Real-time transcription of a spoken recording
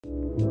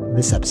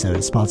This episode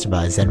is sponsored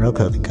by Zenro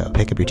Clothing Co.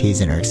 Pick up your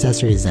tees and or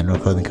accessories at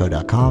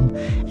zenroclothingco.com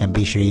and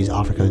be sure to use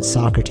offer code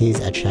Socrates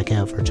at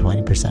checkout for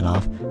 20%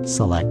 off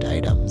select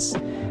items.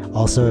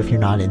 Also, if you're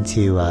not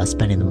into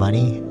spending the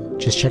money,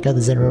 just check out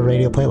the Zenro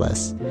radio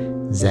playlist.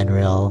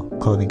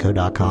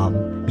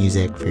 zenroclothingco.com,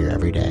 music for your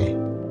everyday.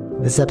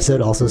 This episode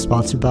also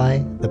sponsored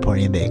by The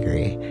Pointian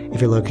Bakery.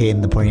 If you're located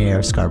in the Pointian area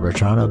of Scarborough,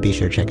 Toronto, be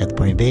sure to check out The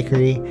Pointian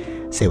Bakery,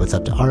 say what's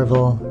up to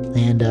Arville,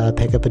 and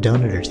pick up a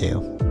donut or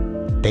two.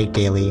 Baked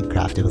daily,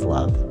 crafted with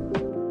love.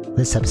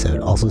 This episode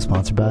also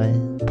sponsored by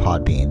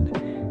Podbean.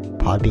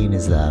 Podbean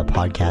is the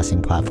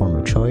podcasting platform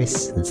of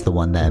choice. It's the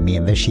one that me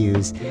and Vish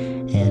use,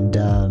 and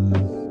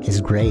is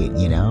great,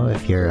 you know,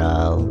 if you're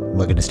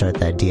looking to start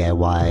that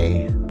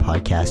DIY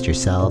podcast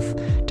yourself.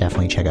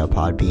 Definitely check out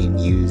Podbean.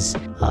 Use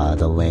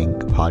the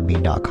link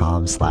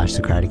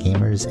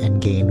podbean.com/SocraticGamers and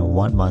gain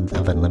 1 month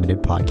of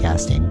unlimited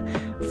podcasting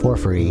for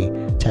free.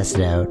 Test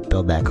it out,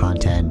 build that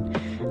content.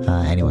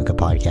 Anyone could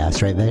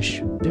podcast, right,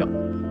 Vish? Yep.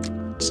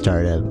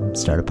 Start a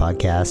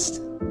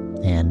podcast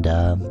and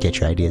get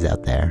your ideas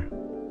out there.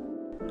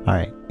 All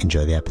right,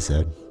 enjoy the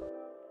episode.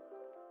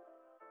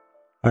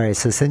 All right,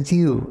 so since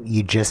you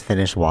just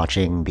finished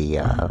watching the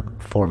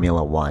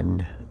Formula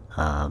One,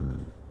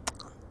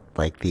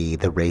 like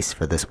the race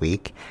for this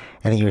week,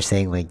 I think you were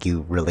saying like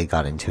you really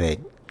got into it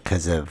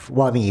because of,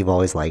 well, I mean, you've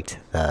always liked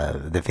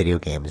the video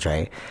games,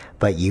 right?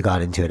 But you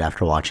got into it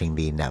after watching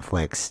the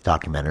Netflix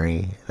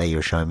documentary that you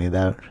were showing me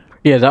about.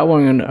 Yeah, that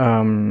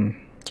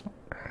one.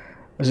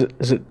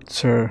 Is it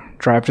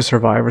Drive to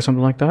Survive or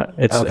something like that?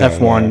 It's okay,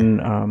 F1.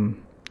 Yeah.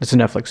 It's a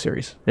Netflix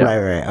series. Yeah.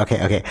 Right.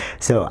 Okay.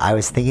 So I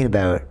was thinking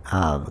about,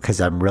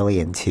 because I'm really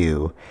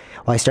into,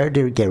 well, I started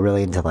to get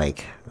really into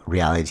like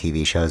reality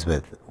TV shows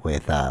with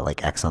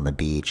like X on the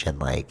Beach and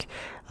like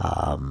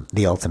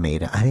The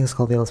Ultimatum. I think it's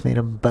called The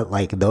Ultimatum, but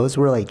like those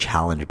were like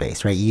challenge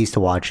based, right? You used to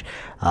watch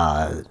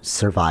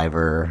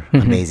Survivor,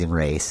 Amazing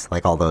Race,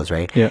 like all those,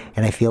 right? Yeah.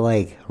 And I feel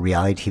like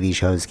reality TV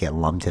shows get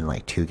lumped in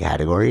like two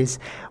categories,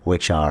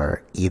 which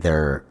are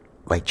either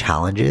like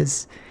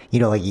challenges, you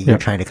know, like you're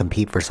trying to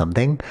compete for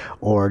something,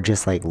 or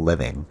just like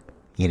living,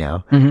 you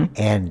know?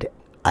 And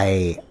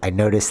I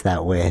noticed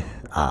that with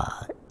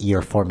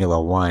your Formula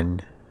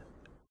One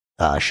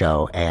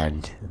show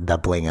and the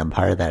Bling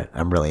Empire that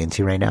I'm really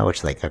into right now, which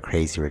is like a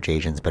Crazy Rich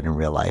Asians but in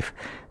real life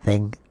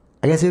thing.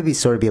 I guess it would be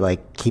sort of be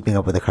like Keeping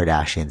Up with the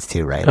Kardashians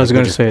too, right? I was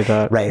going to say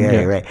that.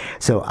 Right.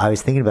 So I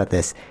was thinking about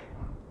this.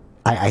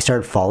 I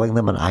started following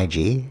them on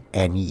IG,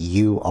 and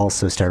you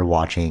also started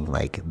watching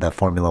like the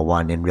Formula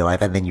One in real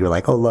life, and then you were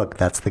like, oh look,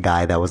 that's the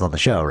guy that was on the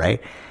show,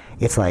 right?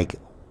 It's like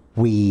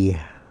we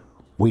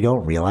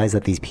don't realize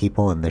that these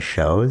people in the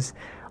shows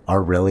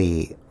are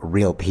really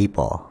real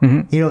people. You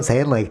know what I'm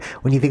saying? Like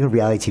when you think of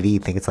reality TV, you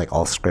think it's like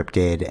all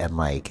scripted and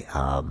like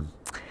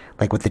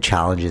with the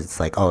challenges,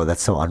 it's like, oh,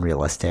 that's so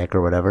unrealistic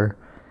or whatever.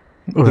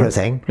 You know what I'm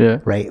saying? Yeah.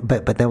 Right.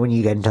 But then when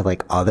you get into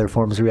like other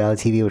forms of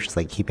reality TV, which is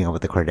like Keeping Up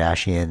with the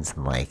Kardashians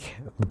and like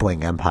the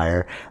Bling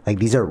Empire, like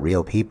these are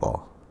real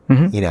people,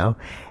 you know?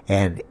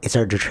 And it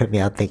started to trip me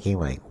out thinking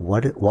like,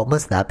 what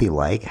must that be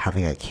like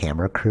having a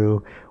camera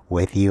crew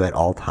with you at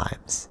all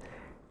times?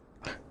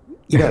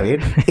 You know what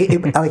I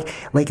mean?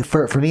 Like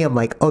for me, I'm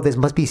like, oh, this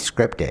must be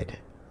scripted,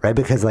 right?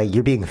 Because like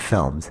you're being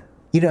filmed.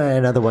 You know,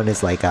 another one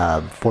is like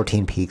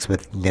 14 Peaks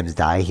with Nims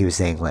Dai. He was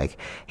saying like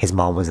his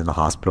mom was in the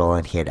hospital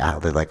and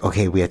they're like,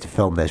 okay, we have to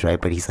film this, right?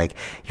 But he's like,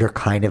 you're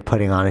kind of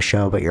putting on a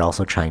show, but you're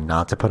also trying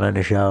not to put on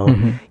a show.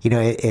 You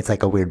know, it's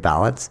like a weird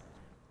balance.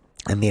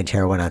 And me and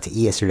Tara went out to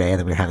eat yesterday, and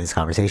then we were having this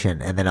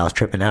conversation, and then I was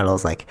tripping out. I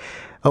was like,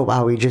 oh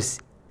wow, we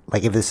just,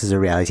 like if this is a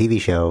reality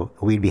TV show,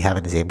 we'd be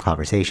having the same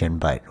conversation,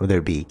 but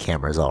there'd be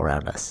cameras all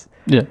around us.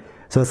 Yeah.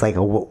 So it's like,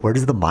 where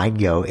does the mind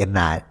go in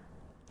that?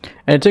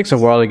 And it takes a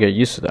while to get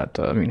used to that,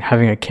 though. I mean,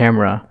 having a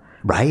camera,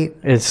 right?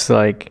 It's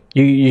like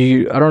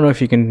you. I don't know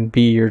if you can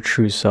be your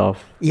true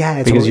self. Yeah,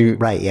 it's because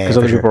because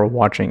other people are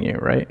watching you,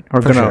 right?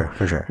 Or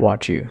gonna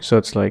watch you. So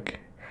it's like,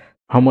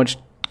 how much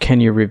can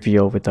you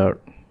reveal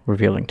without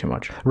revealing too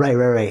much?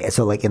 Right.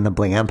 So like in the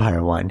Bling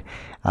Empire one,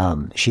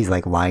 she's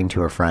like lying to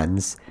her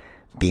friends,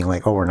 being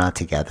like, "Oh, we're not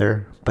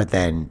together." But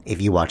then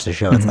if you watch the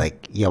show, it's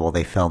like, yeah, well,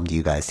 they filmed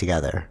you guys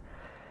together,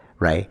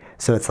 right?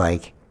 So it's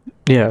like.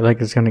 Yeah,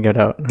 like it's gonna get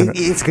out.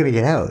 It's gonna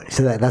get out.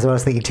 So that's what I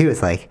was thinking too.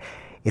 It's like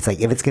if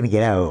it's gonna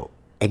get out,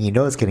 and you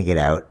know it's gonna get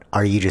out,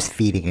 are you just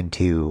feeding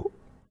into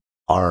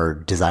our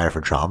desire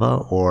for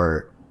drama,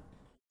 or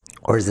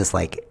is this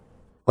like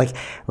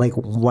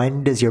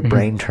when does your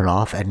brain turn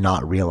off and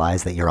not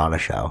realize that you're on a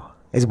show?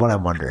 Is what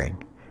I'm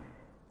wondering.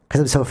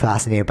 Because I'm so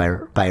fascinated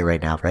by it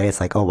right now, right? It's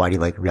like, oh, why do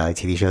you like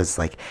reality TV shows?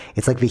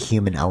 It's like the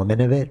human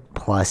element of it,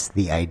 plus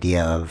the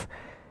idea of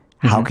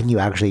how can you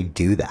actually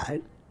do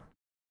that?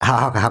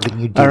 How can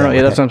you do that? I don't know.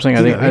 Yeah, that's what I'm saying.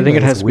 I think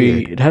it has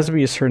to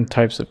be certain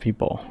types of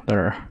people that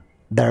are.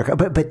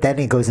 But then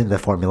it goes into the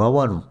Formula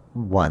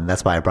One.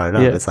 That's why I brought it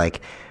up. Yeah. It's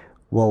like,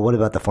 well, what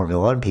about the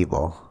Formula One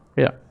people?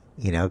 Yeah.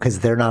 You know,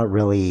 because they're not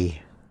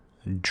really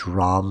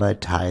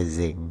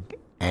dramatizing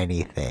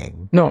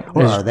anything. No,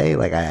 or are they?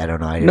 Like I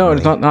don't know. I didn't no, really,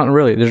 it's not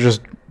really.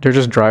 They're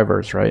just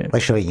drivers, right?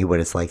 like showing you what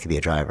it's like to be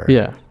a driver.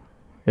 Yeah,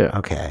 yeah.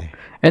 Okay.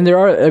 And there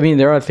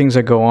are things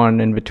that go on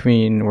in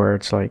between where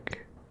it's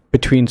like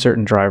between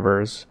certain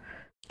drivers.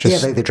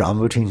 Just, like the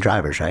drama between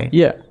drivers, right?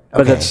 Yeah,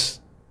 but Okay.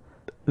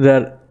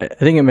 I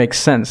think it makes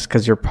sense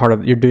because you're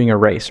doing a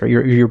race, right?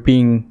 You're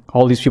being,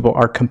 all these people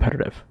are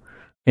competitive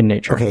in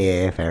nature.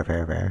 Okay, yeah,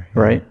 fair.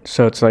 Right?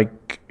 So it's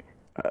like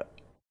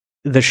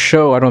the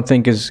show, I don't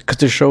think because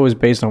the show is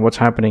based on what's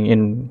happening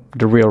in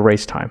the real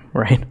race time,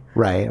 right?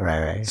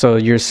 Right. So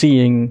you're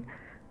seeing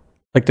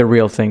like the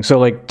real thing. So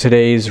like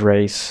today's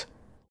race,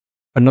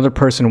 another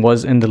person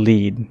was in the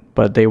lead,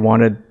 but they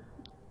wanted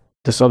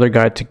this other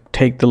guy to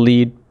take the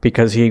lead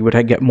because he would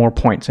get more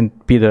points and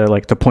be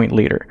the point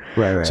leader.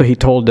 Right. So he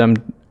told them,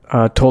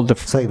 So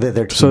like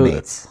they're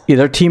teammates. Yeah,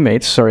 they're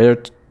teammates. Sorry,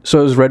 so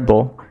it was Red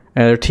Bull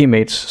and their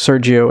teammates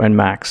Sergio and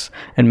Max.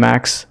 And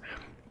Max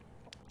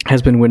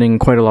has been winning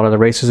quite a lot of the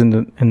races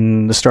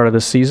in the start of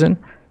the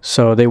season.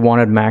 So they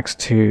wanted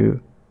Max who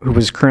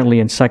was currently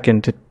in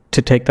second,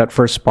 to take that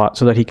first spot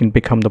so that he can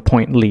become the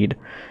point lead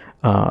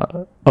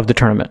of the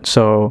tournament.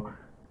 So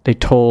they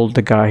told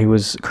the guy who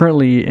was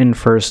currently in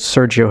first,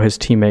 Sergio, his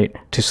teammate,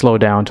 to slow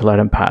down to let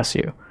him pass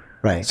you.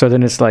 Right. So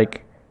then it's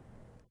like,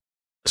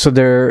 so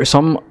there are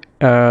some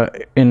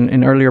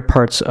in earlier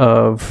parts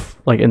of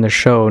like in the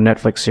show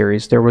Netflix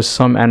series, there was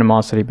some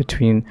animosity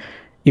between,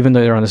 even though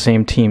they're on the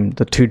same team,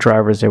 the two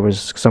drivers, there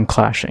was some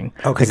clashing.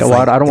 Okay.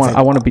 Like,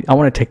 I want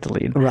to take the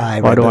lead.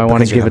 Right. Why do I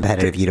want to give it?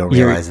 Competitive, you don't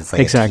realize it's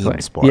like exactly. a team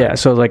sport. Yeah.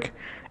 So like,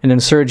 and then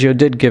Sergio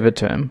did give it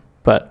to him,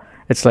 but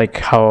it's like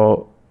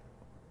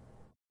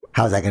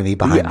how's that going to be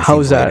behind the scenes how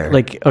is that later?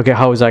 like, okay,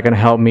 how is that going to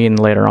help me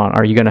later on?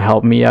 Are you going to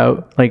help me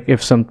out like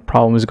if some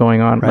problem is going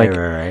on?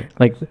 Right.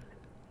 Like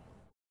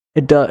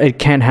it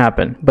can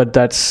happen, but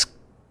I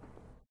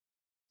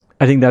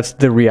think that's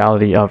the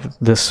reality of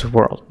this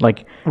world.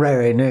 Like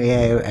Right. No,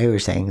 yeah, I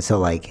was saying. So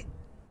like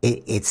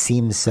it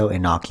seems so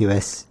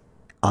innocuous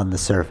on the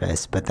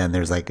surface, but then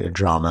there's like a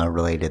drama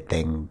related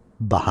thing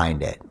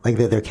behind it. Like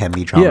there can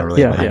be drama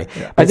related behind it.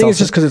 Yeah. I think it's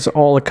just because it's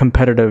all a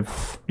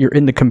competitive, you're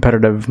in the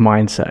competitive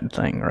mindset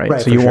thing,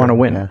 right? So you want to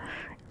win. Yeah.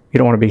 You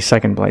don't want to be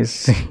second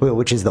place.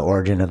 Which is the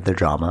origin of the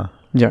drama.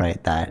 Yeah.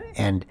 Right. That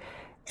and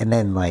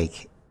then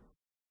like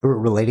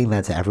relating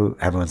that to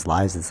everyone's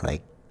lives, it's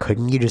like,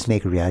 couldn't you just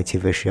make a reality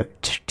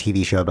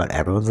TV show about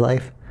everyone's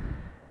life?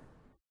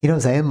 You know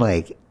what I'm saying?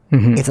 Like,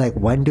 It's like,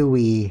 when do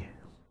we...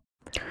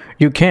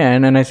 You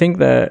can, and I think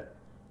that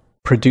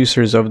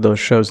producers of those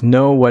shows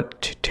know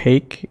what to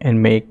take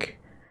and make,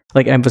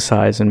 like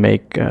emphasize and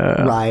make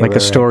a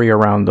story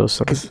around those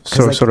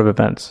sort of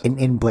events.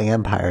 In Bling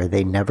Empire,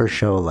 they never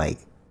show like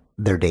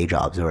their day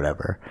jobs or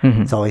whatever.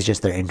 It's always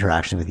just their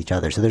interaction with each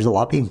other. So there's a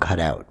lot being cut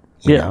out,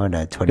 you know, in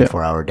a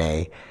 24-hour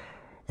day.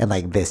 And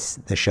like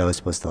the show is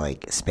supposed to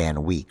like span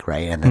a week,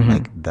 right? And then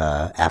like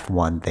the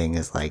F1 thing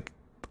is like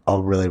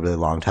a really, really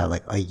long time,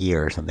 like a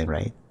year or something,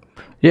 right?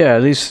 Yeah,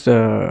 at least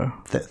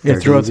throughout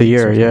the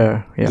year.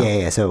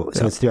 Yeah. So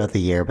it's throughout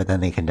the year, but then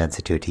they condense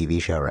it to a TV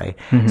show, right?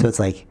 So it's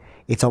like,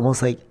 it's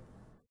almost like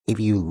if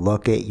you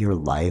look at your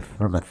life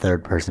from a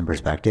third person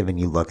perspective and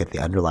you look at the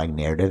underlying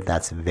narrative,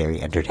 that's very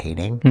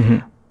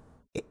entertaining.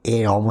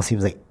 It almost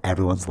seems like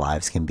everyone's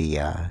lives can be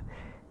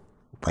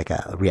like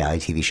a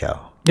reality TV show.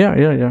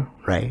 Yeah.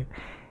 Right.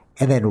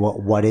 And then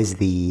what is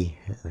the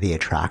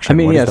attraction? I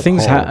mean,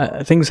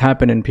 things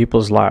happen in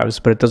people's lives,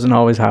 but it doesn't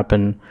always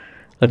happen.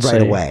 Let's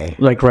say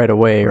right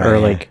away, or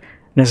like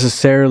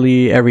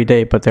necessarily every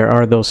day, but there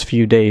are those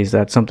few days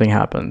that something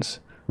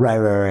happens. Right.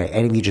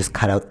 And if you just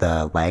cut out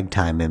the lag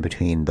time in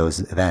between those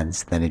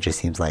events, then it just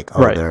seems like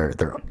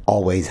they're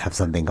always have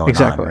something going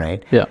on,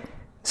 right? Yeah.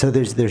 So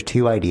there's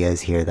two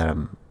ideas here that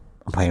I'm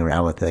playing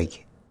around with,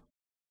 like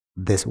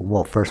this.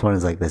 Well, first one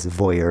is like this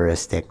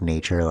voyeuristic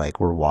nature, like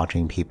we're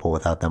watching people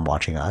without them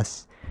watching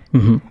us,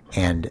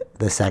 and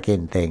the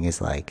second thing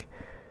is like,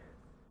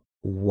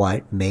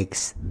 what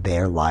makes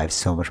their lives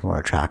so much more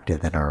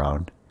attractive than our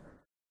own?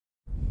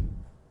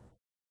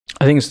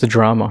 I think it's the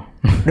drama.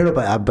 No,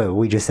 but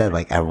we just said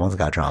like everyone's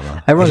got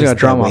drama. Everyone's got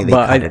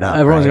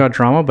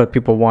drama, but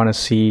people want to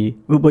see.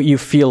 But you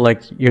feel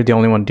like you're the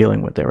only one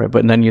dealing with it, right?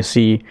 But then you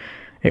see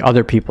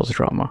other people's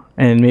drama,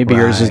 and maybe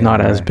yours is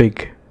not as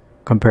big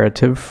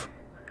comparative.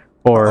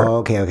 Or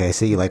okay.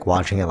 So you like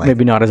watching it, like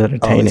maybe not as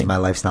entertaining. At least my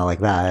life's not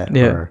like that.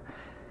 Yeah, or,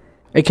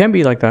 it can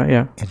be like that.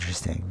 Yeah,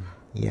 interesting.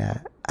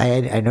 Yeah,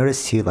 I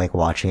noticed too, like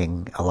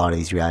watching a lot of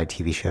these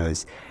reality TV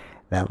shows,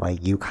 that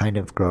like you kind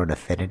of grow an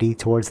affinity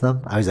towards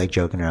them. I was like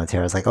joking around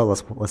here. I was like, oh,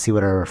 let's see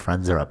what our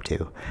friends are up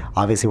to.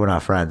 Obviously, we're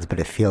not friends, but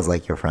it feels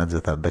like you're friends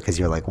with them because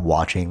you're like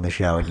watching the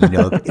show and you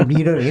know what I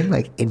mean,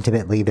 like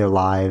intimately their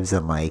lives,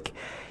 and like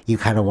you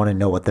kind of want to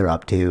know what they're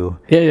up to.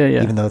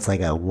 Yeah. Even though it's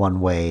like a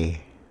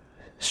one-way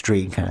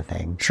street kind of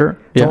thing. Sure.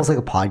 It's almost like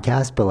a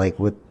podcast, but like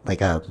with like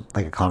a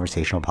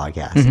conversational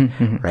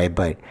podcast, right?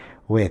 But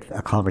with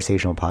a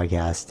conversational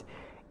podcast,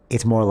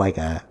 it's more like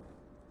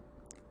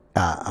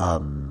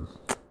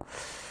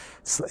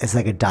it's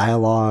like a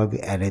dialogue,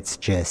 and it's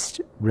just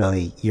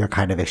really you're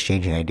kind of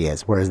exchanging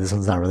ideas. Whereas this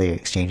one's not really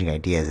exchanging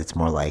ideas; it's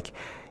more like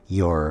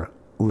you're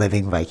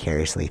living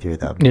vicariously through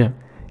them. Yeah,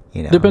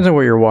 you know, depends on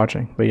what you're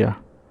watching, but yeah,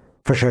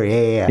 for sure.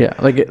 Yeah. yeah.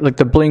 Like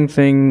the Bling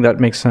thing, that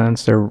makes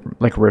sense. They're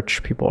like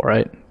rich people,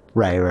 right?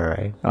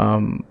 Right.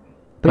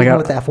 But like even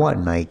with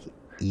F1, like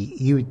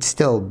you would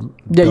still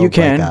you build,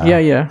 can,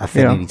 like,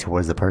 affinity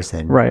towards the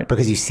person, right?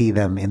 Because you see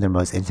them in their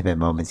most intimate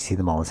moments, you see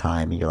them all the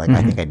time, and you're like,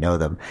 I think I know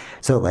them.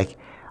 So like,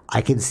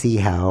 I can see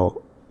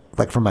how,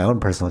 like from my own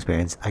personal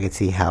experience, I could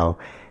see how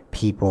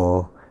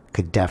people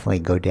could definitely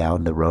go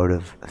down the road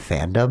of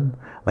fandom,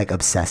 like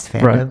obsessed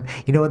fandom.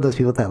 Right. You know, those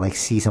people that like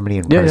see somebody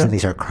in person, they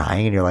start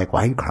crying, and you're like,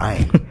 why are you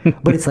crying?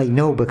 But it's like,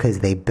 no, because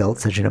they built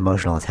such an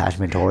emotional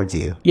attachment towards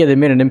you. Yeah, they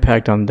made an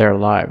impact on their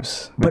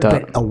lives.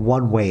 But a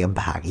one-way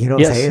impact. You know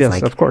what I'm saying? Yes,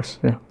 like, of course.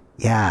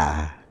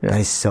 Yeah. That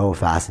is so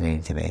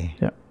fascinating to me.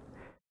 Yeah.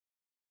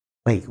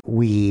 Like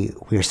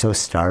we're so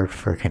starved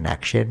for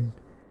connection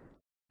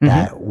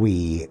that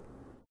we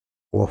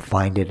will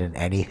find it in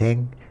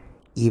anything,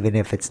 even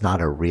if it's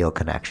not a real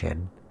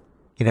connection.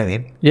 You know what I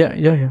mean?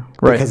 Yeah.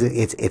 Right. Because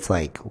it's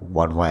like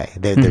one way.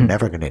 They're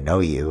never going to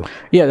know you.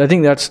 Yeah, I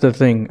think that's the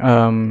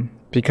thing.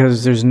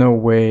 Because there's no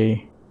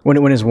way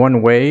when it's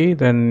one way,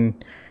 then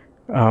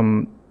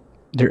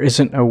there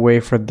isn't a way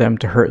for them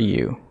to hurt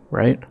you,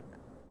 right?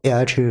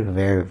 Yeah, true.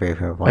 Very, very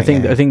fair point.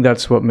 I think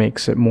that's what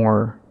makes it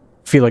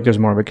feel like there's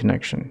more of a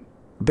connection.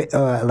 But,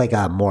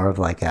 more of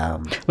like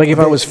if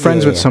I was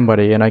friends with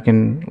somebody and I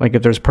can, like,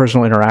 if there's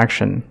personal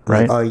interaction,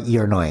 right? Like, oh,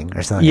 you're annoying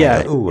or something. Yeah,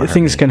 like, ooh,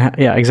 things can.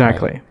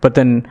 Exactly. Right. But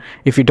then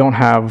if you don't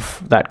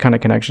have that kind of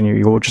connection,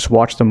 you will just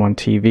watch them on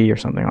TV or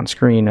something on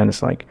screen, and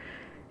it's like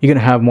you're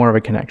gonna have more of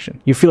a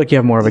connection. You feel like you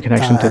have more of a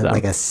connection to them,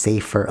 like a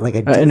safer, like a.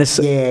 I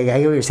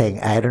get what you're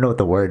saying. I don't know what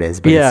the word is,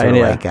 but it's sort of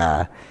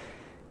like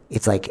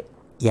it's like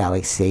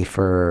like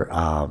safer.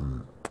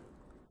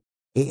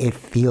 It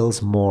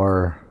feels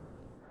more.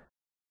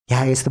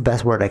 Yeah, I guess the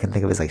best word I can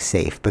think of is like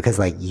safe, because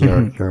like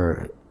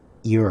you're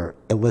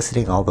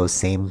eliciting all those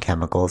same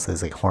chemicals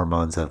as like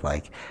hormones of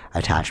like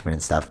attachment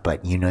and stuff,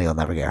 but you know you'll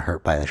never get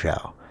hurt by the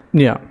show.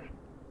 Yeah.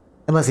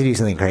 Unless you do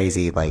something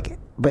crazy, like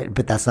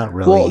but that's not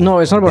really. Well, no,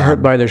 it's not about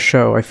hurt by the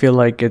show. I feel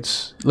like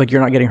it's like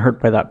you're not getting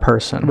hurt by that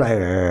person.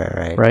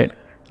 Right. Right?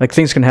 Like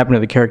things can happen to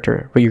the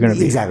character, but you're gonna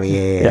be exactly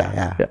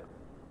yeah.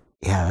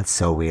 Yeah, that's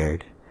so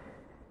weird.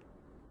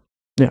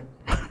 Yeah.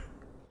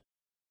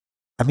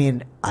 I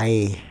mean,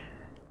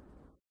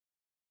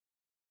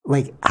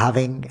 like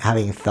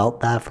having felt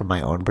that from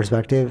my own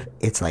perspective,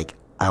 it's like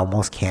I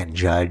almost can't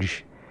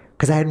judge,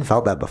 because I hadn't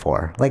felt that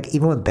before. Like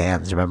even with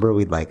bands, remember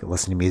we'd like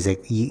listen to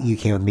music. You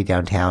came with me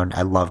downtown.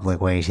 I loved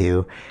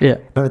Blink-182. Yeah,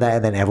 remember that?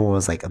 And then everyone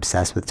was like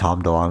obsessed with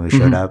Tom DeLonge, who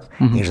showed up,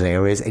 Angels and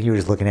Airways, and you were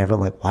just looking at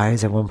everyone like, why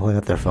is everyone pulling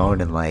up their phone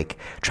and like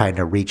trying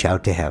to reach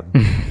out to him?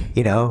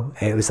 You know,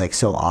 and it was like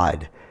so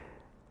odd.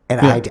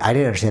 And I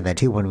didn't understand that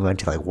too when we went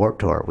to like Warped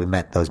Tour. We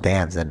met those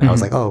bands, and I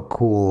was like, oh,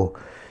 cool,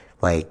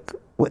 like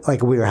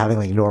we were having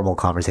like normal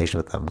conversation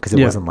with them, because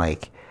it wasn't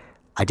like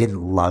I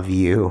didn't love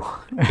you,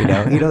 you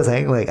know what I'm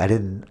saying? Like I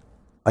didn't,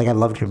 like I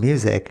loved your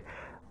music,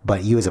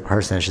 but you as a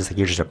person, it's just like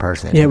you're just a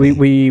person. Yeah,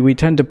 we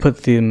tend to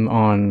put them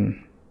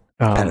on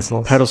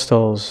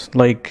pedestals,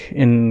 like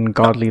in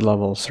godly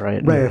levels,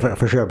 right? Right,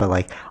 for sure. But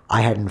like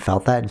I hadn't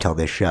felt that until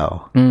this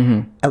show,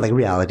 at like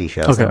reality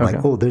shows. I'm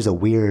like, oh, there's a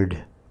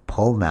weird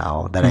pull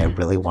now that I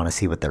really want to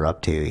see what they're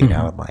up to, you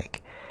know, and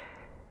like,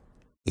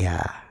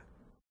 yeah.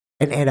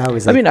 And I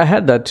was like, I mean, I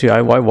had that too.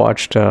 I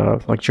watched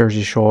like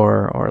Jersey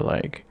Shore, or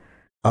like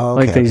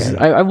like these.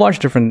 Okay. I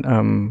watched different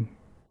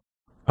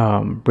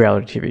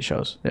reality TV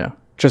shows. Yeah,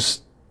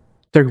 just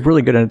they're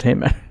really good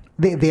entertainment.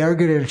 They are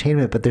good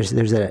entertainment, but there's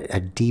a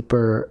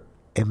deeper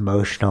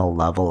emotional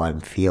level I'm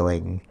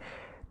feeling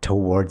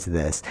towards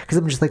this, because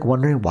I'm just like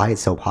wondering why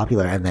it's so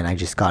popular, and then I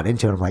just got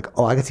into it. I'm like,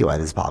 oh, I can see why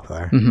this is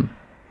popular.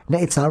 No,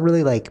 it's not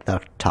really like the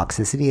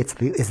toxicity;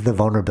 it's the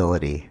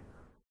vulnerability.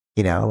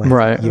 You know, like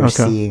right? You're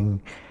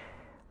seeing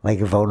like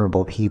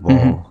vulnerable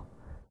people.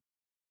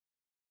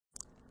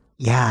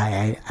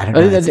 Yeah, I don't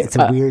know. It's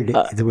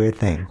a weird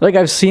thing. Like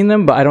I've seen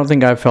them, but I don't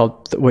think I've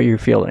felt what you're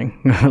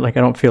feeling. Like I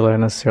don't feel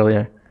necessarily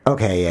a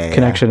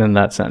connection in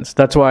that sense.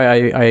 That's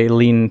why I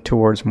lean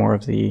towards more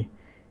of the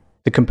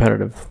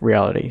competitive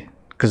reality,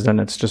 because then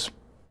it's just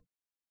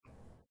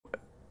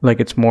like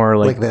it's more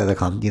like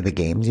the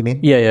games. You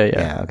mean?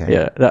 Yeah. Okay.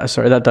 Yeah.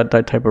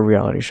 That type of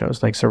reality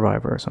shows, like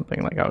Survivor or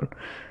something like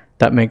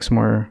that makes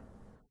more.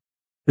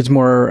 It's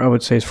more, I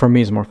would say, for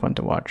me, it's more fun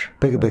to watch.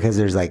 Because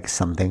there's like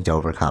something to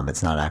overcome.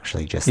 It's not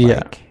actually just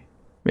like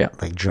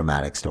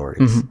dramatic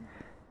stories.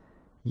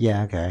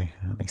 Yeah, okay.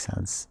 That makes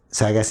sense.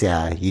 So I guess,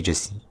 you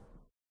just...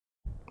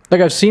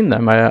 Like I've seen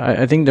them.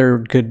 I think they're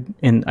good,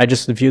 and I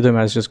just view them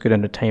as just good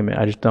entertainment.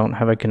 I just don't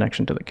have a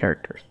connection to the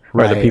characters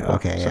or the people.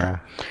 Okay,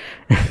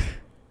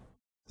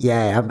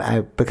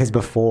 yeah. Because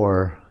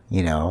before,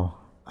 you know,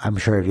 I'm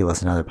sure if you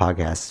listen to other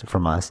podcasts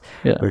from us,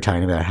 we were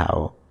talking about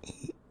how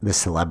the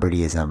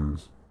celebrityism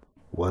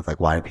was like,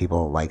 why do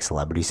people like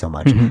celebrity so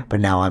much? But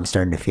now I'm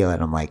starting to feel it.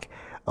 I'm like,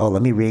 oh,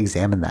 let me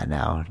re-examine that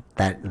now.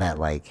 That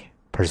like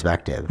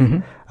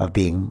perspective of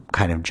being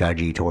kind of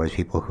judgy towards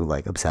people who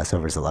like obsess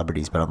over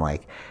celebrities. But I'm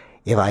like,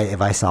 if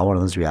I saw one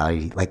of those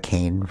reality, like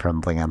Kane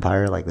from Bling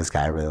Empire, like this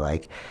guy I really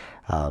like,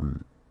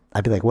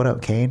 I'd be like, what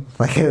up, Kane?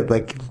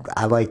 Like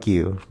I like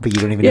you, but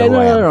you don't even know who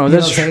I am. No, you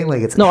that's know what I'm saying?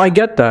 Like it's I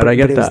get that. I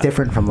get but it that. was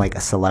different from like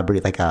a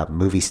celebrity, like a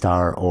movie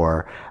star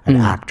or an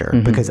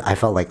actor, because I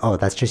felt like, oh,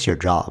 that's just your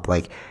job.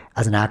 Like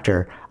as an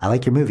actor, I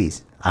like your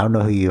movies. I don't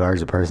know who you are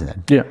as a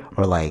person. Yeah.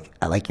 Or like,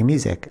 I like your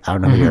music. I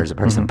don't know who you are as a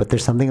person. But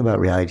there's something about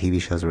reality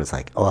TV shows where it's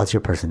like, oh, that's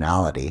your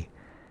personality.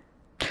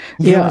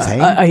 You know what I'm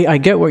saying? I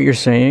get what you're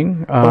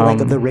saying. Or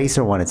like the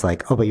racer one, it's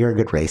like, oh, but you're a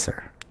good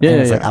racer. Yeah,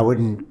 and it's yeah, like, I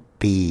wouldn't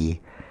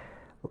be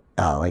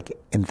like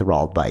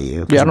enthralled by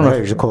you. Yeah, I don't know.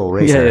 You're a cool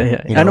racer.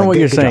 Yeah. You know, I know like, what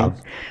you're saying. Job.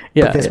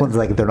 Yeah, but this one's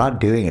like, they're not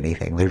doing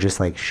anything. They're just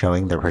like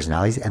showing their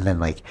personalities. And then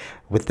like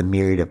with the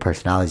myriad of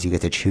personalities, you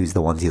get to choose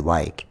the ones you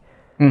like.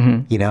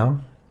 You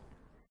know?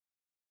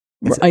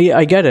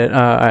 I get it.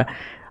 I'm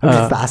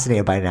just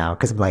fascinated by it now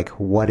because I'm like,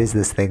 what is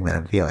this thing that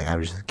I'm feeling? I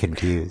was just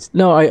confused.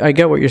 No, I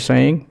get what you're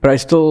saying, but I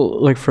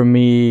still like, for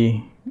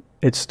me,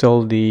 it's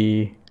still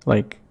the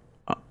like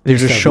they're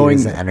just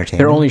showing.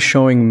 They're only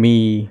showing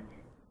me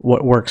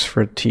what works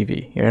for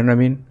TV. You know what I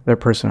mean? Their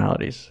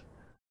personalities.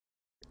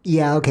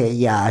 Yeah. Okay.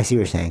 Yeah, I see what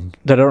you're saying.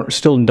 That I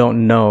still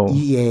don't know.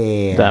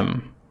 Yeah.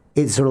 Them.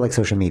 It's sort of like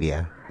social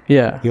media.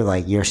 Yeah.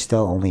 You're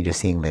still only just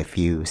seeing the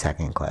few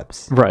second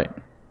clips. Right.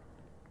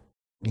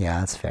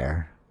 Yeah, that's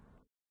fair.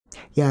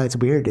 Yeah, it's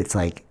weird. It's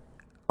like,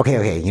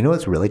 okay. You know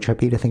what's really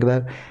trippy to think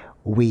about?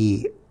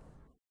 We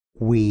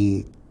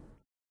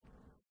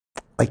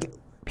like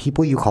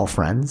people you call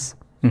friends,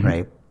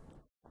 right?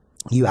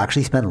 You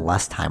actually spend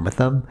less time with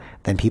them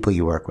than people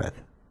you work with.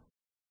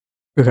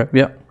 Okay.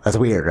 Yeah. That's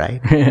weird,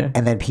 right?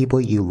 And then people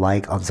you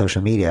like on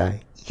social media,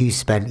 you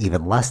spend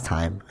even less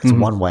time. It's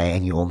one way,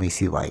 and you only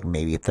see like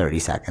maybe 30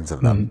 seconds of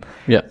them.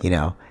 Yeah. You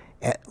know,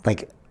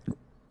 like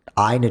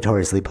I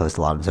notoriously post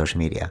a lot on social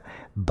media,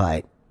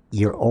 but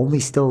you're only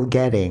still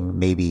getting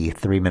maybe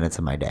 3 minutes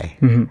of my day.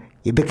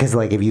 Because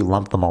like if you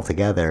lump them all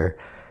together,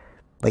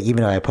 like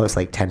even though I post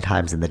like 10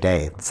 times in the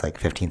day, it's like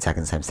 15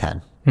 seconds times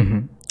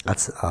 10.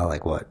 That's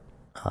like what?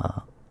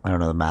 I don't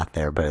know the math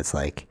there, but it's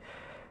like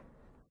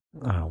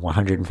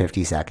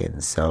 150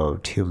 seconds. So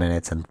 2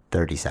 minutes and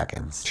 30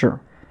 seconds.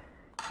 Sure.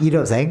 You know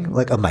what I'm saying?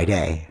 Like of my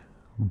day,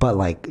 but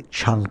like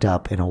chunked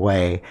up in a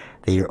way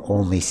that you're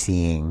only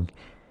seeing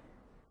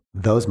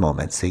those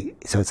moments.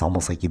 So it's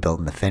almost like you build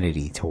an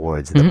affinity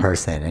towards the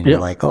person, and you're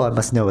like, oh, I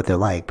must know what they're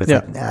like. But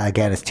it's like,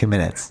 again, it's 2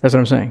 minutes. That's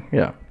what I'm saying.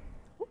 Yeah.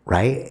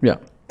 Right? Yeah.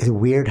 It's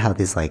weird how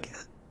this like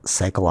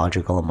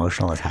psychological,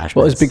 emotional attachment.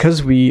 Well, it's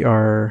because we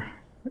are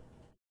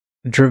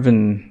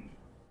driven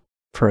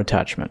for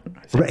attachment.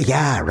 Right,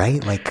 yeah,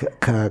 right? Like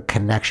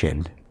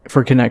connection.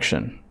 For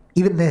connection.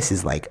 Even this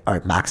is like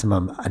our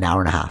maximum an hour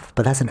and a half,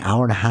 but that's an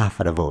hour and a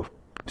half out of a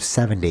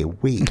 7-day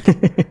week.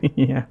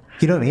 Yeah.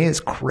 You know what I mean?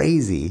 It's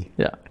crazy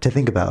to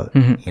think about,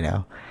 you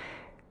know?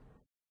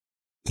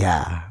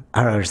 Yeah.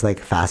 I don't know, just like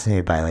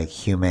fascinated by like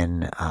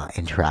human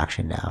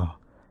interaction now.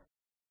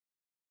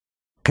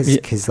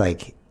 Cause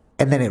like,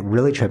 and then it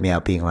really tripped me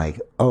out being like,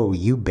 oh,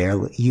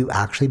 you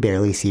actually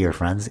barely see your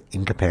friends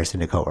in comparison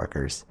to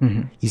coworkers.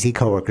 You see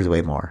coworkers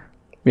way more.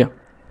 Yeah.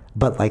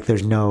 But like,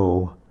 there's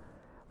no,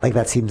 like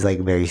that seems like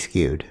very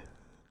skewed.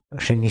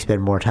 Shouldn't you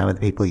spend more time with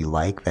the people you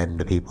like than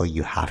the people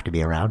you have to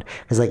be around?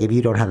 Because like if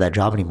you don't have that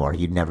job anymore,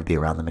 you'd never be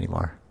around them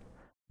anymore.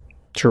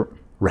 True.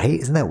 Right?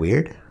 Isn't that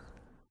weird?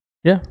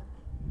 Yeah.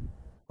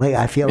 Like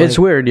I feel like it's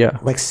weird, yeah.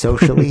 Like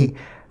socially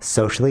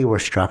we're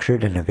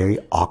structured in a very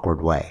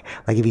awkward way.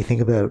 Like if you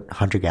think about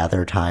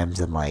hunter-gatherer times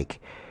and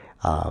like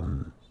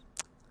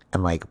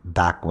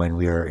back when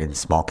we were in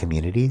small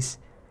communities,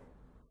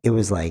 it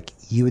was like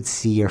you would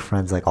see your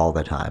friends like all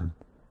the time.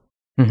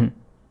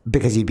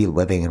 Because you'd be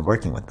living and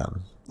working with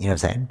them. You know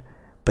what I'm saying?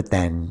 But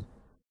then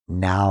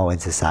now in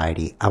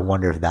society, I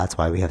wonder if that's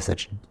why we have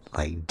such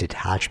like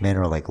detachment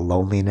or like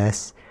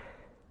loneliness.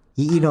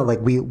 You know,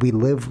 like we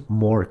live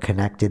more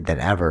connected than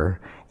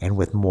ever and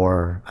with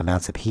more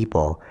amounts of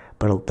people,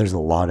 but there's a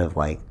lot of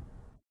like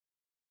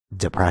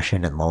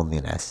depression and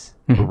loneliness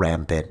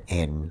rampant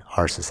in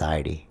our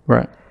society.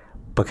 Right.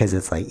 Because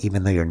it's like,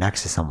 even though you're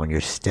next to someone,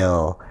 you're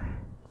still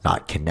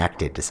not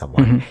connected to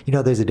someone. You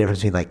know, there's a difference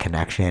between like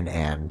connection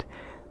and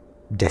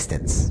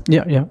distance.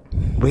 Yeah.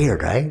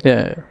 Weird, right?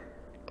 Yeah.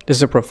 This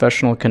is a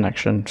professional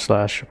connection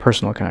 /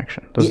 personal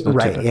connection.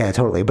 Right. Yeah,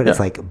 totally. But it's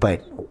like,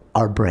 but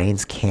our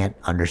brains can't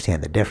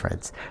understand the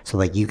difference. So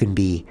like you can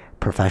be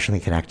professionally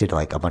connected to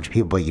like a bunch of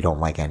people, but you don't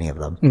like any of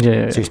them.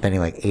 Yeah. So you're spending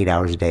like 8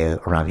 hours a day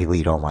around people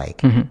you don't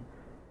like.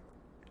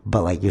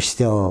 But like you're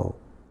still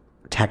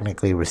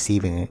technically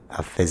receiving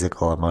a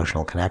physical,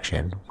 emotional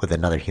connection with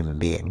another human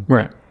being.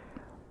 Right.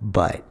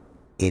 But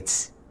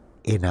it's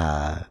in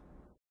an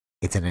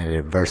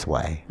adverse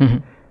way.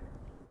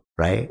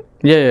 Right?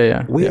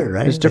 Yeah. Weird,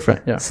 right? It's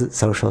different, yeah.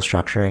 Social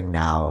structuring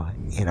now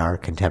in our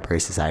contemporary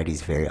society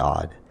is very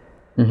odd.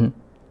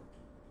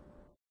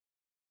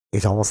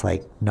 It's almost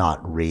like not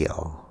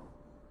real.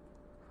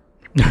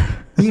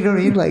 You You know what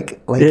I mean?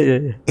 Like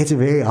Yeah. it's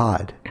very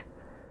odd.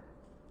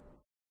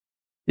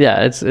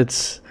 Yeah,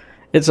 it's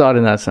odd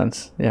in that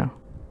sense. Yeah.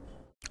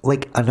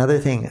 Like another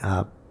thing,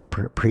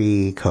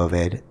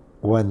 pre-COVID,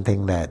 one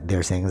thing that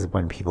they're saying is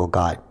when people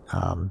got,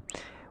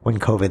 when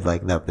COVID,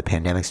 like the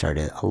pandemic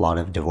started, a lot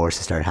of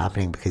divorces started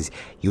happening because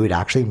you would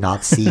actually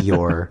not see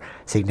your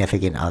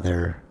significant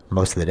other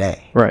most of the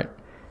day. Right.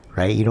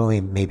 Right? You'd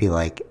only maybe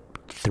like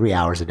 3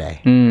 hours a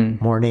day,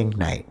 morning,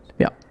 night.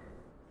 Yeah.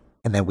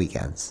 And then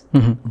weekends.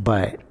 Mm-hmm.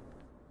 But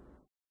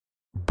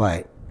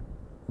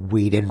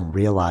we didn't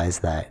realize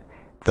that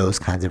those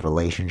kinds of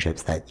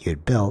relationships that you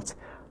had built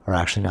are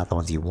actually not the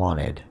ones you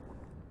wanted.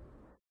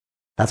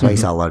 That's why you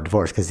saw a lot of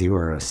divorce, because you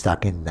were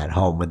stuck in that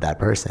home with that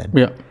person.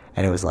 Yeah.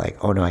 And it was like,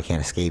 oh no, I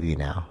can't escape you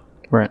now.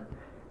 Right.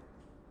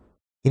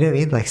 You know what I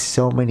mean? Like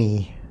so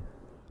many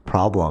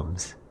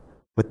problems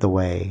with the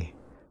way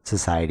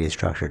society has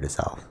structured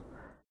itself.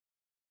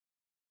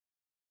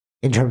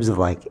 In terms of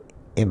like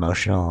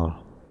emotional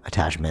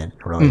attachment,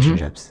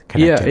 relationships,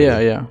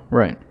 connectivity. Yeah.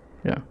 Right.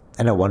 Yeah.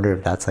 And I wonder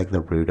if that's like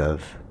the root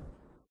of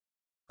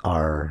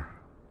our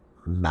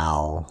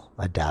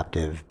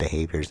maladaptive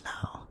behaviors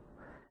now.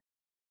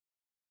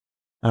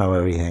 I don't know,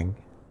 what do you think?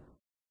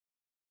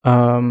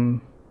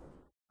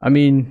 I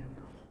mean,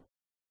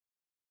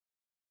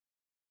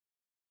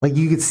 like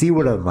you could see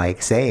what I'm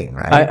like saying,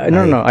 right?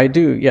 No, I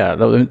do. Yeah.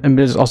 And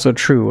it's also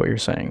true what you're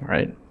saying,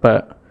 right?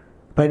 But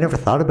I never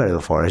thought about it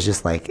before. It's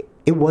just like,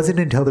 it wasn't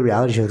until the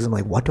reality show, because I'm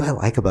like, what do I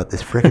like about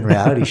this freaking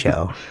reality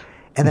show?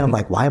 And then I'm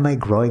like, why am I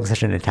growing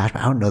such an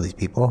attachment? I don't know these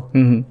people.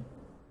 Mm-hmm.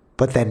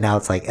 But then now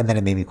it's like, and then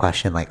it made me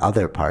question like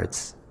other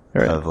parts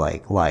of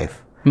like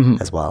life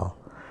as well.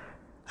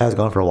 I was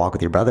going for a walk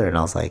with your brother, and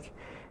I was like,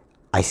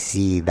 I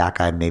see that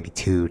guy maybe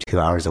two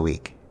hours a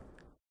week.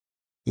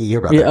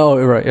 Your brother. Yeah.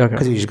 Oh, right. Okay.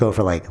 Because we just go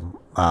for like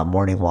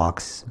morning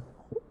walks,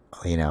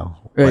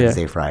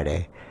 Wednesday,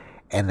 Friday.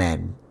 And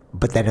then,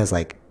 but then it was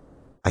like,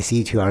 I see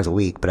you 2 hours a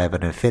week, but I have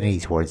an affinity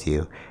towards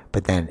you.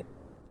 But then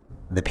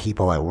the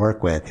people I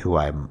work with who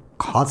I'm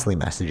constantly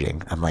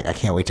messaging, I'm like, I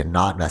can't wait to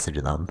not message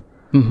them.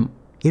 Mm-hmm.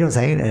 You know what I'm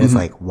saying? And it's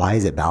like, why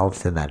is it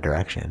balanced in that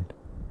direction?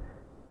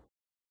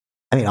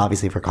 I mean,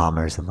 obviously for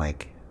commerce and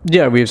like...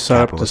 Yeah, we've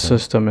set up the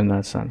system in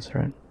that sense,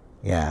 right?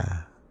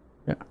 Yeah.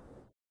 Yeah.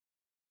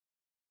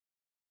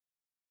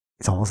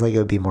 It's almost like it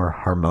would be more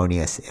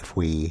harmonious if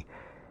we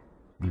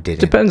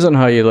didn't... Depends on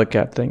how you look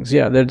at things.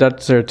 Yeah,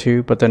 that's there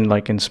too. But then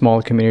like in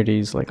small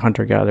communities, like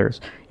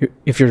hunter-gatherers,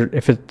 if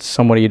it's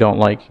somebody you don't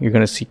like, you're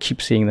going to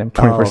keep seeing them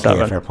 24/7.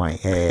 Okay, fair point.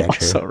 Yeah, true.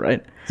 Also,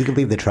 right? You can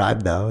leave the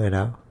tribe though,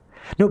 No,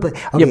 but...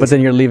 Okay, yeah, but then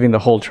you're leaving the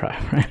whole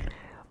tribe, right?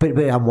 But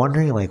I'm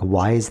wondering, like,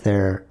 why is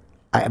there...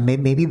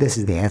 maybe this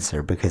is the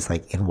answer, because,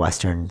 like, in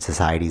Western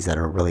societies that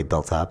are really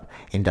built up,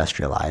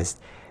 industrialized,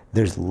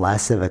 there's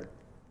less of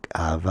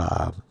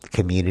a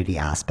community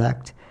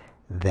aspect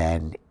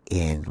than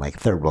in, like,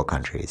 third world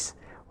countries,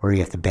 where you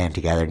have to band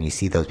together and you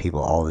see those people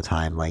all the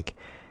time. Like,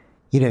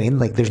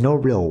 there's no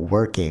real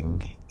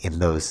working in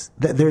those...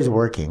 There's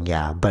working,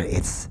 yeah, but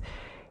it's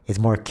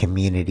more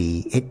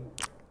community...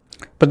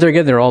 But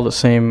they're all the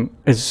same.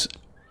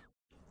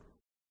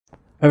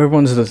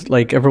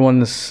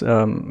 Everyone's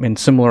in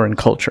similar in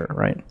culture,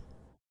 right?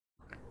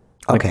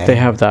 Like Okay. they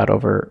have that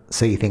over.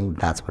 So you think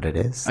that's what it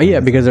is? Yeah,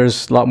 because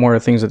there's a lot more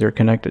things that they're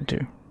connected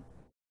to.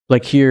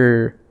 Like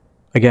here,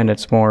 again,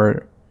 it's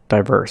more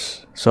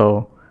diverse.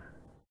 So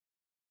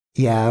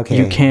yeah, okay.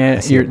 you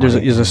can't. There's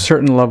a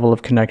certain level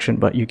of connection,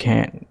 but you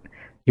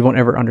won't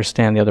ever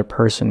understand the other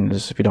person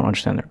if you don't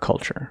understand their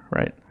culture,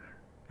 right?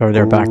 Or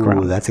their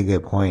background. That's a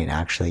good point,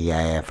 actually.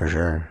 Yeah, for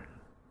sure.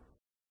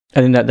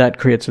 I think that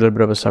creates a little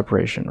bit of a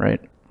separation, right?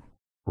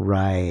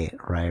 Right.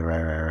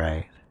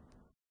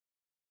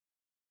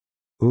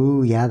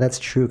 Ooh, yeah, that's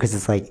true. Because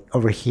it's like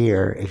over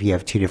here, if you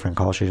have two different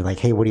cultures, you're like,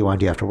 hey, what do you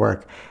want to do after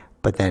work?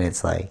 But then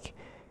it's like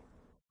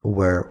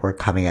we're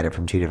coming at it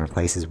from two different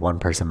places. One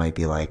person might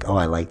be like, oh,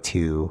 I like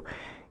to,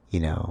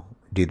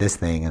 do this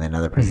thing, and then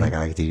another person's like, I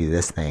like to do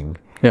this thing.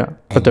 Yeah,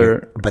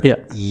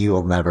 but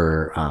you'll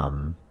never,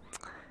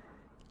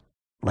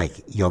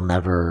 you'll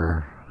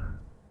never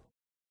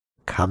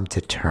come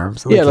to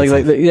terms.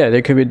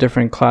 There could be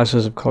different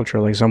classes of culture.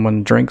 Like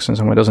someone drinks and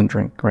someone doesn't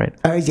drink, right?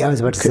 Yeah, I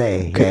was about to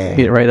say,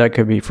 right. That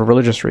could be for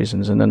religious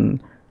reasons, and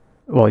then,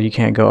 you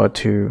can't go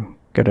to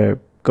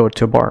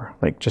a bar.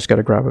 Like, just got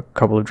to grab a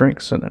couple of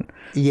drinks, and then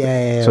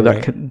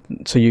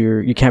so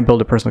you can't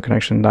build a personal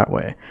connection that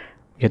way.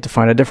 You have to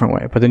find a different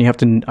way, but then you have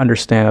to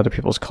understand other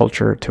people's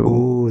culture too.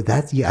 Ooh,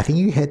 I think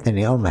you hit the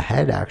nail on the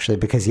head, actually,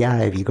 because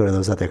if you go to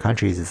those other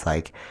countries, it's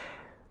like,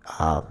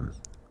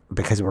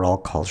 because we're all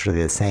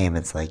culturally the same,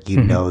 it's like,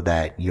 know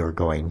that you're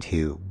going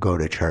to go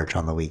to church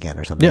on the weekend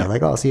or something. Yeah. You're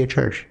like, I'll see a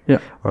church. Yeah.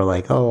 Or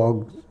like,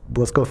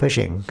 let's go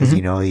fishing, because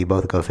you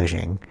both go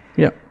fishing.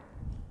 Yeah.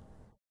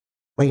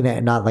 Like,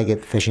 not like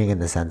it fishing in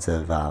the sense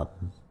of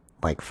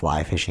like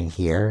fly fishing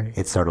here.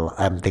 It's sort of,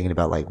 I'm thinking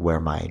about like where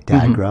my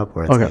dad grew up,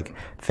 where it's like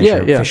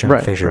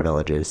fisher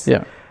villages.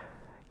 Yeah.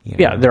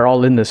 Yeah, they're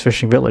all in this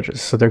fishing villages,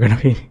 so they're going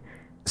to be...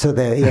 So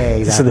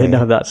exactly. So they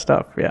know that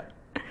stuff, yeah.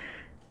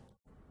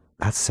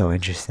 That's so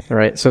interesting.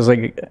 right? So it's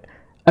like,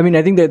 I mean,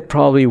 I think that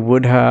probably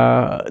would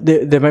have,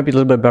 they might be a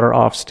little bit better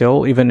off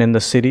still, even in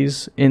the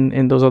cities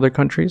in those other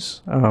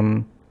countries.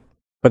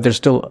 But there's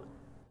still,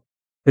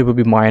 it would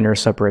be minor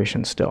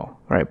separation still,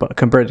 right? But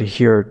compared to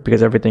here,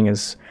 because everything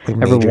is, Like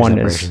major everyone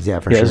separations, is, yeah,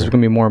 for it's sure.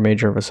 going to be more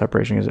major of a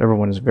separation because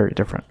everyone is very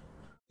different.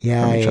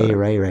 Yeah, each yeah, other.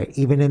 right.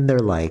 Even in their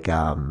like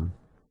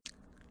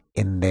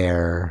in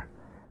their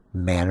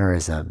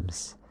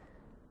mannerisms.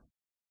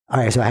 All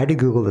right, so I had to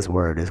Google this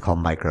word. It's called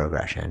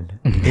microaggression.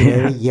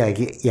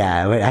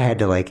 Yeah. I had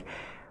to like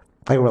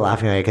we're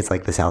laughing like it's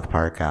like the South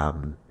Park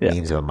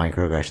memes about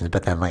microaggressions,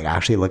 but then like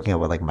actually looking at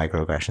what like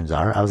microaggressions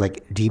are, I was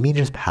like, do you mean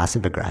just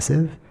passive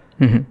aggressive?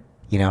 Mm-hmm.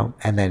 You know?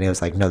 And then it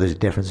was like, no, there's a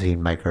difference between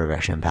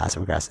microaggression and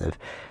passive aggressive.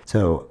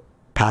 So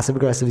passive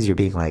aggressive is you're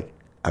being like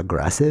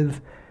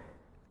aggressive,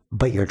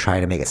 but you're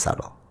trying to make it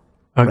subtle.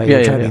 Right?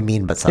 You're trying to be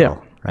mean but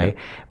subtle. Right.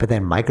 But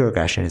then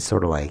microaggression is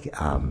sort of like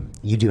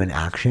you do an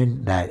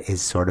action that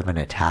is sort of an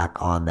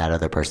attack on that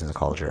other person's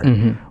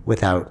culture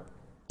without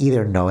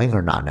either knowing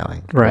or not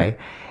knowing. Right.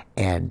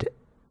 And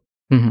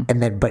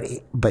then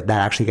but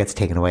that actually gets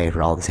taken away if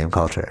we're all the same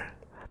culture.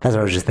 That's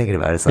what I was just thinking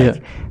about. It's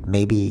like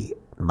maybe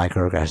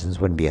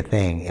microaggressions wouldn't be a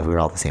thing if we were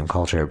all the same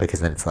culture,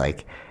 because then it's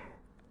like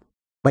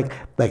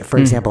for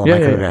example, a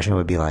microaggression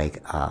would be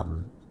like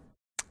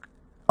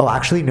oh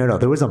actually no,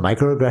 there was a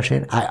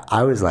microaggression.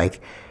 I was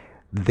like,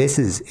 this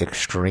is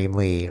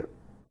extremely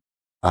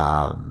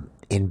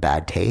in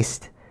bad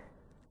taste.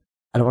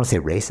 I don't want to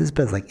say racist,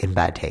 but it's like in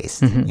bad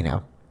taste, you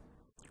know?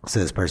 So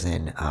this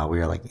person, we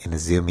were like in a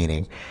Zoom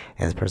meeting,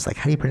 and this person's like,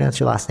 how do you pronounce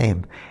your last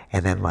name?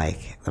 And then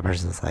like the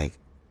person's like,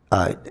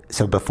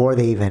 so before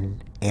they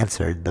even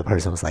answered, the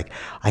person was like,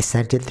 I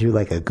sent it through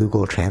like a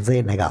Google Translate,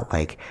 and I got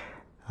like,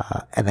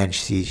 and then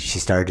she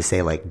started to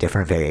say like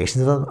different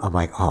variations of them. I'm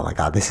like, oh my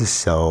God, this is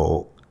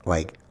so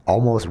like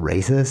almost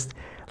racist.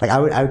 Like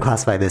I would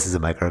classify this as a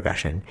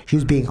microaggression. She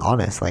was being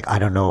honest, like I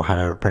don't know how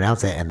to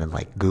pronounce it, and then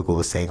like Google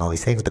was saying all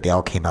these things, but they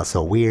all came out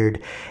so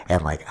weird,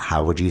 and like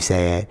how would you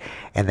say it?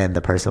 And then the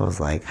person was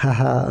like,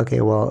 haha,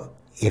 okay, well,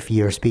 if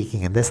you're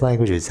speaking in this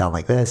language, it would sound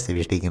like this. If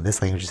you're speaking in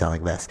this language, it would sound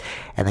like this.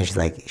 And then she's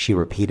like, she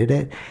repeated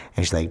it,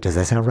 and she's like, does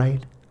that sound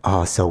right?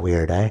 Oh, so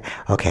weird, eh?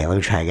 Okay, let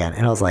me try again.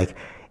 And I was like,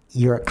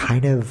 you're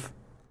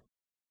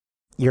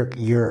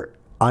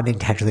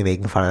unintentionally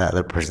making fun of that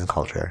other person's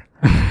culture.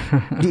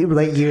 You know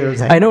what I'm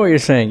saying? I know what you're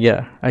saying.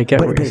 Yeah, I get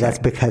what you're saying. But that's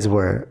because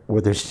where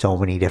there's so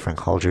many different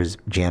cultures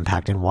jam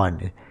packed in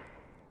one.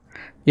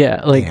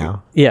 Yeah, like I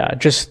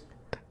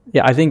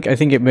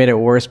think it made it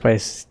worse by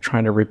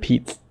trying to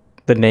repeat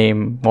the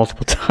name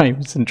multiple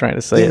times and trying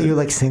to say it. You're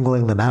like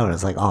singling them out.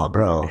 It's like, oh,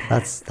 bro,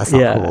 that's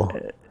not cool.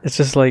 It's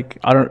just like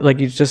I don't like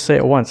you just say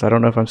it once. I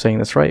don't know if I'm saying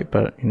this right,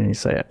 but you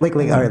say it. Like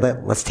all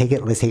right, let's take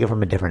it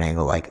from a different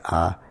angle. Like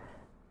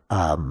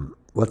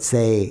let's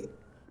say,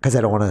 because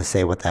I don't want to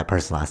say what that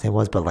person's last name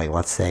was, but like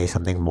let's say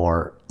something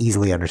more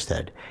easily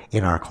understood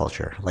in our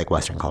culture, like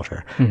Western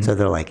culture. So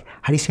they're like,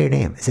 how do you say your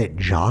name? Is it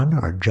John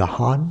or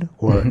Jahan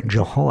or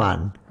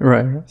Johan?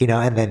 Right. You know,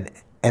 and then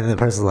the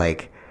person's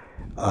like,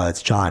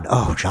 it's John.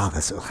 Oh, John,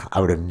 I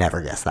would have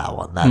never guessed that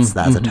one. That's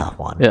a tough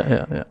one.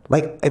 Yeah.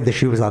 Like if the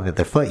shoe was on the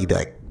other foot, you'd be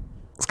like,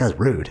 this guy's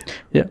rude.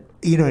 Yeah.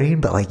 You know what I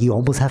mean? But like you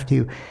almost have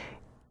to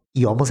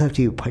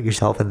put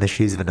yourself in the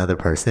shoes of another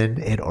person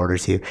in order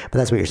to, but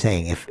that's what you're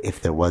saying.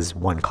 If there was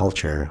one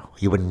culture,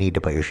 you wouldn't need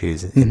to put your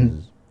shoes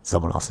in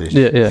someone else's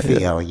shoes.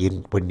 Yeah.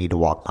 You wouldn't need to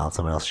walk on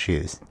someone else's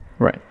shoes.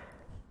 Right.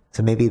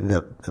 So maybe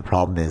the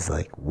problem is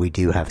like we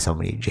do have so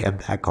many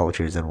jam-packed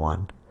cultures in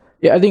one.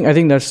 Yeah, I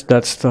think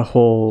that's the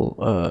whole.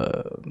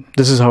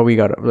 This is how we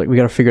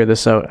gotta figure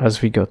this out as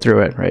we go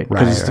through it, right?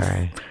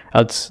 Right.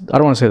 I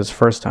don't want to say this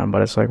first time,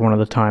 but it's like one of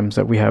the times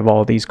that we have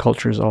all these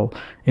cultures all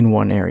in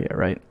one area,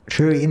 right?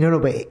 True. No,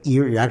 but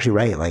you're actually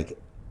right. Like,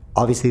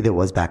 obviously there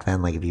was back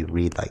then. Like, if you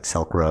read like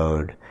Silk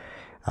Road,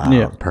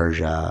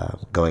 Persia,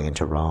 going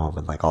into Rome,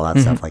 and like all that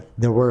stuff, like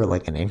there were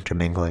like an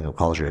intermingling of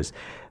cultures,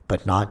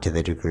 but not to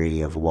the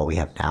degree of what we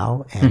have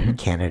now. And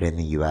Canada and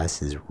the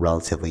U.S. is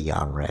relatively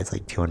young, right? It's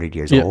like 200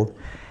 years old,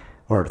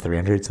 or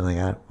 300, something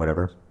like that,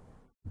 whatever.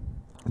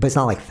 But it's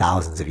not like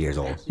thousands of years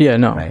old. Yeah,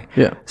 no. Right?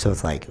 Yeah. So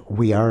it's like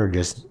we are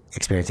just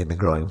experiencing the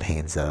growing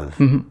pains of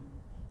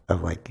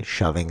like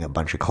shoving a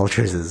bunch of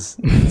cultures as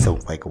so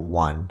like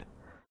one.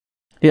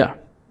 Yeah.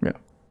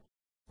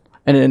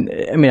 And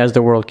I mean, as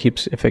the world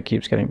keeps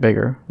getting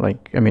bigger,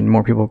 like, I mean,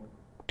 more people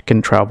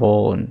can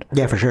travel and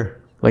for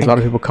sure. Like, a lot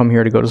of people come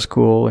here to go to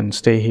school and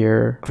stay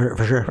here. For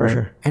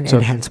sure. And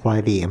hence why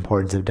the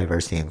importance of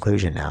diversity and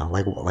inclusion now.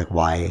 Like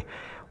why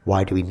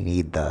do we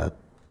need to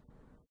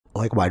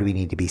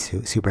be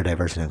super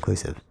diverse and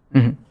inclusive?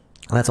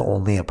 That's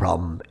only a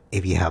problem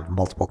if you have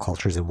multiple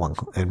cultures in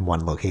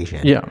one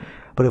location. Yeah.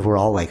 But if we're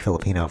all like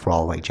Filipino, if we're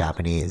all like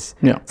Japanese,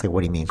 it's like,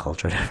 what do you mean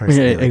cultural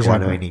diversity? Yeah, like,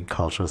 exactly. Why do I need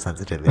cultural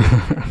sensitivity?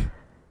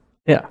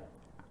 Yeah.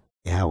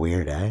 Yeah,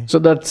 weird, eh?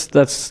 So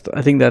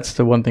I think that's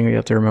the one thing we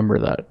have to remember,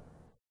 that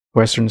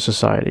Western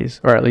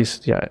societies, or at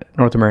least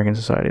North American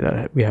society,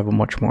 that we have a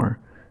much more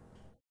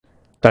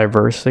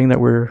diverse thing, that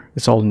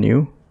it's all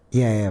new.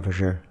 Yeah, for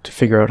sure. to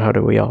figure out how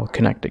do we all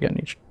connect again,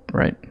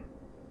 right?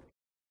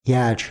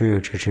 Yeah,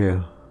 true.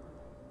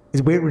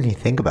 It's weird when you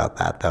think about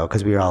that, though,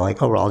 because we are all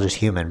like, oh, we're all just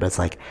human. But it's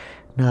like,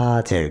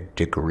 nah, to a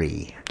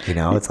degree. You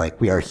know, it's like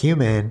we are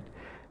human,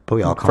 but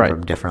we all come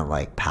from different,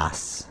 like,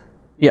 pasts.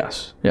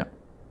 Yes, yeah.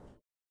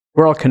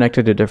 We're all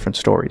connected to different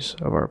stories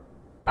of our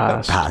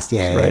past.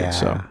 Yeah.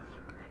 So,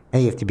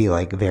 and you have to be,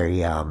 like,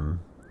 very,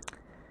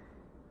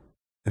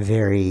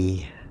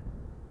 very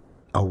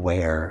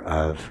aware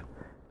of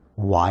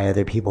why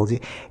other people do.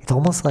 It's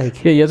almost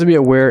like... Yeah, you have to be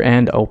aware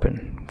and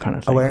open, kind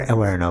of thing.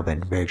 Aware and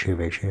open. Very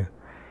true.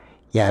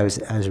 Yeah, I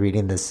was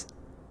reading this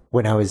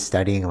when I was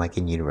studying like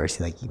in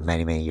university, like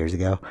many years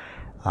ago.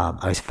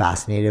 I was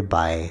fascinated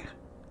by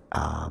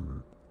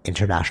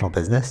international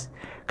business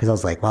because I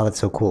was like, wow, that's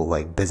so cool.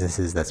 Like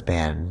businesses that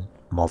span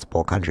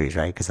multiple countries,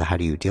 right? Because how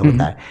do you deal with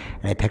that?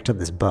 And I picked up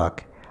this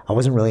book. I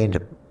wasn't really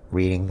into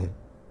reading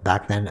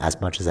back then as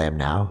much as I am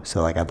now.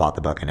 So like I bought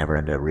the book, I never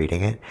ended up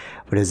reading it.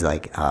 But it was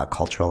like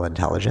cultural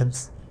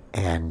intelligence,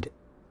 and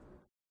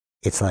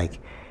it's like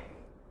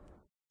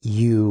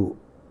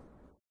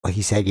like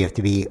you said, you have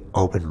to be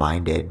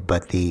open-minded,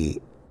 but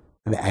the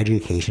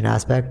education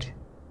aspect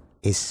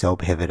is so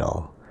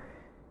pivotal.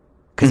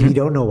 Because if you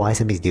don't know why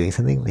somebody's doing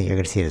something, then you're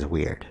going to see it as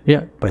weird.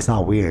 Yeah. But it's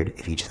not weird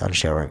if you just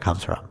understand where it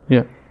comes from.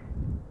 Yeah.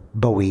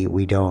 But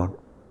we don't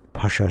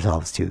push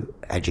ourselves to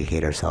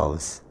educate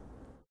ourselves,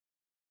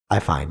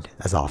 I find,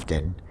 as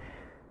often.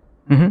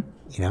 You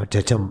know,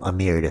 to a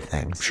myriad of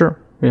things.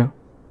 Sure. Yeah.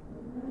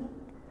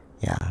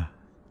 Yeah.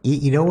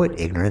 You know what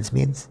ignorance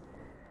means?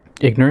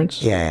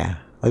 Ignorance? Yeah.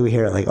 Like we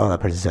hear it like, oh, that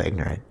person's so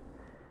ignorant.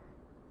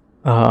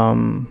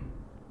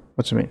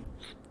 What's it mean?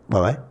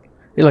 What?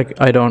 Like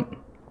I don't.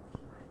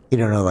 You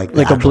don't know, like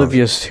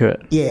oblivious to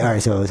it. Yeah. All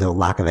right. So it's a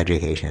lack of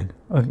education.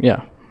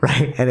 Yeah.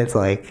 Right. And it's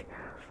like,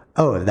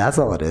 oh, if that's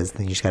all it is,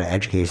 then you just got to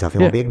educate yourself.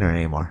 You won't be ignorant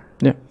anymore.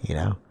 Yeah. You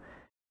know,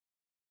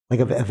 like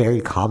a very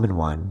common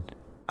one,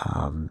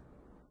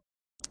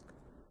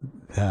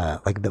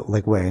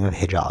 like wearing of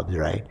hijabs,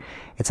 right?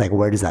 It's like,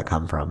 where does that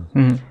come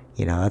from?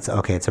 You know, that's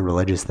okay. It's a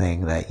religious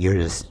thing that you're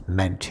just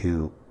meant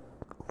to,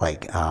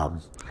 like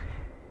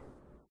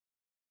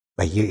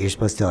you're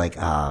supposed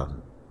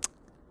to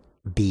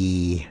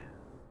be.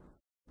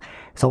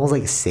 It's almost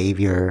like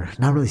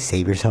not really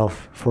save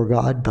yourself for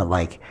God, but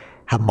like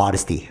have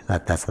modesty.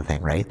 That's the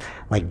thing, right?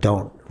 Like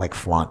don't like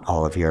flaunt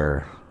all of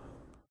your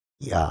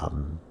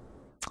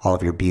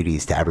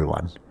beauties to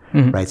everyone,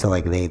 right? So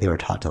like they were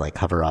taught to like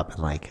cover up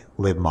and like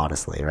live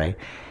modestly, right?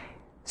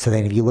 So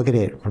then if you look at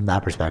it from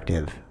that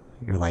perspective,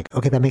 you're like,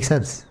 okay, that makes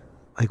sense.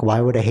 Like,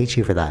 why would I hate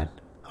you for that?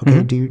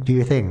 Okay, do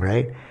your thing,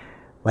 right?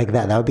 Like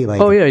that would be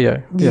like, oh yeah.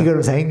 You know what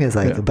I'm saying? Is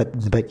like,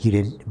 but you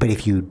didn't. But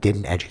if you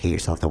didn't educate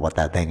yourself to what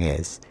that thing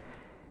is,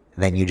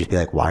 then you just be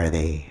like, why are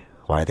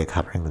they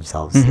covering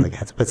themselves? Like,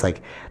 it's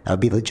like that would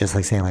be just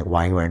like saying like,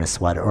 why are you wearing a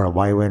sweater or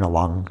why are you wearing a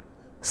long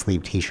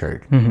sleeve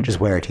T-shirt? Just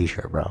wear a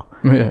T-shirt, bro.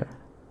 Yeah.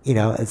 You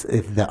know,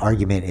 if the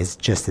argument is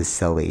just as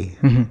silly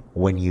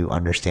when you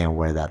understand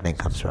where that thing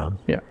comes from.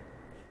 Yeah.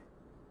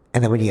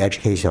 And then when you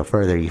educate yourself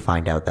further, you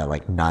find out that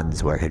like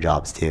nuns wear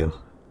hijabs too,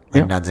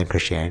 like nuns in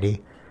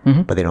Christianity,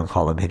 but they don't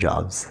call them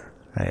hijabs,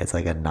 right? It's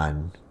like a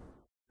nun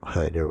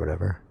hood or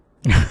whatever.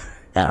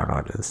 I don't know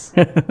what it is.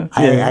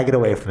 I get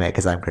away from it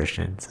because I'm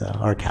Christian,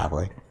 or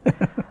Catholic.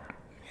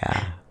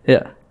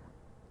 Yeah.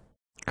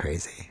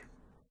 Crazy.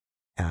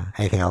 Yeah.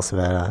 Anything else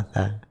about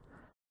that?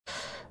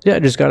 Yeah,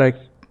 just gotta,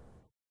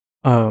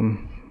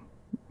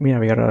 we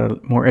gotta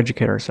more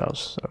educate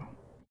ourselves. So.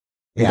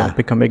 Don't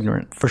become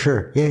ignorant. For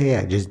sure.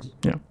 Yeah.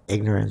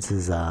 Ignorance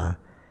is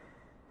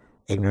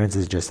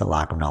just a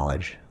lack of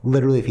knowledge.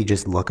 Literally, if you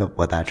just look up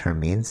what that term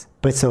means.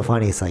 But it's so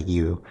funny. It's like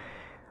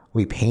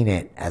we paint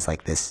it as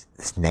like this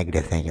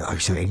negative thing. You're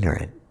so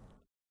ignorant,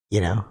 you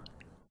know?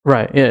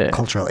 Right. Yeah.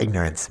 Cultural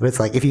ignorance. But it's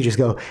like if you just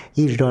go,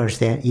 you just don't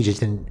understand. You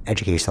just didn't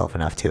educate yourself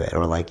enough to it,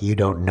 or like you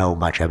don't know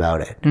much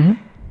about it.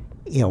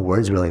 You know,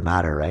 words really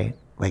matter, right?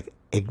 Like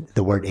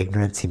the word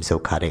ignorant seems so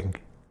cutting.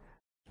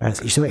 Right?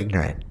 So you're so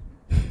ignorant.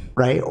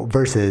 Right?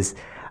 Versus,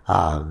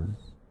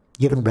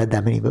 you haven't read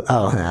that many books.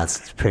 Oh,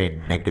 that's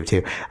pretty negative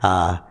too.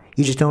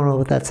 You just don't know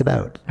what that's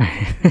about.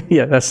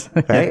 Yeah, that's...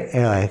 Right? And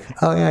you're like,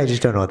 oh yeah, I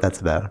just don't know what that's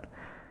about.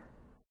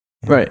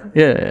 Yeah. Right.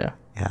 Yeah.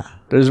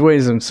 There's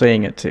ways of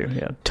saying it too.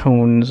 Yeah.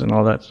 Tones and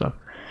all that stuff.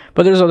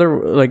 But there's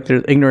other, like,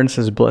 ignorance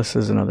is bliss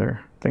is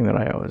another thing that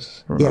I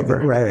always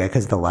remember. Yeah, right.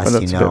 Because the less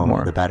you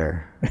know, the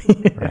better.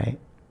 Right?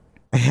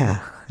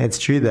 Yeah. It's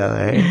true though,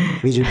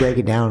 right? We just break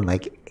it down.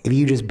 Like, if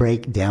you just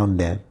break down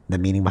the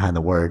meaning behind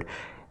the word,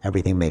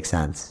 everything makes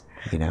sense.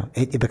 You know,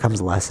 it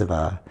becomes less of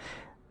an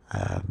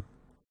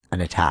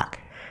attack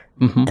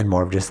and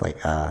more of just like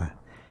an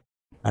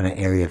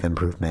area of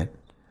improvement.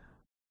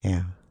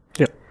 Yeah.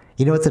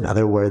 You know, it's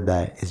another word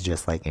that is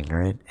just like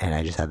ignorant. And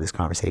I just had this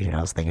conversation.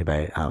 I was thinking about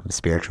it,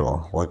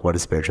 spiritual. Like, what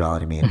does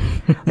spirituality mean?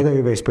 Like, you're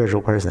a very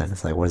spiritual person.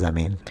 It's like, what does that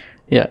mean?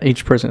 Yeah.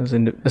 Each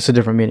person it's a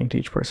different meaning to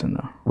each person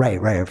though.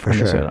 Right. For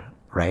sure.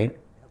 Right.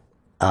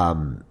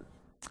 I'm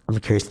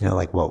curious to know,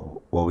 like,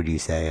 what would you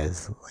say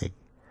is like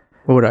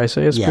What would I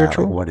say is Yeah,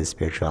 spiritual? like what does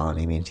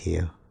spirituality mean to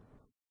you?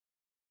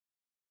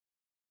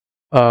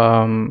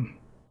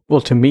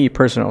 Well, to me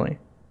personally,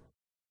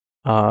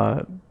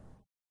 uh,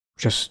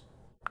 just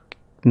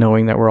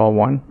knowing that we're all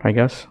one, I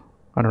guess.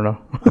 I don't know.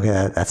 Okay,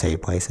 that's how you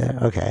place it.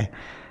 Okay.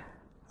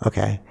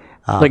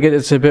 Like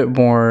it's a bit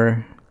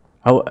more.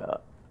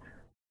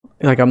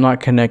 Like I'm not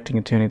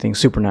connecting to anything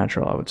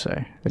supernatural. I would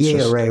say. It's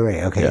just, right.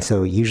 Okay, yeah.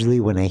 so usually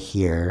when I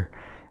hear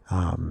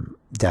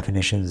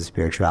definitions of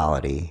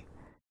spirituality,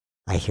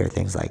 I hear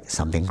things like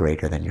something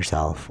greater than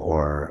yourself,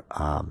 or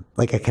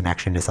like a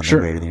connection to something Sure.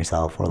 greater than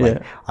yourself, or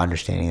like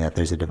understanding that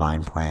there's a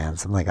divine plan,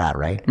 something like that,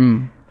 right?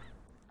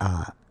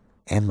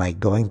 And like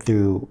going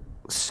through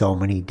so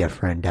many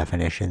different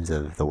definitions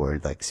of the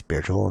word like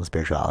spiritual and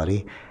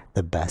spirituality,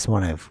 the best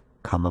one I've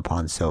come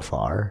upon so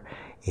far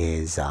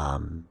is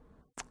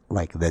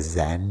like the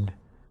Zen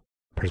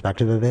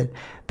perspective of it,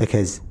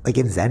 because like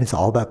in Zen it's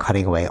all about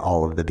cutting away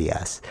all of the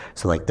BS.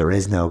 So like there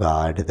is no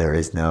God, there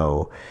is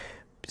no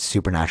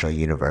supernatural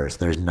universe,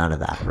 there's none of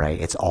that, right?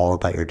 It's all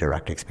about your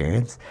direct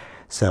experience.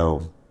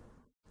 So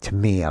to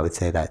me, I would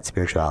say that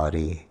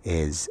spirituality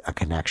is a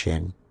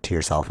connection to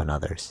yourself and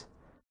others.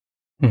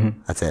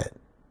 That's it.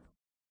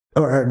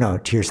 Or no,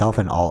 to yourself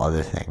and all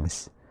other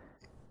things.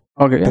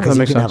 Okay, yeah, Because that you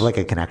makes can sense. have like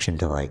a connection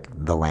to like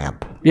the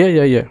lamp,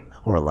 Yeah.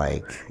 or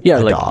like Yeah,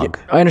 a like dog.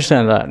 I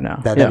understand that now.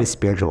 That is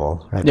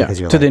spiritual, right? Yeah, Because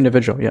you're to like, the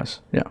individual. Yes.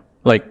 Yeah.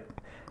 Like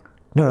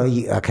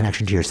a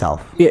connection to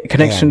yourself. yeah,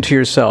 connection and to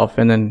yourself,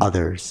 and then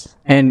others.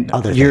 and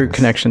other your things.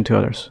 connection to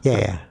others.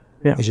 Yeah.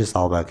 Yeah. It's just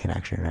all about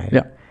connection, right?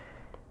 Yeah.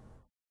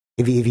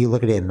 If you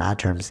look at it in that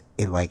terms,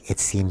 it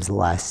seems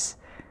less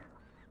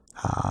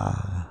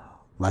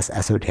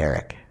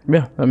esoteric.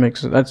 Yeah, that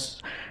makes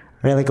that's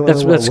Right? Like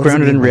that's what does it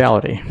grounded mean, in like-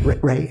 reality.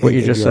 Right. What you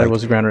If just you're said like,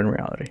 was grounded in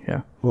reality.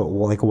 Yeah.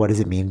 well, like what does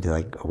it mean to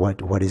like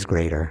what is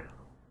greater?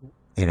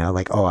 You know,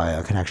 like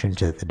a connection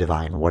to the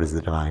divine. What is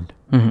the divine?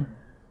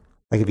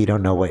 Like if you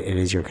don't know what it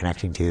is you're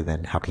connecting to,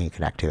 then how can you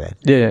connect to it?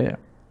 Yeah.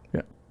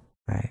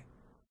 Right.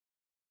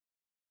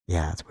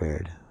 Yeah, it's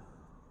weird.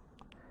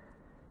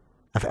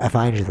 I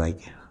find just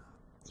like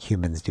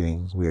humans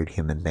doing weird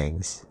human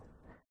things.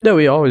 No,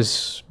 we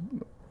always.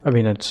 I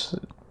mean,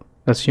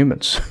 that's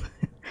humans.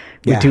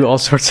 We Yeah. do all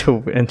sorts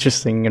of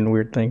interesting and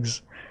weird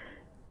things.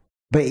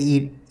 But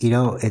you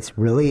know, it's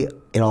really,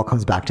 it all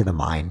comes back to the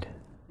mind,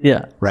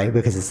 Yeah. right?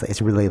 Because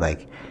it's really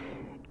like,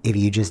 if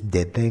you just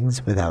did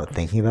things without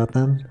thinking about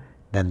them,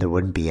 then there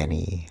wouldn't be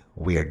any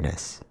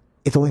weirdness.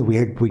 It's only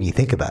weird when you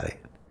think about it.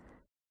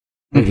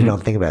 But if you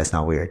don't think about it, it's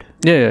not weird.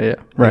 Yeah. You know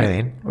Right. what I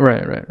mean?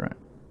 Right.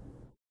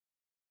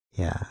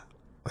 Yeah.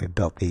 We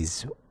built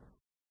these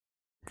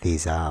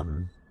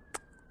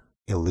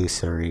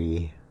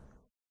illusory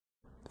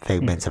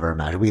figments of our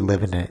imagination. We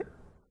live in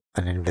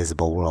an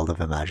invisible world of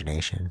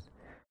imagination.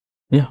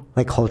 Yeah.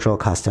 Like cultural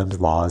customs,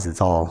 laws,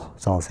 it's all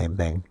the same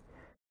thing.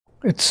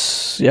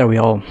 We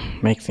all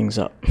make things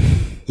up.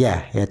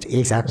 Yeah,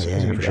 exactly.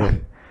 Yeah,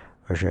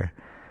 for sure.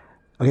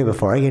 Okay,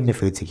 before I get into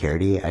food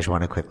security, I just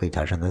want to quickly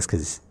touch on this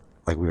because,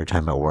 like, we were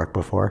talking about work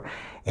before,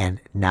 and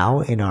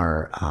now in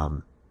our,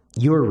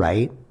 you were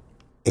right.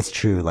 It's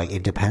true. Like,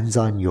 it depends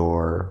on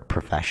your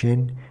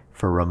profession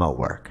for remote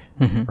work,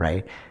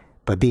 right?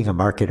 But being a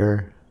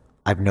marketer,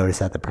 I've noticed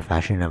that the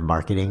profession of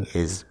marketing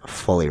is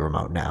fully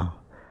remote now.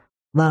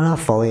 Not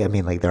fully. I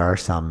mean, like there are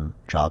some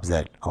jobs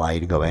that allow you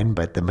to go in,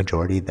 but the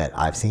majority that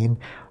I've seen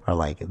are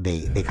like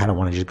they kind of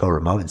want to just go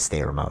remote and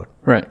stay remote.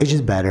 Right. It's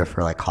just better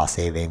for like cost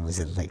savings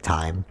and like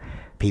time,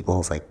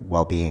 people's like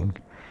well-being.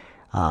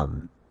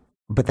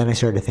 But then I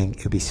started to think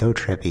it would be so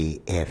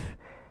trippy if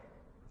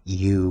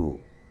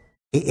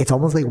it's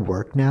almost like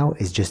work now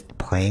is just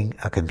playing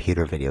a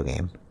computer video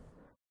game.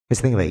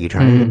 Just think about it. You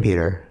turn on your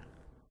computer,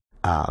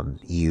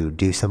 you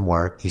do some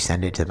work, you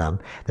send it to them.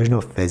 There's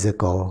no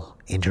physical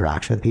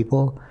interaction with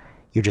people.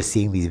 You're just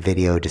seeing these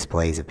video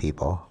displays of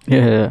people.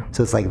 Yeah.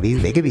 So it's like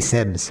they could be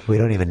Sims. We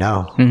don't even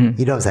know. You know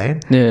what I'm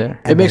saying? Yeah.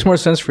 It makes more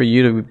sense for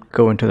you to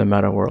go into the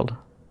meta world.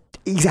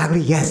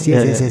 Exactly. Yes.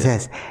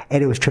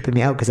 And it was tripping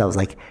me out because I was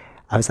like,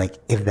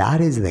 if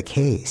that is the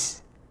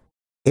case,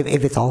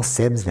 if it's all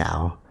Sims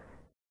now,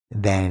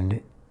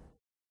 then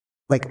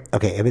like,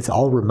 okay, if it's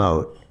all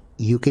remote,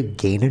 you could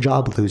gain a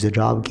job, lose a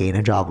job, gain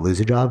a job, lose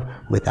a job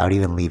without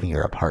even leaving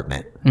your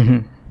apartment.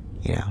 You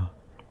know,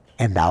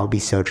 and that would be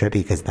so trippy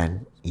because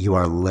then you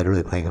are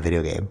literally playing a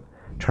video game.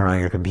 Turn on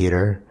your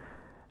computer.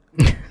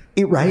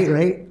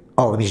 Right.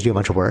 Oh, let me just do a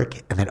bunch of work.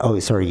 And then, oh,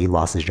 sorry, you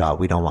lost this job.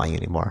 We don't want you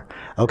anymore.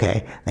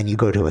 Okay. Then you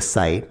go to a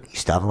site. You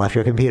still haven't left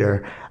your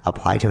computer.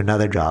 Apply to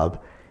another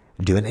job.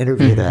 Do an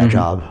interview to that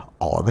job.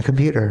 All on the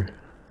computer.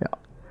 Yeah.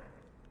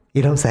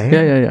 You know what I'm saying?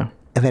 Yeah.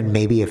 And then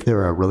maybe if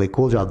they're a really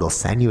cool job, they'll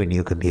send you a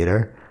new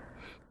computer.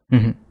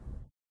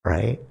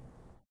 Right?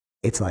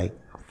 It's like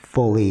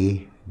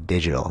fully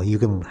digital. You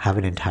can have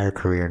an entire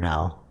career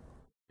now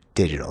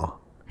digital.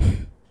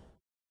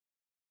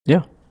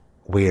 Yeah.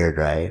 Weird,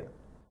 right?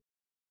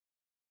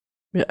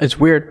 Yeah, it's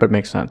weird, but it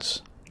makes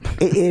sense.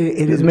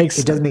 It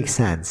does make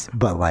sense.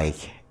 But like,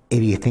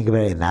 if you think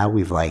about it in that,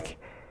 we've like,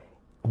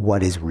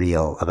 what is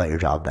real about your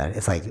job then?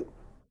 It's like,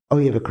 oh,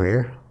 you have a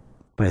career?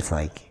 But it's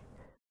like,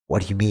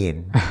 what do you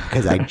mean?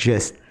 Because I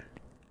just,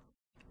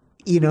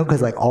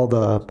 because like all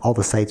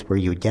the sites where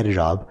you would get a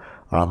job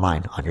are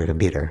online on your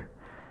computer.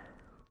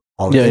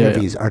 All the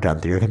interviews are done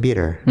through your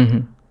computer.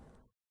 Mm-hmm.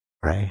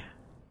 Right?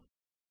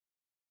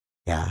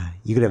 Yeah.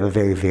 You could have a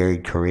very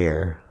varied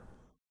career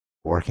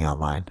working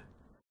online.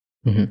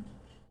 Mm-hmm.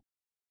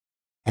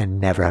 And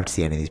never have to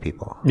see any of these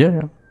people.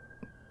 Yeah.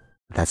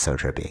 That's so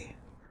trippy.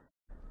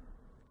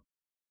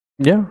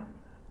 Yeah.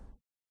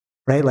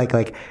 Right?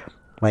 Like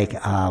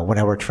when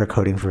I worked for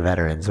Coding for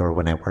Veterans, or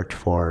when I worked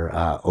for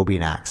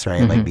Obinax,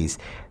 right? Like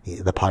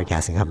the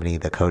podcasting company,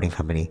 the coding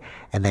company.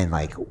 And then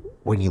like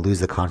when you lose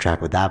the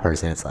contract with that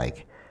person, it's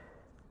like,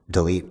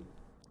 delete.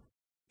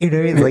 You know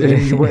what I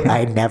mean? Like,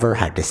 I never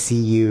had to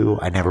see you.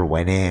 I never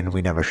went in.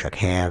 We never shook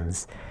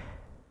hands.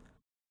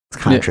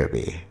 It's kind of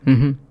trippy.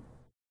 Mm-hmm.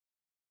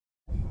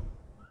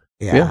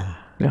 Yeah.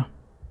 Yeah.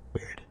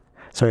 Weird.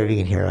 Sorry if you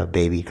can hear a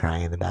baby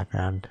crying in the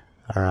background.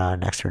 Our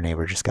next door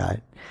neighbor just got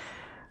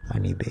a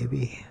new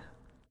baby.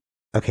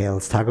 Okay,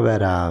 let's talk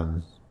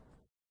about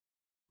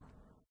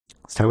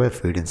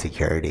food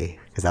insecurity,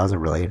 because that was a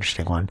really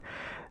interesting one.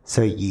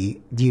 So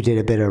you did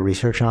a bit of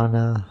research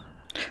on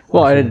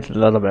well, I did a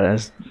little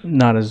bit,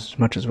 not as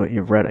much as what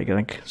you've read, I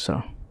think.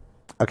 So,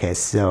 okay,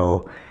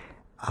 so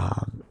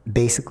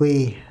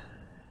basically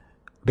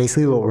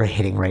what we're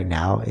hitting right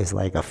now is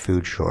like a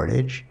food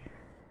shortage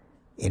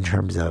in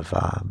terms of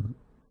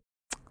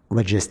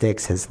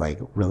logistics has like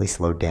really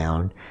slowed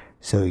down,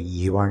 so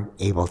you aren't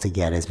able to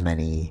get as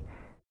many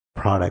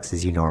products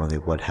as you normally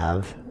would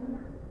have,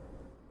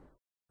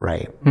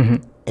 right?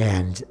 Mm-hmm.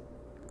 And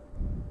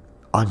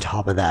on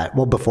top of that,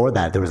 well, before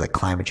that, there was like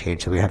climate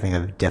change, so we were having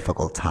a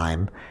difficult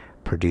time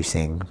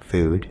producing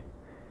food.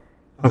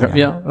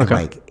 Okay. And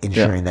like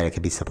ensuring that it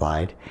could be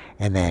supplied.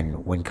 And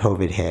then when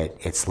COVID hit,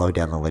 it slowed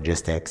down the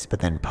logistics. But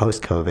then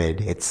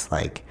post-COVID, it's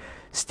like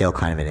still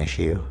kind of an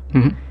issue.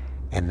 Mm-hmm.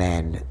 And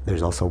then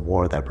there's also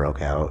war that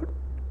broke out.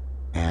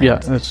 And,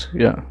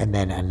 And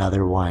then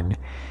another one.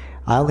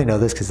 I only know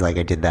this because like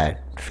I did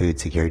that food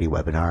security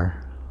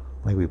webinar.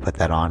 Like we put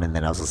that on, and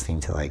then I was listening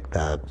to like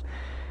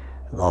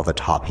all the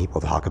top people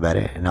talk about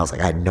it, and I was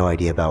like, I had no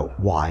idea about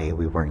why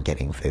we weren't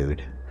getting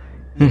food,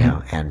 you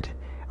know. And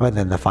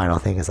then the final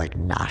thing is like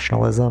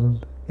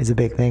nationalism is a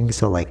big thing.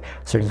 So like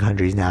certain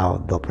countries now,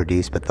 they'll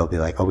produce, but they'll be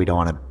like, oh, we don't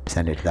want to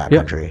send it to that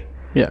country.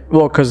 Yeah,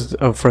 well, because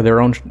for their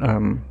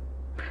own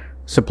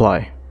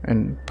supply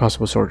and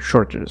possible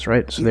shortages,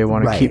 right? So they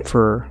want to keep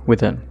for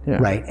within. Yeah.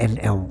 Right,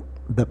 and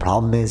the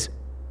problem is,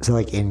 so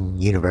like in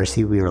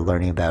university, we were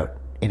learning about,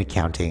 in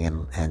accounting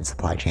and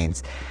supply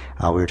chains,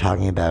 we were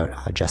talking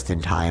about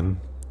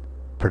just-in-time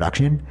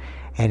production,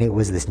 and it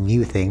was this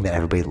new thing that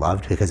everybody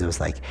loved, because it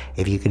was like,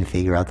 if you can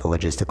figure out the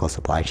logistical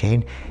supply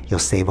chain, you'll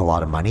save a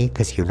lot of money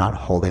because you're not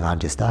holding on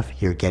to stuff,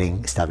 you're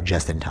getting stuff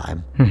just in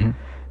time. Mm-hmm.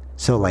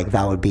 So like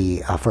that would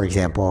be, for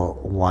example,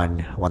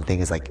 one thing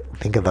is like,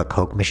 think of a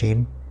Coke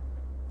machine,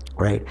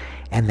 right?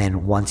 And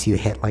then once you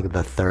hit like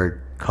the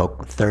third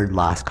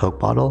last Coke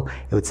bottle,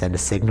 it would send a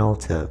signal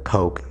to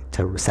Coke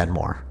to send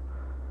more.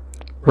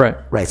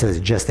 Right. So it's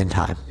just in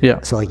time.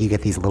 Yeah. So like you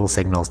get these little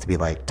signals to be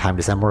like, time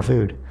to send more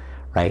food,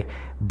 right?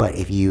 But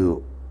if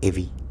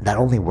that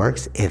only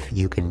works if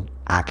you can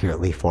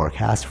accurately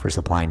forecast for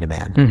supply and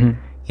demand. Mm-hmm.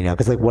 You know,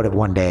 because like what if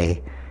one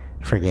day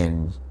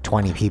friggin'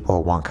 20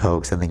 people want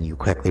Cokes, and then you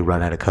quickly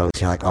run out of Cokes,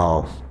 and you're like,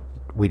 oh,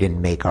 we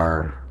didn't make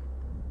our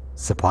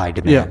supply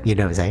demand. Yeah. You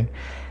know what I'm saying?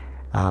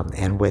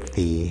 And with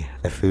the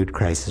food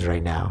crisis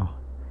right now,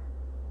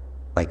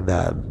 like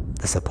the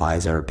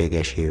supplies are a big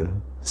issue.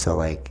 So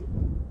like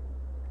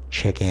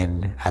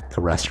chicken at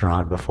the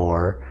restaurant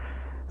before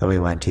that we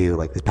went to,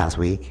 like this past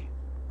week,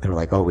 they were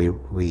like, oh,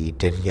 we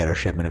didn't get our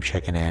shipment of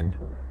chicken in.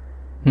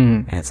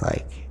 And it's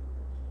like,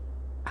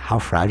 how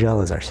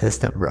fragile is our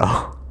system,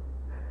 bro?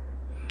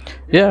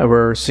 Yeah,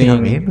 we're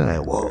seeing, you know what I mean?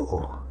 Like,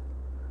 whoa.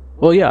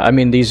 Well, yeah, I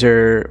mean, these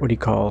are, what do you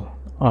call,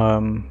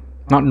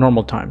 not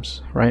normal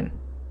times, right?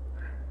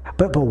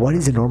 But what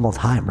is a normal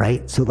time,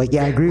 right? So like,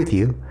 yeah, I agree with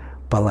you,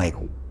 but like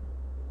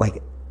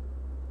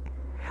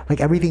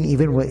everything,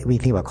 even when you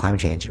think about climate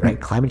change, right?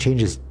 Climate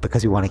change is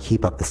because we want to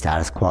keep up the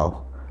status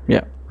quo.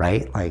 Yeah.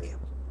 Right? Like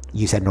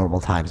you said,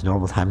 normal times.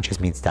 Normal time just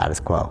means status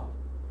quo.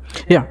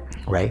 Yeah.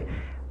 Right?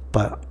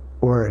 But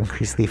we're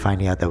increasingly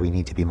finding out that we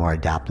need to be more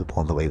adaptable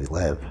in the way we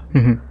live.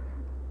 Mm-hmm.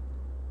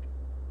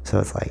 So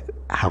it's like,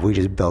 have we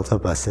just built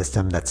up a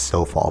system that's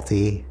so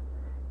faulty?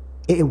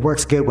 It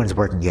works good when it's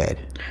working good.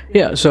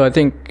 Yeah, so I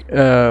think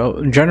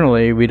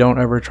generally we don't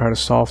ever try to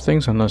solve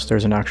things unless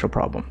there's an actual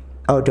problem.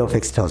 Oh, don't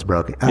fix it till it's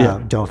broken.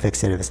 Don't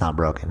fix it if it's not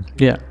broken.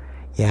 Yeah.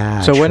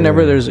 Yeah. So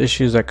whenever there's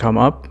issues that come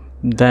up,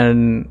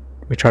 then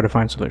we try to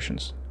find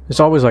solutions. It's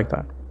always like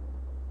that.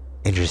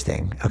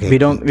 Interesting. Okay.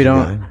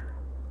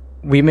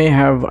 We may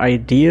have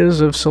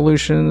ideas of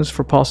solutions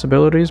for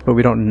possibilities, but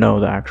we don't know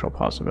the actual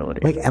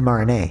possibility. Like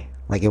mRNA.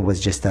 Like it was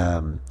just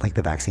like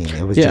the vaccine.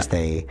 It was just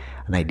an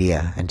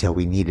idea until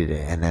we needed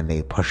it, and then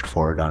they pushed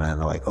forward on it,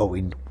 and they're like, "Oh,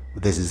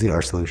 this is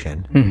our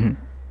solution." Mm-hmm.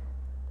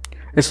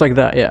 It's like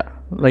that, yeah.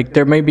 Like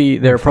there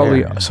are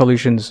probably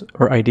solutions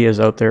or ideas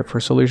out there for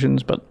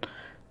solutions, but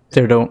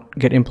they don't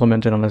get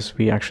implemented unless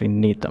we actually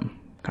need them,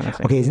 kind of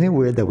thing. Okay, isn't it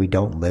weird that we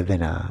don't live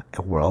in a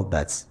world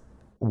that's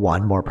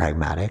one, more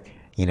pragmatic,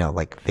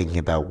 like thinking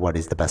about what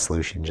is the best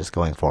solution just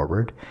going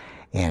forward,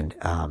 and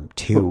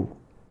two,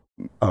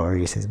 are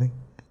you saying something?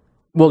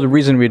 Well, the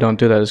reason we don't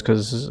do that is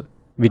because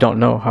we don't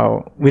know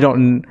how. We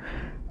don't.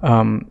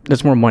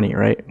 There's more money,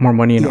 right? More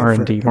money in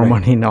R&D, more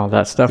money in all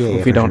that stuff.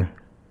 If we don't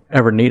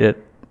ever need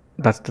it,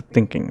 that's the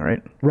thinking,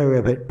 right?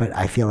 Right. But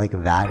I feel like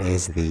that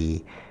is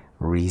the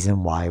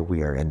reason why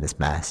we are in this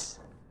mess,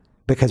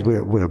 because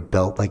we're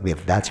built like we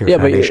have. That's your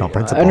foundational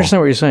principle. I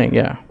understand what you're saying,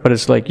 yeah, but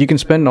it's like you can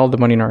spend all the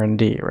money in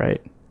R&D,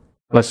 right?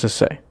 Let's just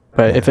say,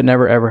 but if it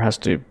never ever has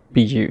to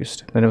be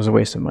used, then it was a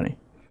waste of money.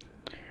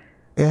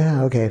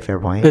 Yeah. Okay. Fair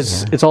point.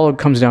 It's all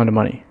comes down to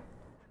money.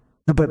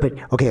 No, but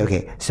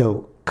okay.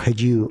 So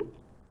could you,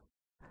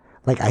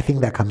 like, I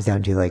think that comes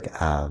down to like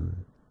a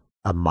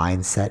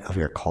mindset of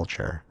your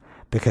culture,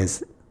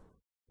 because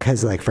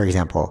like, for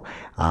example,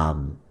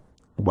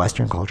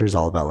 Western culture is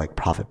all about like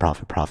profit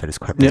as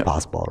quickly as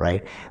possible,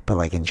 right? But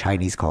like in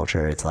Chinese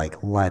culture, it's like,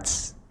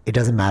 it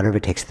doesn't matter if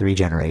it takes 3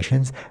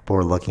 generations, but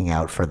we're looking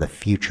out for the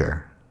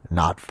future,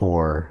 not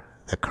for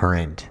the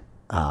current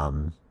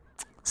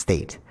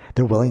state.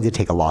 They're willing to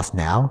take a loss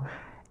now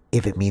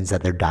if it means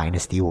that their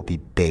dynasty will be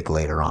big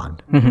later on.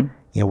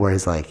 Mm-hmm.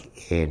 Whereas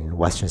like in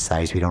Western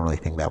societies, we don't really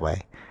think that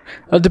way.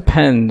 It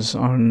depends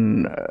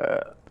on,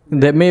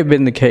 that may have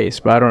been the case,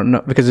 but I don't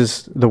know,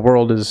 because the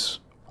world is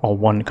all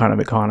one kind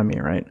of economy,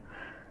 right?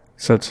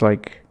 So it's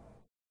like,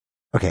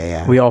 okay,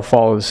 yeah, we all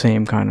follow the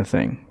same kind of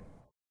thing.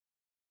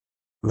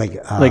 Like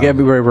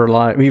everywhere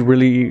we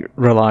really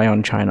rely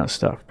on China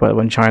stuff, but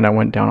when China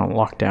went down on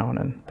lockdown,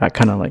 and that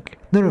kind of like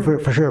no,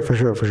 for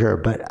sure.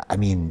 But I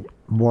mean,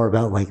 more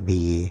about like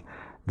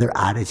their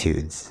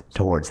attitudes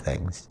towards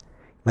things.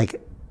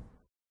 Like,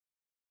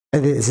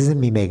 this isn't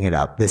me making it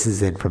up. This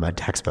is from a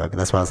textbook.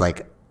 That's why I was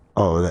like,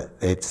 oh,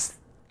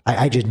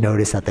 I just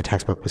noticed that the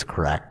textbook was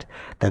correct,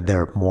 that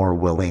they're more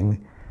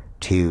willing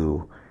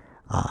to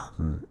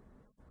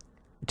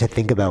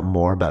think about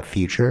more about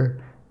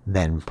future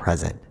than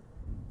present.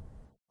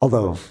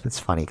 Although it's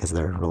funny because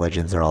their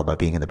religions are all about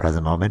being in the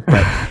present moment,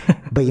 but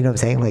but you know what I'm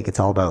saying? Like, it's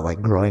all about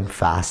like growing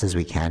fast as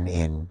we can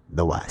in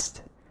the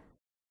West,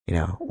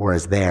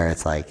 whereas there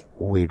it's like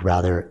we'd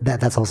rather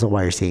that's also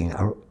why you're seeing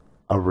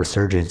a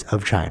resurgence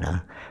of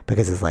China,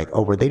 because it's like,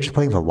 oh, were they just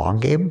playing the long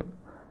game?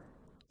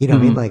 You know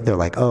what I mean? Like, they're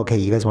like, oh, okay,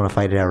 you guys want to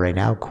fight it out right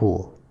now?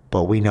 Cool.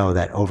 But we know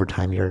that over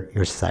time your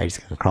society's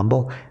going to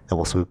crumble, then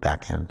we'll swoop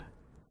back in.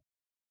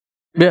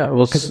 Yeah,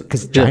 well,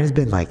 because China's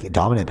been like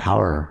dominant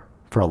power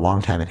for a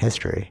long time in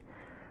history,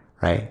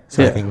 right?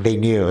 So I think they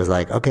knew it was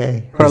like,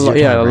 okay. A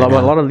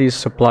lot of these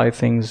supply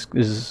things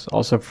is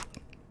also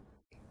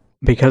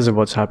because of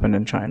what's happened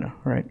in China,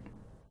 right?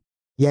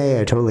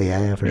 Yeah, totally.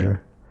 Yeah, for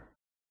sure.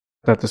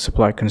 That the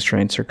supply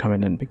constraints are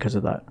coming in because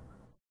of that.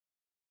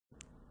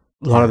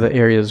 A lot of the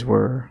areas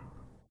were,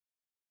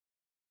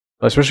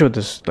 especially with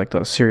this, like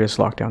the serious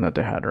lockdown that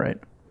they had, right?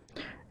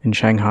 In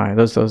Shanghai,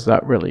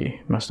 that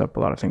really messed up a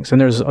lot of things.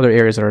 And there's other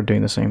areas that are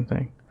doing the same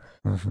thing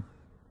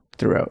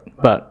throughout.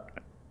 But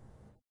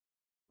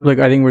like,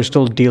 I think we're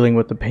still dealing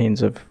with the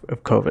pains of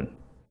COVID.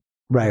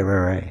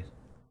 Right.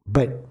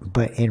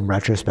 But in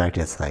retrospect,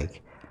 it's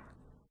like,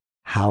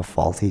 how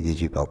faulty did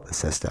you build the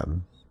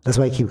system? That's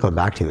why I keep going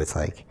back to it. It's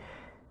like,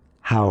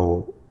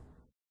 how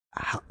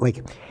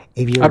like,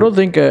 if you, I don't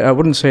think, I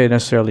wouldn't say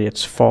necessarily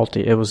it's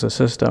faulty. It was a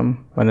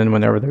system, and then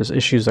whenever there's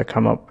issues that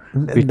come up,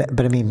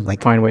 but I mean,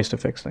 like, find ways to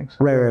fix things.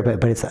 Right.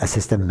 But it's a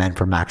system meant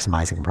for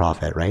maximizing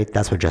profit, right?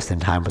 That's what just in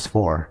time was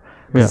for.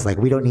 It's like,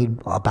 we don't need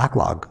a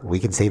backlog. We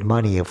can save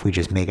money if we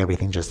just make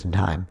everything just in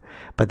time.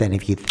 But then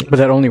if you but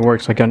that only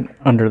works like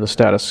under the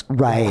status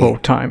quo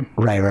time.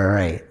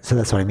 Right. So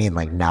that's what I mean.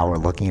 Like, now we're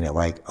looking at it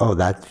like, oh,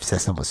 that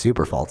system was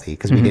super faulty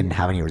because we didn't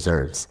have any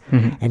reserves.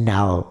 And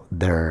now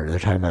they're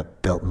talking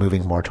about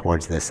moving more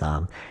towards this.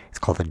 It's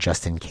called the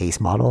just in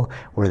case model,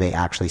 where they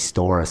actually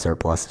store a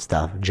surplus of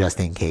stuff just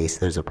in case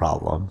there's a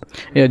problem.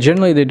 Yeah,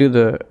 generally they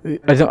do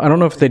I don't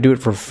know if they do it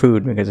for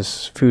food,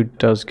 because food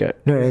does get.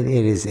 No, it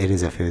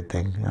is a food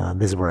thing.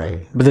 This is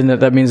where But then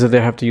that means that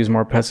they have to use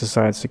more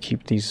pesticides to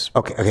keep these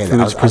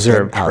foods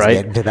preserved, right? I was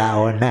getting to that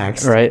one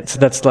next. Right. So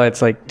that's like,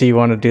 it's like, do you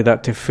want to do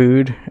that to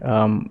food?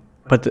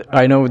 But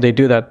I know they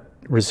do that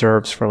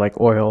reserves for like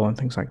oil and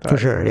things like that. For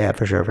sure. Yeah,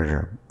 for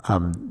sure.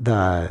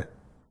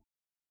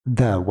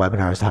 The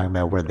webinar I was talking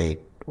about where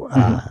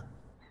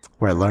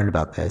where I learned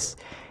about this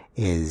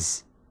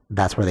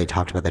that's where they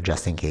talked about the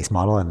just in case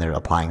model, and they're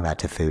applying that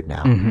to food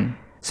now.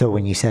 So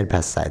when you said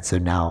pesticides, so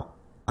now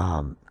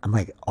I'm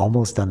like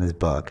almost done this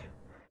book,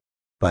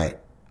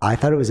 but I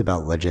thought it was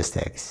about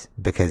logistics,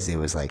 because it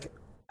was like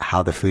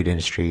how the food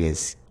industry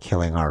is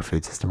killing our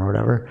food system or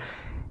whatever.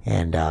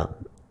 And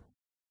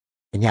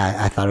yeah,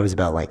 I thought it was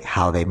about like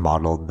how they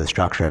modeled the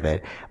structure of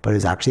it, but it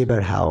was actually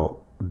about how,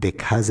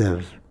 because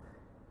of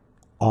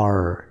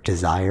our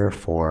desire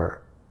for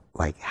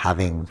like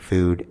having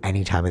food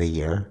any time of the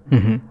year,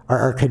 Mm-hmm.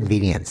 our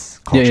convenience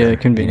Yeah, culture, yeah,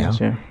 convenience.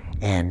 Yeah.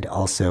 and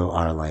also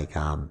our like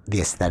the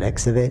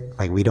aesthetics of it.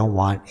 Like we don't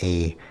want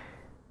a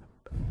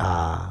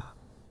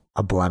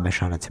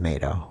blemish on a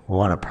tomato. We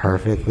want a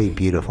perfectly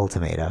beautiful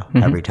tomato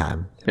every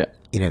time. Yeah.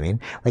 You know what I mean?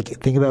 Like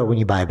think about when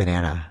you buy a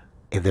banana.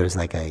 If there's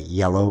like a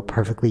yellow,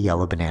 perfectly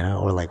yellow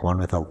banana, or like one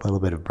with a little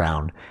bit of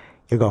brown,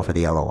 you're going for the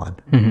yellow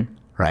one,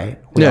 right?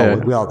 We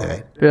all do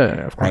it,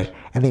 Yeah, of course. right?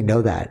 And they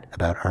know that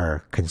about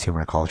our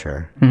consumer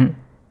culture.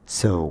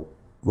 So,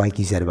 like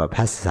you said about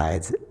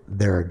pesticides,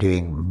 they're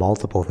doing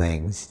multiple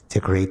things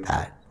to create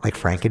that. Like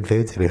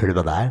Frankenfoods, have you heard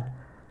about that?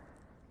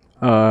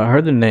 I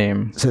heard the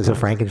name. So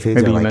Frankenfoods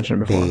Maybe are you like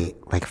mentioned it before. they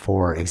like,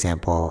 for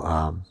example,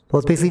 well,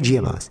 it's basically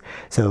GMOs.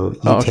 So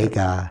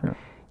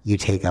you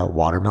take a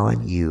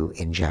watermelon, you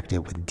inject it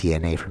with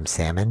DNA from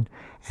salmon,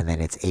 and then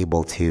it's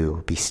able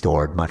to be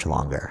stored much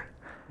longer,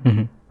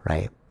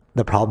 right?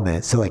 The problem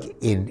is, so like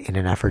in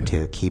an effort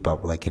to keep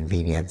up with like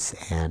convenience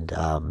and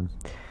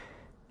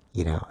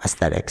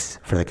aesthetics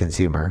for the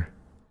consumer,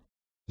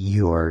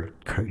 you're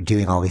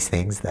doing all these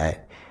things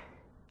that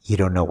you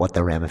don't know what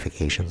the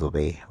ramifications will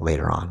be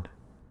later on.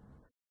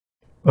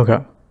 Okay.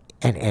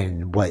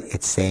 And what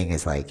it's saying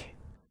is like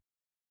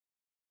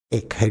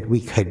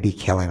we could be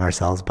killing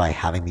ourselves by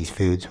having these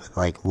foods with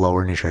like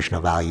lower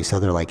nutritional value. So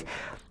they're like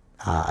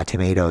a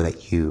tomato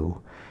that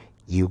you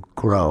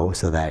grow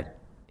so that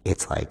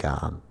it's like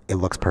it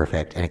looks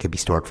perfect and it can be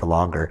stored for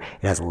longer.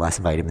 It has less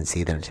vitamin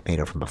C than a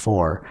tomato from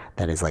before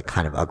that is like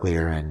kind of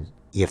uglier and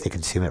you have to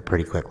consume it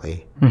pretty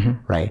quickly,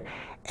 right?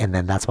 And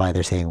then that's why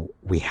they're saying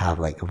we have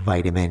like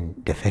vitamin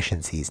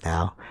deficiencies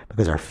now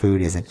because our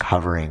food isn't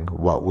covering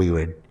what we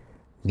would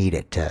need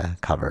it to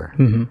cover,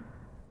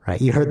 right?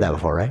 You heard that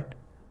before, right?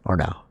 Or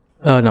no?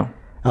 No.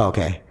 Oh,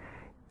 okay.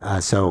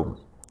 So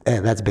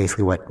that's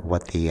basically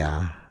what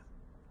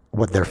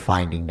they're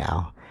finding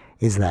now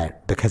is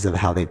that because of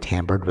how they've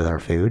tampered with our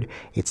food,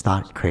 it's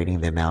not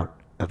creating the amount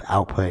of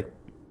output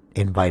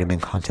in vitamin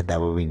content that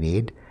we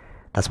need.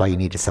 That's why you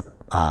need to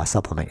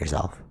supplement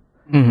yourself.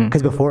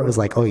 Because before it was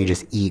like, oh, you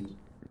just eat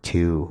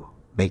to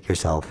make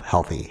yourself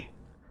healthy.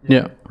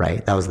 Yeah.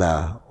 Right? That was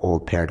the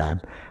old paradigm.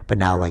 But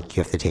now like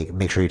you have to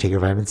make sure you take your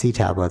vitamin C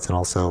tablets and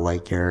also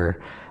like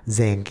your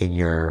zinc and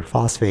your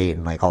phosphate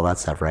and like all that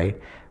stuff, right?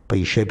 But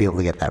you should be able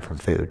to get that from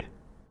food,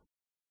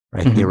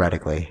 right?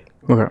 Theoretically.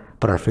 Okay.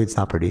 But our food's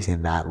not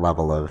producing that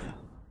level of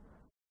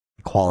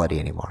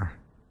quality anymore.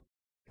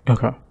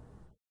 Okay.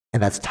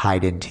 And that's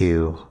tied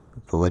into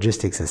the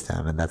logistics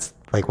system. And that's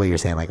like what you're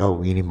saying, like,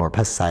 oh, you need more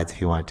pesticides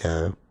if you want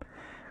to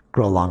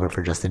grow longer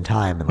for just in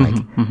time. And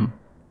like,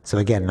 so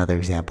again, another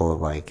example of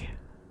like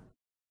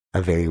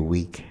a very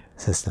weak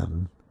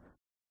system,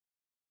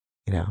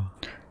 Yeah.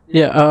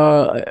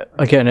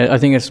 Again, I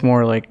think it's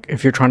more like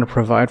if you're trying to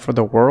provide for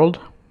the world,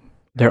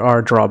 there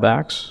are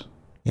drawbacks.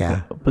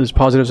 Yeah. But there's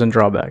positives and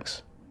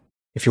drawbacks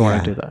if you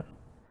want to do that.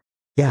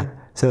 Yeah.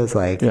 So it's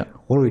like,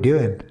 what are we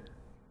doing?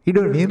 You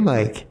know what I mean?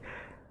 Like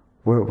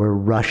we're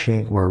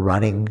rushing, we're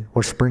running,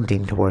 we're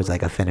sprinting towards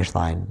like a finish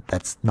line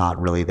that's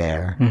not really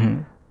there.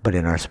 But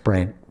in our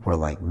sprint, we're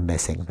like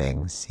missing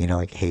things,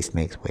 like haste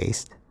makes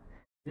waste.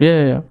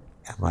 Yeah.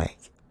 And like,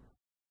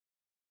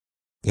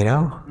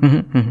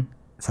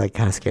 it's like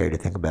kind of scary to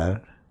think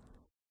about.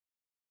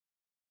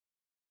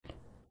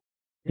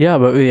 Yeah,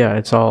 but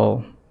it's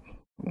all,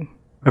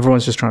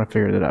 everyone's just trying to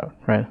figure it out,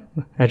 right?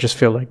 I just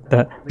feel like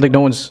that, like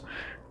no one's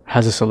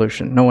has a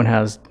solution. No one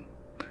has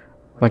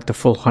like the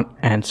full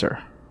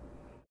answer.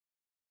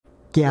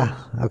 Yeah.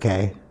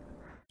 Okay.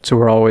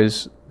 So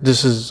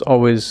this is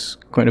always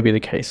going to be the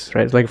case,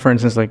 right? Like for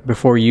instance, like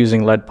before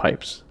using lead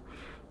pipes.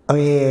 Oh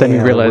yeah. Then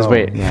you realize,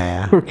 wait,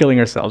 yeah. we're killing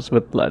ourselves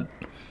with lead.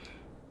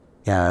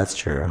 Yeah, that's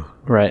true.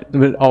 Right,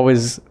 but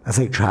always that's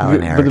like trial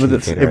and error.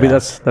 But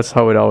that's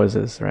how it always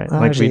is, right?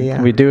 Like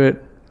we do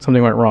it,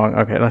 something went wrong.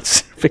 Okay,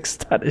 let's fix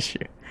that issue.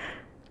 Okay,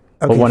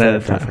 but one at a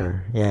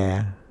time.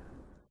 Yeah.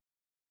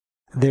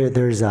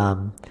 There's I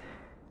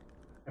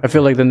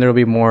feel like then there'll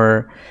be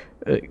more.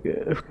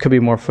 Could be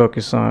more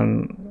focus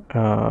on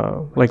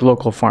like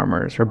local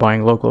farmers or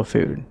buying local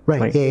food.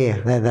 Right. Like,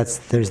 yeah.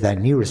 There's that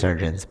new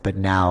resurgence, but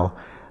now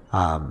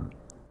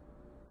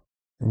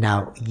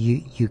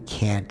you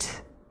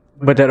can't.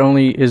 But that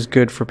only is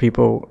good for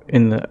people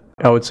in the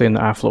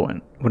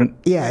affluent.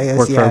 Wouldn't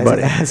work for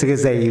everybody. I was gonna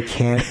say you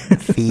can't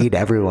feed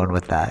everyone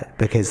with that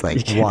because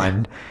like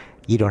one,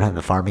 you don't have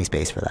the farming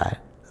space for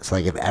that. So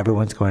like if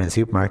everyone's going to the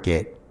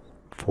supermarket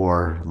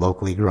for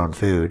locally grown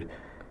food,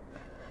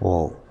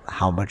 well,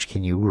 how much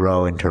can you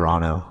grow in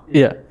Toronto?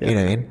 Yeah. You know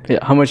what I mean? Yeah,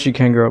 how much you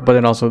can grow, but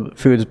then also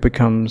food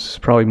becomes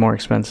probably more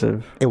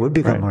expensive. It would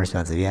become more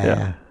expensive,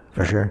 yeah,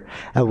 for sure.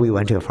 We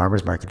went to a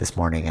farmer's market this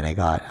morning and I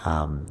got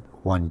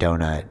one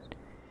donut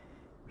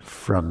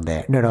from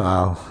there.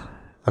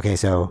 Okay,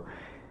 so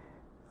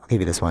I'll give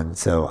you this one.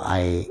 So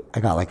I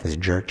got like this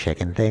jerk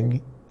chicken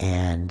thing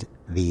and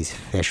these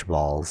fish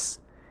balls.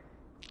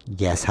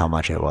 Guess how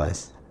much it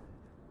was?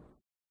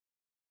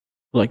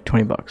 Like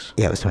 $20.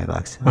 Yeah, it was $20.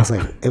 I was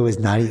like, it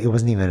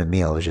wasn't even a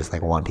meal. It was just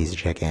like one piece of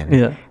chicken.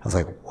 Yeah. I was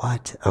like,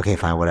 what? Okay,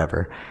 fine,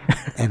 whatever.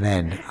 And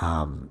then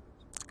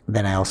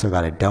I also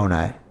got a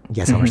donut.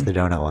 Guess how much the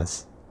donut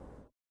was?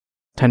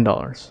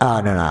 $10.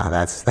 Oh no,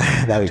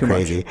 that'd be Too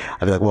crazy.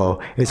 I'd be like, whoa,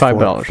 it was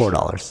 $5.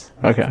 $4.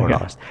 Okay.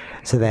 $4.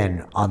 So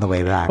then on the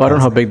way back, Well, I don't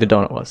know how big the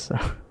donut was. So.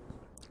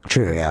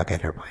 True, yeah, okay,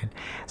 fair point.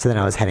 So then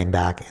I was heading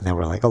back, and then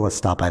we're like, oh, let's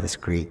stop by this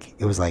Greek.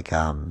 It was like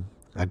a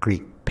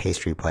Greek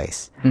pastry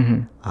place,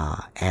 and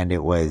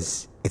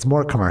it's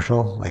more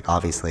commercial. Like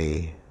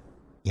obviously,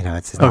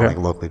 it's not like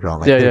locally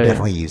grown. Like they're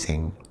definitely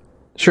using.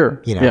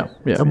 Sure.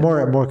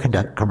 More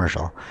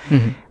commercial.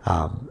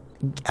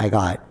 I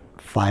got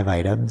 5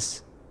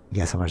 items.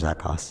 Guess how much that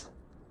costs?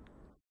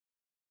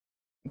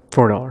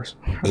 $4.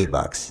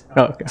 $8.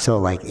 Oh, okay. So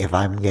like, if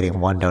I'm getting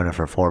one donut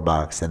for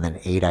 $4, and then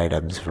 8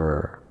 items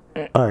for.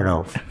 Or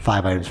no,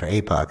 5 items for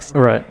 $8.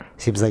 Right.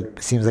 Seems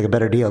like a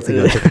better deal to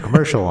go to the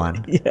commercial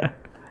one. Yeah.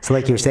 So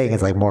like you're saying,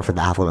 it's like more for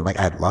the affluent. Like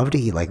I'd love to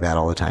eat like that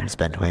all the time.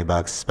 Spend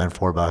 $20, spend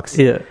 $4.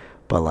 Yeah.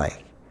 But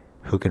like,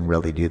 who can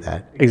really do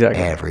that?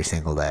 Exactly. Every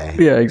single day.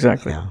 Yeah.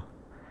 Exactly. Yeah.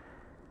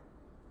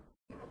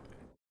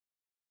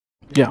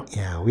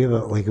 Yeah. We have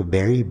a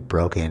very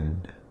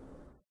broken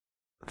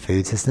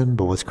food system.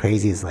 But what's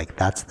crazy is like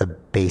that's the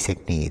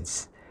basic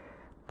needs,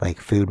 like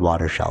food,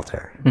 water,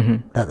 shelter.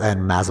 That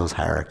and Maslow's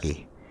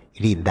hierarchy.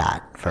 You need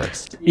that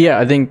first. Yeah,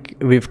 I think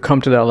we've come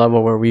to that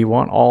level where we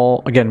want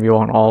all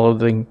of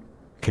the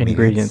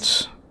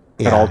ingredients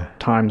at all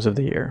times of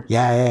the year.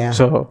 Yeah.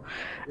 So,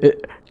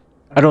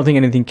 I don't think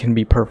anything can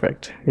be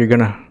perfect. You're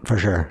gonna for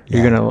sure.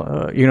 You're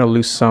gonna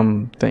lose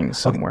some things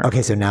somewhere.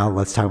 Okay, so now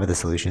let's talk about the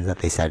solutions that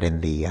they said in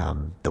the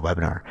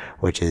webinar,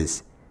 which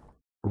is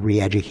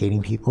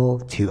re-educating people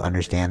to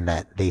understand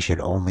that they should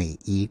only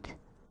eat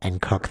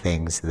and cook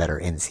things that are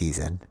in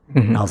season.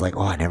 And I was like,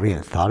 oh, I never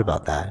even thought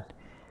about that.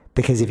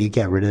 Because if you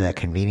get rid of that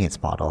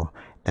convenience model,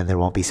 then there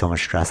won't be so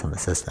much stress on the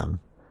system.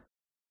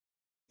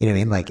 You know what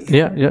I mean? Like,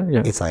 yeah.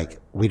 It's like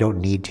we don't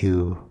need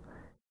to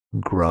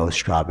grow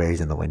strawberries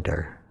in the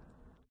winter.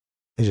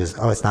 It's just,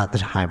 it's not the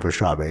time for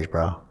strawberries,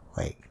 bro.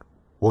 Like,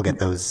 we'll get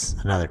those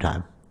another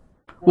time.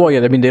 Well,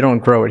 yeah, I mean, they don't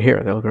grow it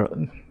here.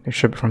 They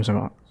ship it from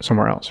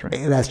somewhere else,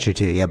 right? That's true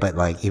too. Yeah, but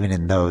like even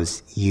in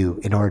those,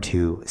 in order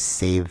to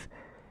save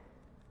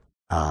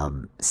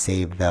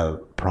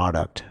the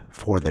product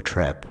for the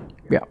trip.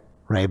 Yeah.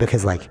 Right,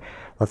 because like,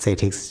 let's say it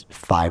takes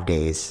 5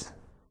 days,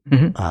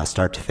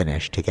 start to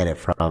finish, to get it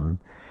from.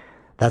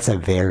 It's a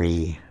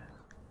very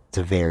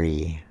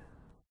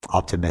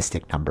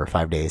optimistic number,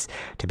 5 days,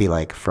 to be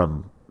like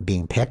from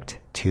being picked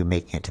to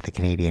making it to the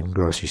Canadian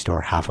grocery store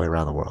halfway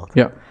around the world.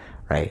 Yeah.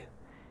 Right.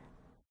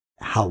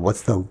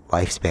 What's the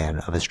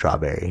lifespan of a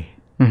strawberry?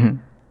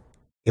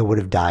 It would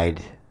have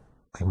died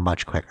like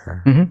much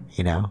quicker.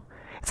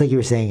 It's like you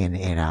were saying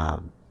in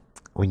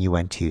when you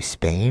went to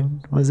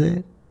Spain, was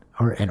it?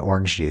 Or an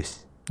orange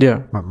juice.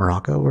 Yeah.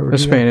 Morocco? Or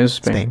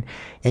Spain.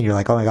 And you're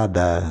like, oh my God,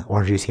 the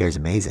orange juice here is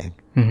amazing.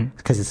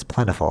 Because it's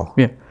plentiful.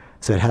 Yeah.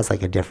 So it has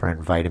like a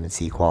different vitamin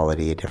C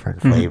quality, a different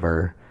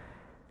flavor,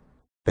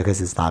 because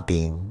it's not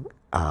being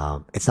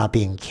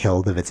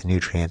killed of its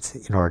nutrients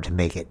in order to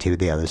make it to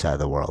the other side of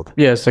the world.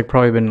 Yeah, it's like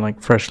probably been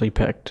like freshly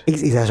picked.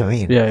 That's what I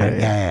mean.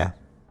 Yeah.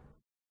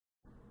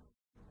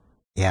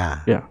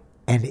 Yeah.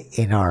 And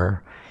in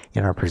our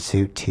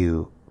pursuit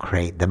to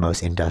create the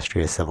most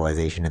industrious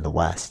civilization in the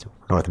West,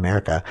 North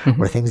America,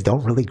 where things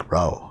don't really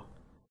grow.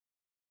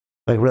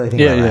 Like really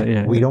think about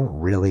that. We don't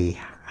really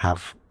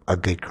have a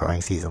good growing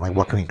season. Like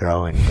what can we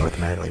grow in North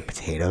America? Like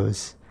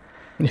potatoes?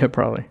 Yeah,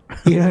 probably.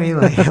 You know what I mean?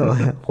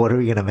 Like what are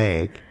we gonna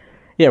make?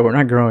 Yeah, we're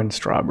not growing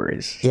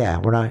strawberries. Yeah,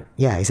 we're not.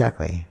 Yeah,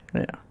 exactly.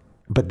 Yeah.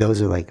 But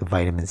those are like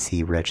vitamin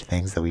C rich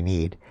things that we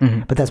need.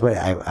 But that's what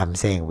I'm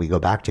saying we go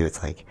back to.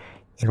 It's like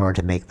in order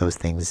to make those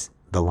things,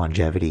 the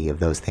longevity of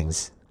those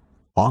things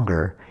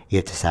longer, you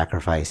have to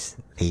sacrifice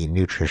the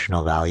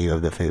nutritional value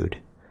of the food.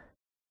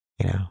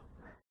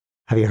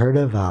 Have you heard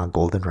of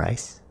golden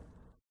rice?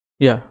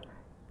 Yeah,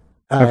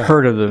 I've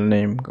heard of the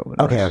name golden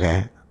rice.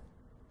 Okay.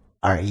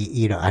 All right,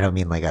 I don't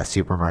mean like a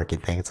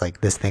supermarket thing. It's like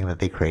this thing that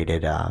they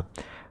created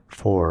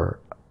for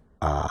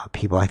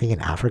people, I think in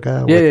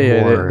Africa.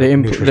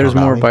 There's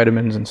more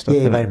vitamins and stuff.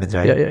 Yeah, vitamins,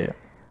 right? Yeah.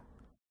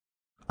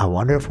 I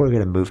wonder if we're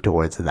going to move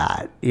towards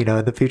that, in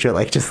the future,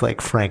 like just like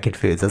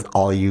Frankenfoods, that's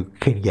all you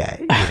can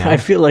get. I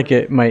feel like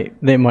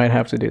they might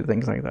have to do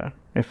things like that.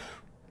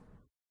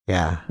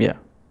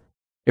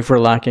 If we're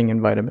lacking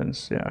in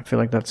vitamins, I feel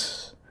like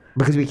that's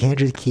because we can't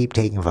just keep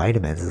taking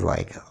vitamins. It's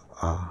like,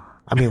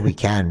 I mean, we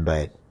can,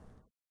 but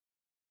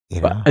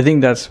But I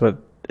think that's what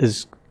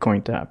is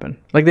going to happen.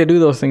 Like they do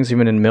those things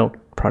even in milk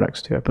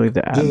products too. I believe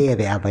they add. Yeah,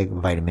 they add like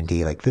vitamin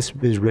D. Like this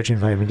is rich in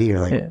vitamin D. You're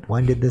like,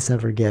 when did this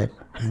ever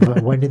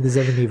when did this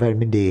ever need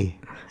vitamin D?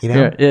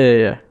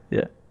 Yeah.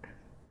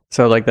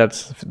 So like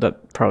that's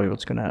probably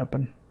what's going to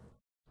happen.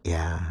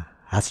 Yeah,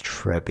 that's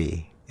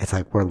trippy. It's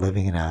like we're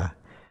living in a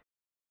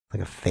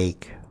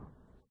fake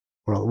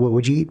world. What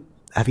would you eat?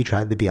 Have you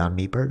tried the Beyond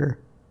Meat burger?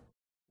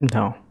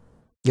 No.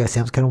 Yeah, it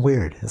sounds kind of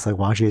weird. It's like,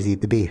 why don't you just eat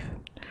the beef?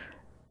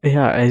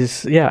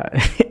 yeah.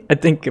 I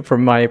think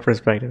from my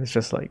perspective, it's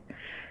just like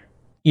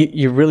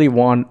you really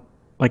want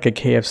like a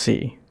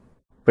KFC,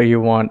 but you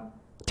want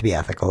To be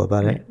ethical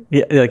about it.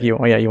 yeah, like you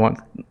want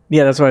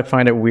yeah. That's why I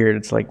find it weird.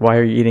 It's like, why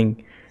are you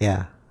eating?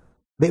 Yeah.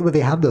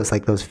 They have those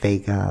like those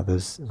fake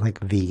those like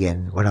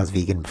vegan. When I was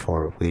vegan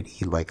before, we'd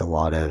eat like a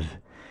lot of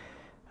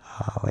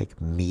like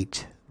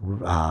meat What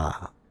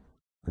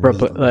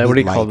do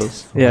you call light.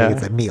 those? Like Yeah,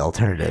 it's like meat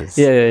alternatives.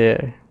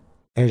 yeah.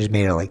 And it just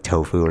made it like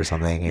tofu or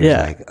something. And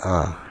Yeah. it's like,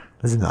 oh,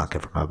 this is not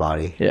good for my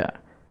body. Yeah.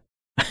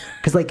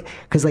 Cause like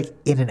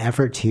in an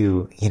effort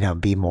to,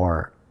 be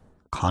more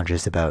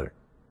conscious about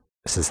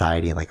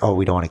society and like, oh,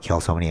 we don't want to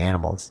kill so many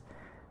animals.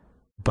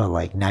 But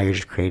like now you're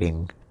just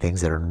creating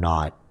things that are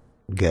not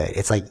good.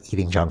 It's like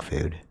eating junk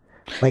food.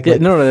 Like, Yeah,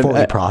 like no,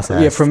 fully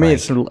processed. yeah, for me,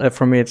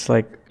 like, it's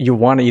like you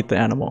want to eat the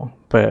animal,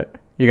 but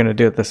you're gonna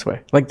do it this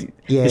way. Like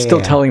you're still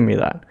telling me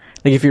that.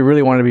 Like if you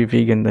really want to be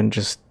vegan, then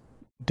just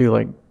do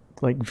like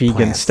vegan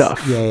plants.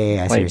 stuff. Yeah. I see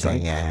what you're Like,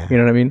 saying. Yeah. You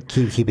know what I mean?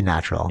 Keep it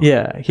natural.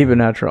 Yeah, keep it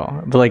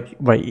natural. But like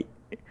by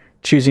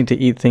choosing to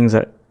eat things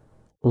that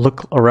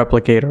look or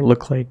replicate or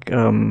look like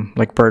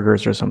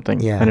burgers or something.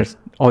 Yeah. And it's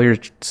all you're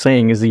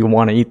saying is that you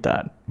want to eat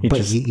that.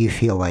 You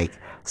feel like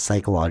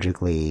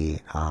psychologically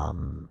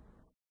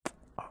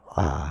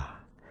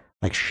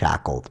like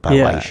shackled by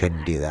why you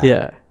shouldn't do that.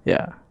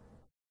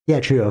 Yeah.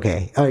 True.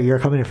 Okay. Oh, you're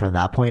coming in from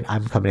that point.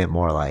 I'm coming in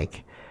more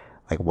like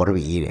what are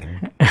we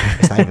eating?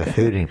 It's not even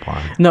food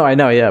anymore. No, I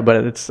know. Yeah,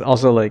 but it's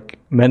also like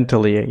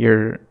mentally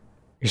you're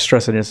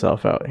stressing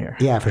yourself out here.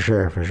 Yeah, for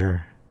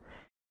sure.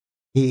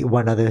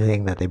 One other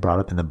thing that they brought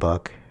up in the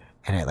book,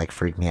 and it like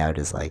freaked me out,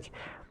 is like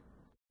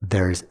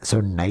so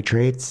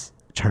nitrates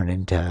turn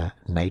into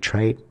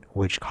nitrite,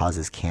 which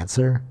causes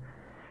cancer.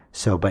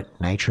 So, but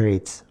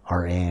nitrates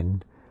are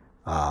in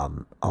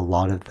a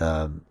lot of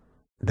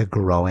the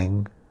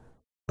growing,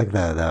 like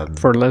the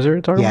fertilizer.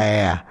 You're talking about?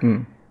 Yeah.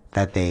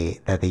 That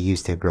they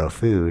use to grow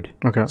food.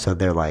 Okay. So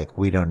they're like,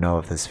 we don't know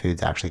if this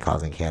food's actually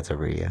causing cancer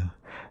for you.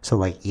 So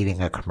like eating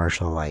a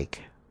commercial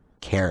like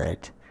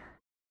carrot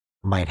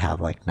might have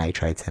like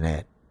nitrites in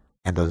it,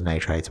 and those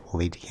nitrites will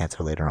lead to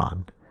cancer later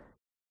on.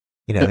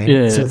 You know what I mean?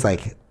 Yeah. So it's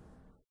like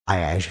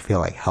I actually feel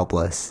like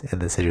helpless in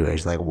this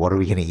situation. Like, what are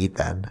we gonna eat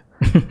then?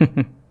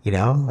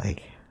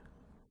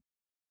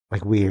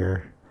 Like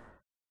we're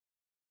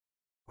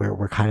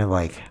kind of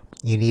like,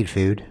 you need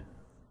food,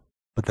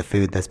 but the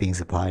food that's being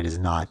supplied is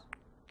not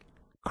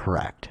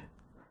correct.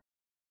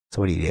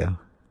 So what do you do?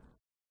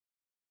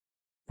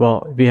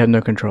 Well, we have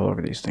no control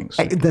over these things.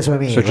 That's what I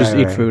mean. So just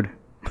eat food.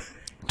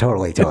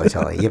 Totally.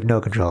 You have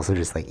no control, so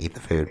just like eat the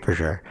food for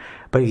sure.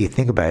 But if you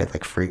think about it,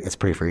 like it's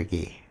pretty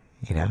freaky,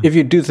 If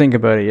you do think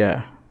about it,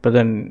 yeah. But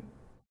then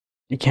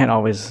you can't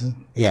always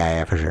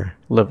Yeah, for sure.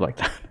 live like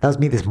that. That was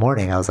me this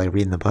morning. I was like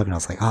reading the book and I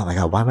was like, oh my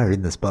God, why am I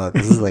reading this book?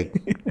 This is like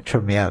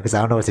tripping me out because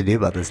I don't know what to do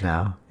about this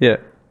now. Yeah.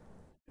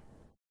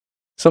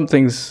 Some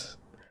things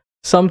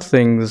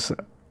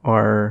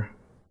are,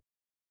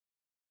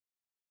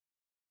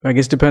 I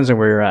guess, depends on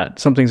where you're at.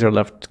 Some things are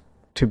left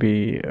to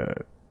be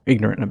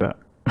ignorant about.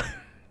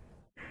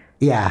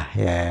 Yeah.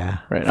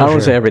 Right. I don't want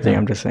to say everything.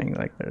 I'm just saying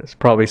like there's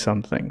probably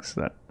some things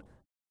that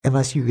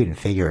unless you can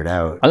figure it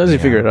out. Unless you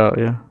figure it out,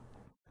 yeah.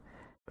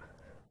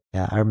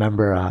 Yeah, I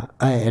remember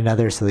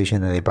another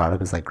solution that they brought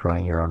up is like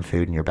growing your own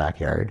food in your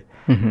backyard.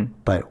 Mm-hmm.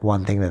 But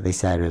one thing that they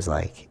said was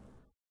like,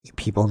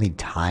 people need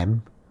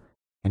time,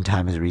 and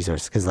time is a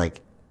resource. Because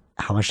like,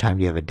 how much time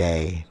do you have a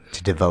day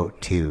to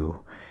devote to,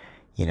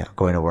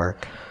 going to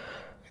work,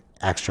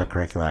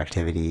 extracurricular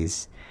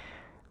activities?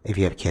 If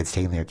you have kids,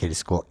 taking their kid to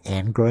school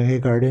and growing a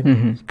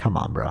garden, come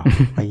on, bro.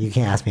 Like, you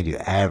can't ask me to do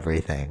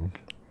everything.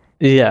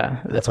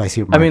 Yeah, that's why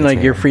supermarkets. I mean,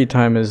 like your free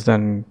time is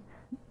then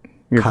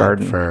your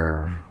garden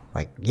for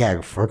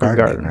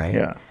gardening, right?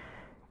 Yeah,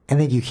 and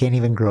then you can't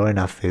even grow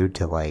enough food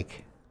to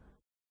like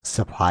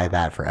supply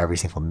that for every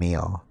single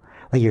meal.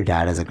 Like your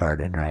dad has a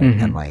garden, right?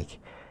 Mm-hmm. And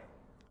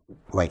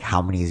like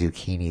how many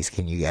zucchinis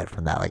can you get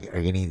from that? Like, are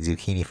you gonna eat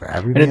zucchini for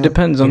every and meal? it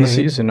depends on the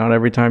season. Not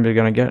every time you're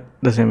gonna get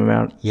the same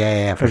amount.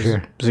 Yeah, for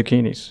sure.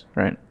 Zucchinis,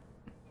 right?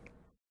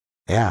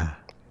 Yeah,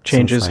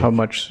 changes how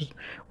much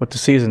what the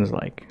season is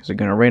like. Is it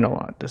gonna rain a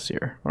lot this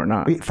year or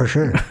not? For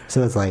sure.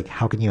 So it's like,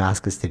 how can you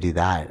ask us to do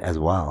that as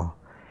well?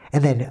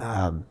 And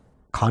then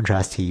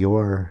contrast to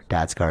your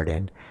dad's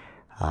garden,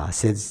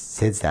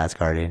 Sid's dad's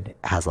garden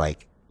has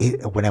like,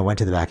 when I went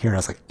to the backyard, I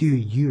was like,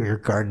 dude, your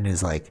garden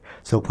is like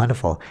so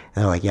plentiful.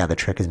 And they're like, yeah, the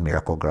trick is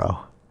Miracle Grow.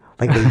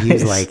 Like they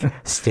use like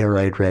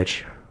steroid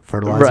rich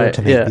fertilizer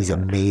to make these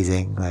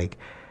amazing, like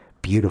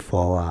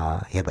beautiful,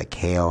 he had like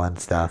kale and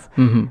stuff.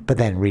 Mm-hmm. But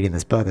then reading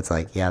this book, it's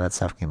like, yeah, that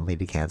stuff can lead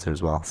to cancer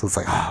as well. So it's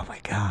like, oh my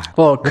God.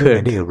 Well, what are we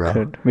gonna do, bro?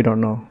 Could. We don't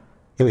know.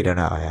 Yeah, we don't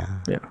know. Yeah.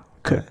 Yeah.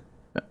 Could.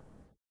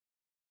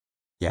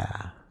 Yeah.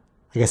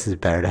 I guess it's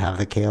better to have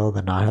the kale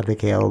than not have the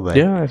kale, but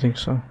yeah, I think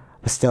so.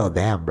 But still,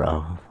 damn,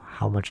 bro,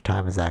 how much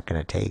time is that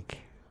gonna take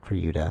for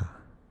you to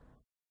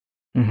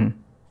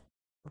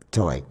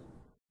like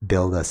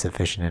build a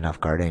sufficient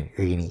enough garden?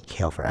 Are you gonna eat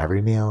kale for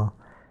every meal?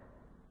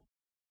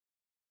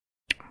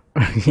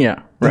 Yeah, You know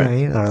right. what I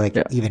mean? Or like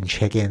Yeah. even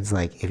chickens,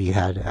 like if you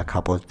had a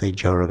couple of like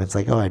Joe Rogan's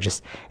like, oh, I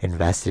just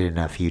invested in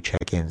a few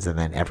chickens and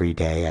then every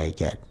day I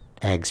get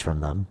eggs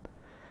from them.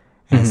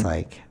 And it's Hmm.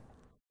 like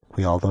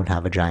we all don't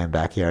have a giant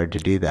backyard to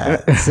do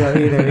that. So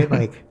you know what I mean?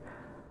 Like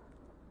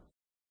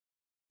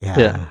Yeah.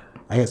 yeah.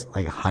 I guess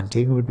like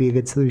hunting would be a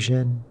good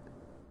solution.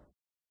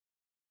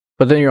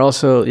 But then you're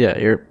also, yeah,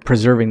 you're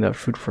preserving that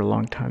food for a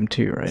long time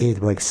too, right? You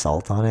like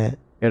salt on it.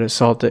 You gotta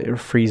salt it or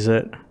freeze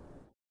it.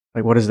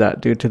 Like, what does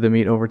that do to the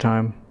meat over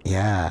time?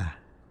 Yeah.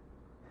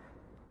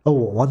 Oh,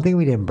 one thing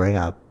we didn't bring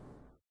up,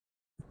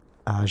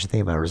 I was just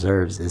thinking about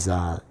reserves, is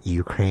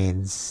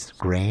Ukraine's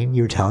grain.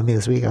 You were telling me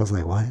this week. I was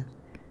like, what?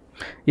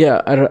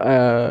 Yeah,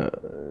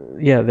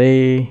 yeah,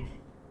 they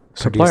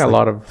supply Produce a like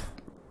lot of,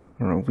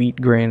 I don't know,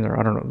 wheat grains or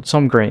I don't know,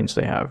 some grains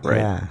they have, right?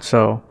 Yeah.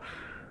 So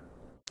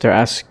they're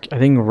I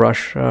think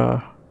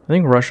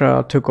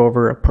Russia took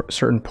over a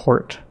certain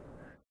port,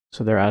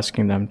 so they're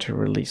asking them to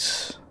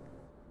release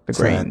the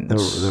so that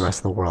grains. the rest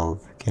of the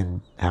world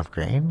can have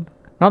grain.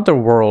 Not the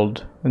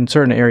world. In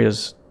certain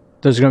areas,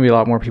 there's going to be a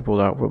lot more people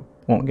that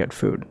won't get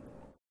food.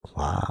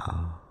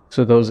 Wow.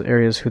 So those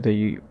areas who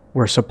they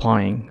were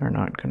supplying are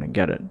not going to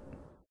get it.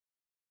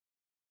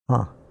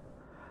 Huh.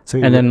 So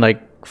And then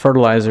like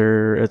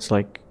fertilizer, it's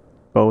like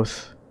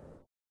both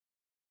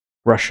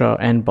Russia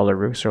and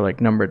Belarus are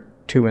like number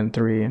 2 and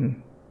 3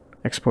 in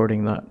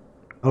exporting that.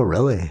 oh,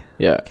 really?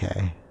 Yeah,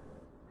 Okay.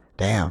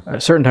 Damn. a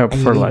certain type of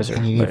And fertilizer.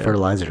 you need but yeah.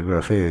 fertilizer to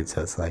grow food,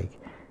 so it's like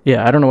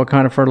Yeah, I don't know what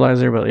kind of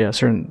fertilizer, but yeah,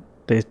 certain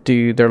they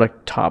do. They're like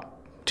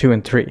top 2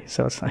 and 3.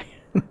 So it's like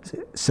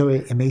so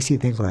it makes you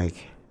think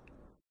like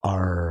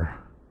our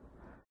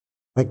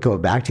like go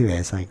back to it.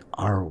 It's like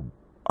our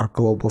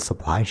global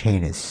supply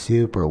chain is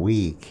super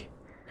weak.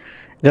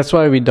 that's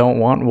why we don't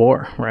want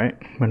war, right?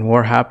 When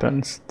war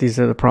happens, these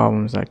are the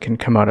problems that can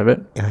come out of it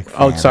Like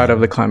outside of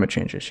famine. the climate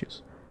change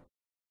issues.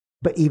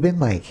 But even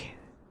like,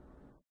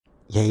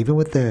 yeah, even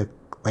with the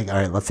like, all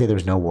right, let's say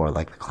there's no war.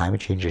 Like the climate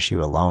change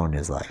issue alone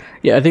is like,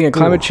 Yeah, I think a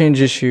climate Ooh.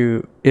 change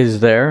issue is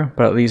there,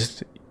 but at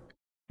least,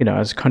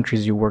 as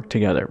countries you work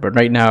together. But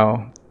right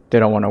now, they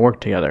don't want to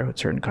work together with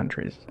certain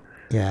countries.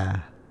 yeah,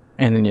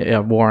 And then you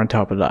have war on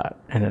top of that.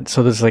 And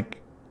so there's like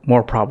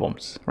more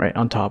problems, right,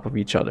 on top of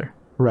each other.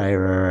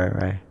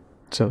 right.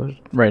 So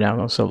right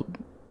now, so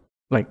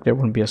like there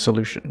wouldn't be a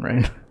solution,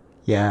 right?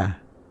 Yeah,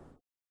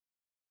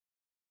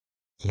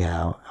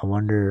 yeah. I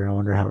wonder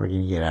how we're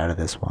gonna get out of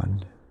this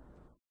one.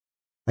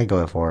 Like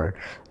going forward.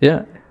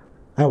 Yeah.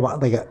 I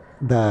want like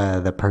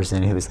the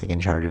person who was like in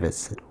charge of it,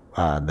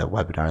 the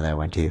webinar that I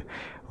went to,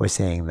 was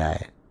saying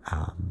that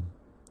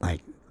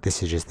like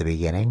this is just the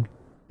beginning,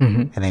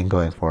 Hmm. and then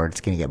going forward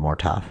it's gonna get more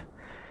tough.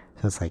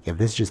 So it's like if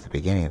this is just the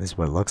beginning, this is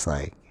what it looks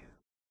like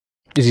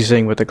Is he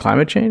saying with the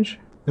climate change?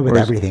 with Or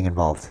is- everything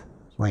involved,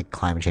 like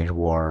climate change,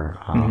 war,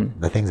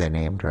 the things I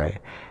named, right?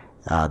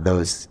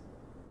 Those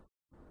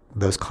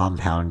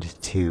compound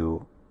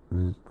to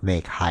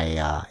make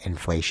high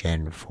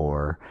inflation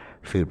for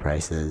food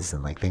prices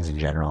and like things in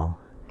general.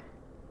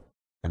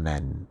 And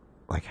then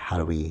like how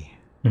do we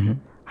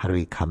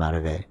come out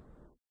of it?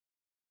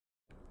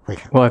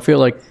 Like Well, I feel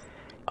like,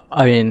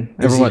 This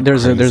everyone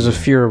is there's a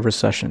crazy. fear of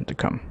recession to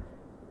come.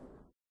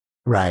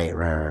 right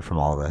from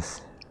all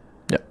this.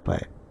 Yeah.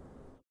 But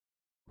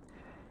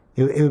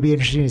it would be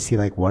interesting to see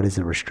like what is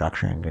the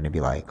restructuring going to be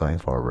like going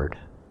forward,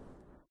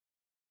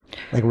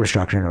 like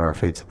restructuring of our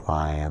food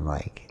supply and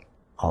like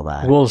all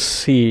that We'll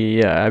see.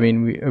 Yeah,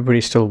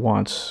 everybody still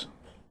wants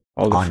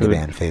all the food.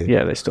 on-demand food.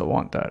 Yeah, they still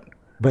want that.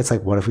 But it's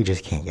like, what if we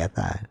just can't get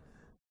that?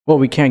 Well,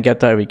 we can't get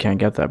that. We can't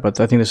get that. But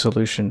I think the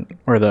solution,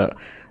 or they're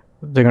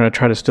going to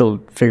try to still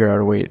figure out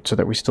a way so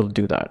that we still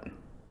do that.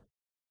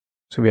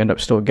 So we end up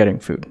still getting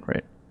food,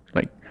 right?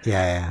 Like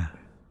Yeah.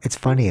 It's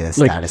funny, the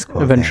like status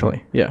quo eventually.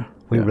 thing. Yeah.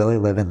 We yeah. really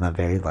live in the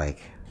very like,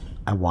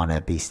 I want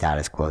to be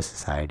status quo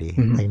society.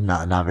 Mhm. Like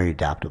not very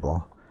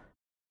adaptable.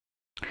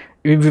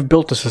 We've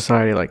built a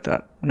society like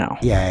that now.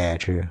 Yeah,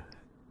 true.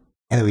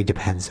 And then we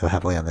depend so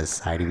heavily on the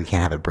society, we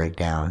can't have it break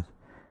down.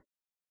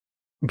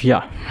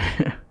 Yeah.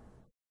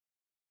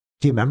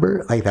 Do you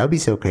remember, like, that would be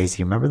so crazy.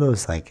 You remember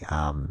those, like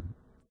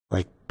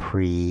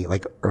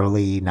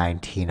early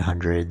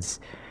 1900s,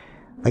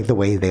 like the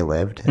way they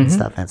lived and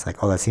stuff? And it's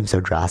like, oh, that seems so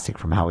drastic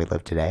from how we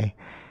live today.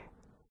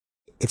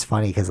 It's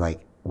funny because,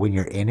 like, when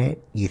you're in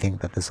it, you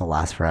think that this will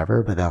last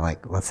forever. But then,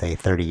 like, let's say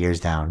 30 years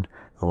down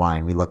the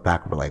line, we look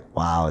back and we're like,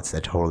 wow, it's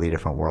a totally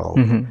different world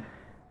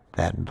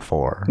than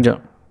before. Yeah.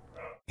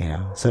 You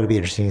know? So it'll be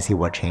interesting to see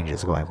what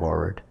changes going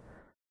forward.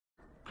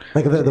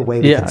 Like the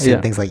way we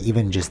consume things, like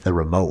even just the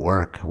remote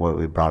work, what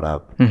we brought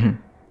up.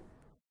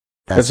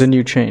 That's a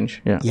new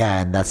change. Yeah.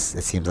 Yeah, and it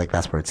seems like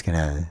that's where it's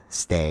gonna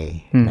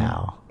stay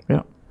now.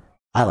 Yeah.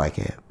 I like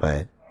it,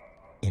 but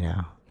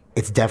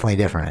it's definitely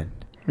different.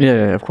 Yeah,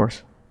 of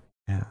course.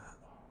 Yeah.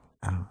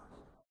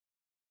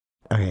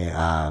 Okay.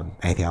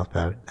 Anything else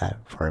about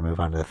that before I move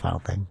on to the final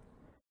thing?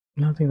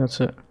 No, I think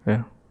that's it.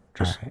 Yeah.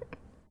 Just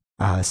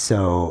All right.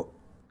 So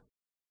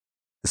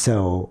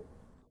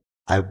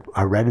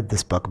I read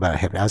this book about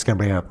hypnosis. I was gonna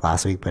bring it up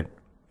last week, but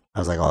I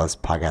was like, oh, this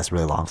podcast is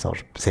really long, so I'll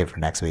save it for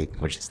next week,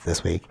 which is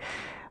this week.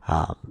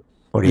 What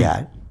are you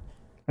at?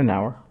 An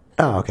hour.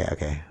 Oh,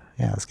 okay.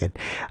 Yeah, that's good.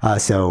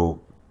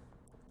 So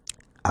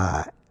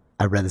I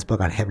read this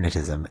book on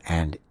hypnotism,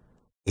 and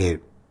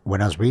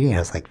when I was reading it, I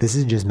was like, this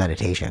is just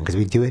meditation, because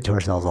we do it to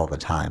ourselves all the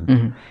time.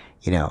 Mm-hmm.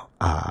 You know,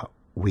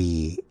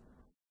 we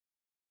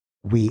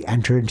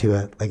enter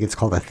into it's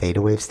called a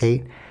theta wave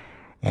state,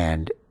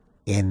 and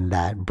in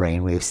that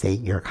brainwave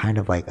state, you're kind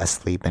of like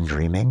asleep and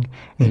dreaming,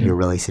 and you're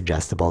really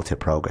suggestible to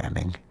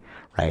programming,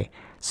 right?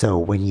 So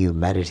when you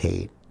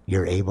meditate,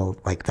 you're able,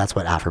 like, that's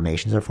what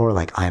affirmations are for.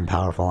 Like, I'm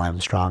powerful,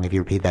 I'm strong. If you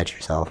repeat that to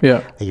yourself,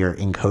 like, you're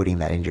encoding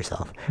that into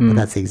yourself. But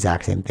that's the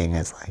exact same thing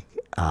as like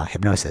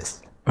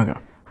hypnosis. Okay.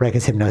 Right?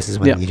 Because hypnosis,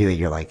 when you do it,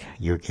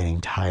 you're getting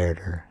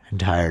tireder and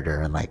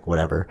tireder and like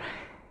whatever.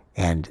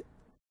 And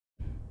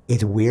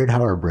it's weird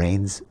how our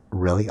brains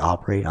really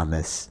operate on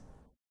this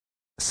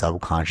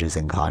subconscious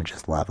and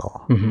conscious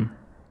level. Mm-hmm.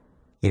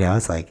 You know,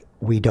 it's like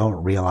we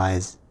don't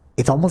realize,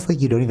 it's almost like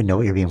you don't even know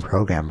what you're being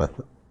programmed with.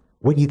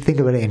 When you think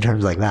about it in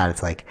terms like that,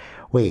 it's like,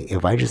 wait,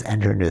 if I just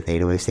enter into a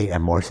theta wave state,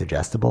 I'm more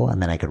suggestible,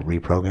 and then I could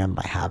reprogram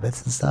my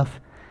habits and stuff.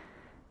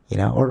 You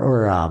know,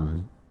 or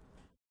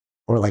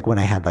like when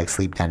I had like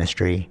sleep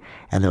dentistry,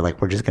 and they're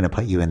like, we're just going to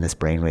put you in this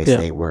brainwave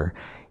state where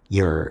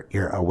you're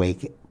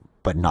awake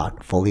but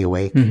not fully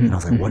awake. And I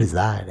was like, what is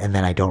that? And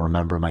then I don't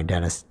remember my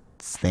dentist's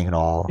thing at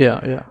all.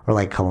 Yeah. Or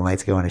like a couple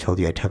nights ago when I told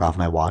you I took off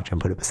my watch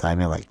and put it beside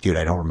me, I'm like, dude,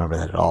 I don't remember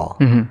that at all.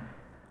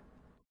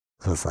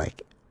 So it's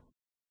like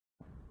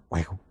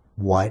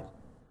what?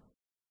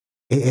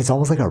 It's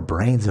almost like our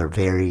brains are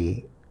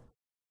very,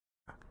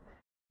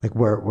 like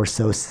we're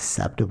so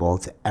susceptible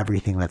to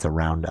everything that's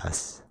around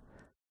us.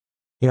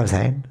 You know what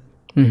I'm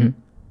saying?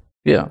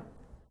 Yeah.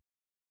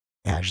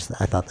 Yeah,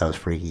 I thought that was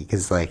freaky,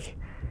 because like,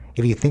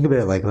 if you think about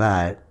it like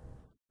that,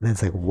 then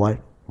it's like, what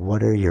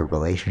are your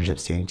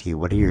relationships doing to you?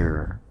 What are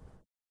your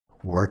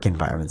work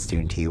environments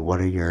doing to you?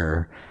 What are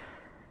your,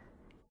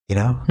 you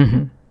know?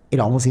 It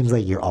almost seems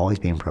like you're always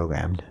being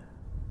programmed.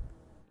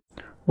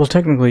 Well,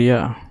 technically,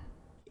 yeah.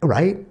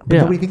 Right? But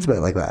nobody thinks about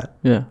it like that.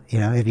 Yeah. You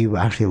know, if you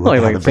actually look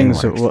at how the brain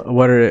things, works.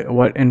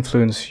 what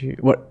influence you,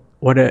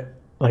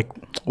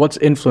 what's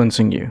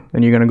influencing you,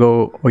 then you're gonna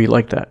go, oh, you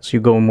like that, so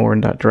you go more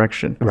in that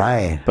direction.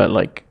 Right. But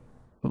like,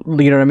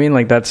 you know what I mean?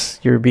 Like,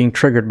 you're being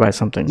triggered by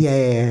something.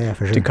 Yeah,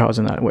 for sure. To cause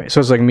in that way.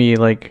 So it's like me,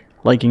 like,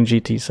 liking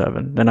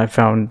GT7. Then I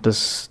found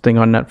this thing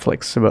on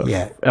Netflix about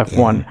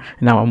F1. And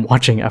now I'm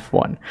watching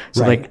F1.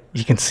 So like,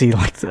 you can see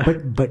like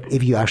the... But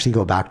if you actually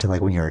go back to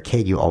like when you were a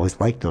kid, you always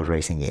liked those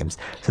racing games.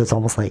 So it's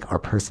almost like our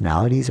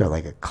personalities are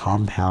like a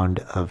compound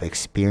of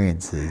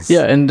experiences.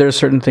 Yeah, and there's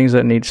certain things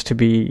that needs to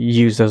be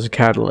used as a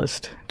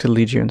catalyst to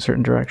lead you in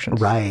certain directions.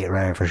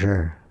 Right, for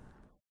sure.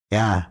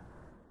 Yeah.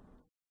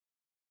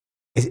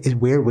 It's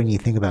weird when you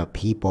think about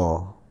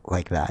people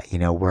like that. You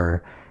know,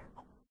 we're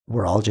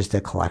all just a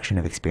collection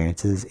of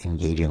experiences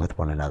engaging with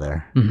one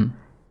another.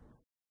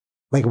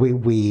 Like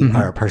we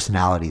our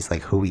personalities,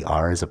 like who we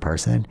are as a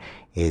person,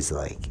 is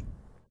like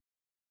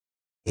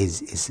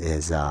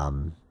just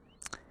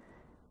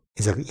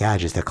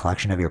a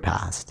collection of your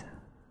past.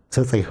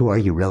 So it's like, who are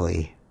you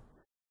really?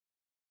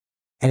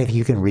 And if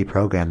you can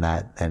reprogram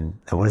that, then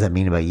what does that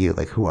mean about you?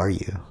 Like, who are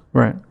you?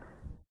 Right.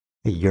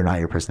 You're not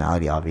your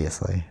personality,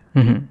 obviously.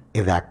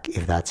 If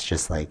that's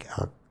just like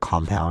a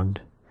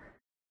compound.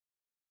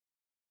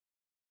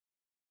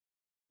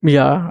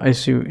 Yeah, I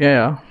see.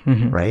 Yeah.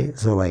 Right?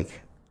 So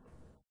like,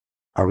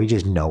 are we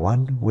just no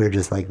one? We're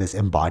just like this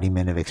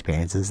embodiment of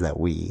experiences that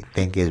we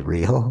think is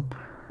real.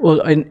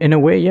 Well, in a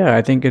way, yeah.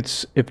 I think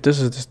if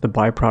this is just the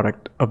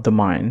byproduct of the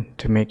mind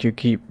to make you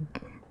keep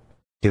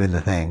doing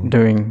the thing,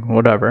 doing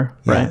whatever,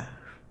 right?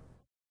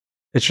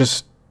 It's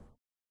just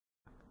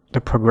the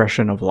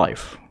progression of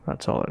life.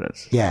 That's all it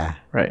is. Yeah.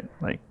 Right.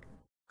 Like,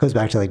 goes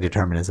back to like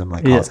determinism,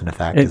 like cause and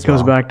effect. It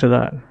goes back to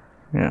that.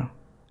 Yeah.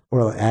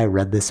 Well, I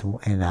read this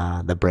in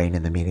The Brain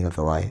and the Meaning of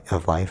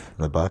Life,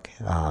 the book.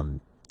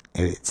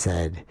 It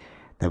said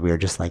that we are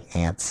just like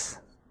ants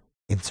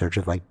in search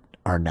of like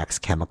our next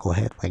chemical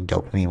hit, like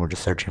dopamine. We're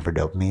just searching for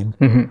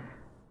dopamine.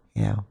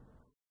 You know,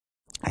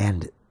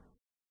 and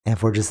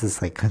if we're just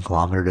this like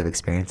conglomerate of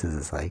experiences,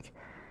 it's like,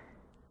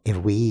 if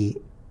we,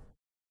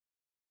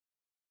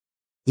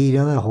 you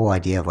know, that whole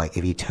idea of like,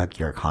 if you took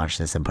your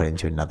consciousness and put it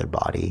into another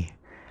body,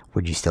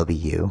 would you still be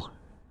you?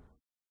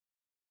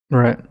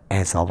 Right.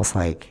 And it's almost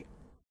like,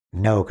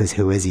 no, because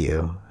who is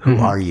you? Who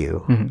are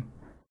you?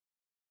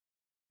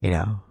 You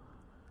know?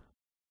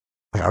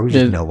 Like, are we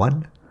just no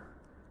one?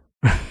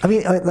 I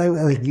mean,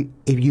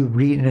 if you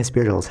read in a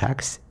spiritual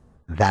text,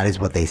 that is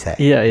what they say.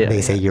 Yeah.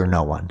 They say you're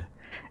no one.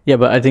 Yeah,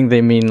 but I think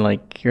they mean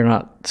like you're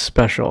not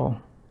special.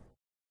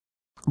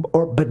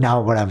 But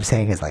now what I'm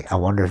saying is like, I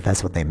wonder if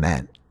that's what they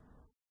meant.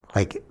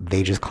 Like,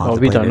 they just we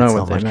contemplated don't know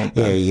so what much. They meant,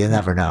 yeah, you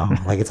never know.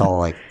 Like, it's all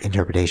like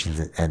interpretations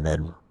and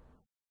then,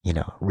 you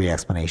know,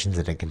 re-explanations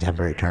into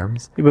contemporary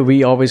terms. But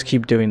we always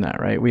keep doing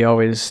that, right? We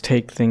always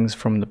take things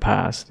from the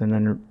past and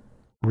then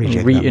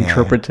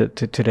reinterpret it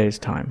to today's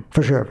time.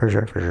 For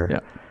sure. Yeah.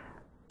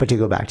 But to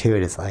go back to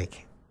it, it's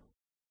like,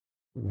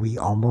 we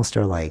almost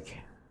are like,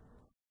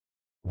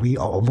 we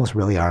almost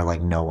really are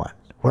like no one.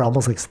 We're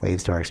almost like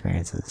slaves to our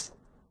experiences.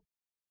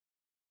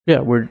 Yeah,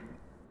 we're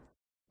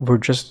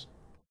just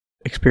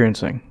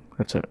experiencing.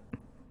 That's it.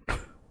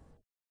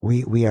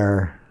 We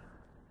are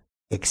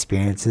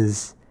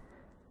experiences.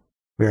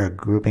 We're a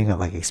grouping of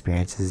like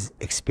experiences,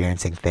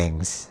 experiencing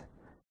things,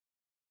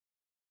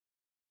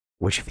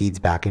 which feeds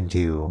back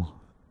into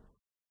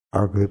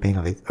our grouping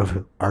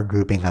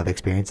of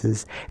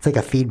experiences. It's like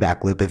a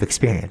feedback loop of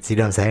experience. You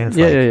know what I'm saying? It's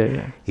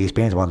Yeah. You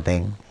experience one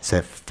thing, so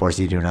it forces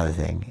you to do another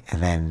thing,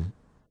 and then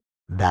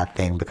that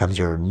thing becomes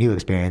your new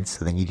experience.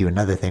 So then you do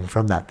another thing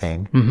from that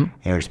thing, and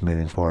you're just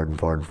moving forward and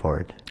forward and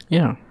forward.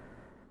 Yeah.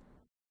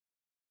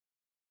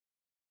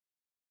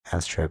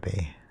 That's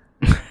trippy.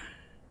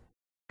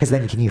 Because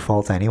then, can you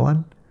fault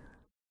anyone?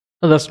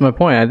 Well, that's my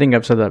point. I think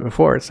I've said that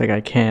before. It's like I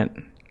can't.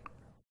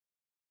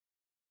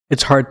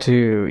 It's hard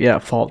to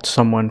fault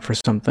someone for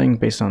something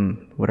based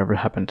on whatever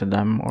happened to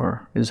them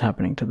or is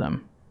happening to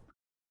them.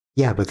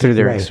 Yeah, but through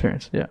their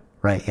experience. Yeah.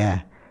 Right.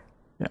 Yeah.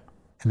 Yeah.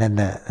 And then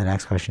the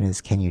next question is,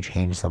 can you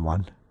change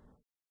someone?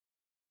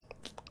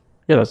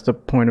 Yeah, that's the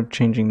point of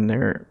changing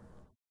their.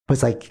 But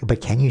it's like, but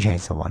can you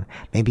change someone?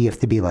 Maybe you have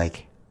to be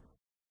like,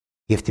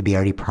 you have to be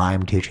already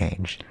primed to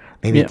change.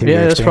 Maybe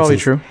yeah, that's probably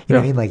true. You know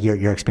what I mean? Like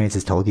your experience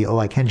has told you, oh,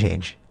 I can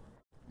change.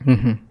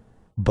 Mm-hmm.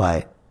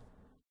 But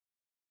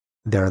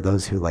there are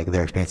those who like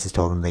their experiences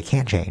told them they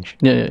can't change.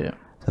 Yeah.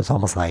 So it's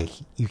almost like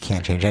you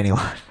can't change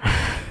anyone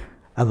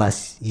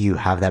unless you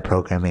have that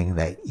programming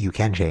that you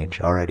can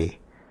change already.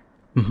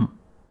 Mm-hmm.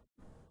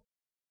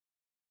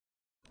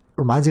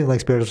 Reminds me of like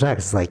spiritual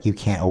sex. It's like you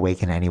can't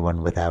awaken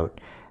anyone without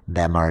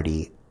them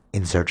already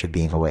in search of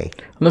being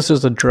awake. Unless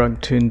there's a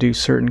drug to induce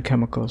certain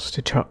chemicals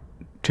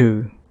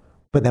to.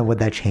 But then would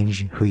that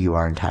change who you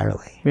are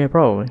entirely? Yeah,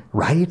 probably.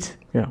 Right?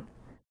 Yeah.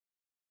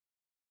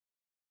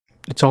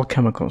 It's all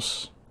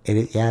chemicals.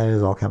 It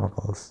is all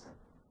chemicals.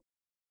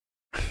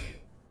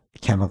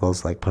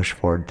 Chemicals like push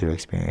forward through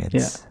experience.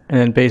 Yeah. And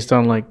then based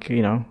on like,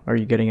 are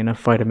you getting enough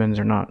vitamins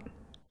or not?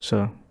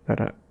 So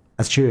that.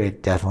 That's true.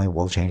 It definitely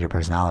will change your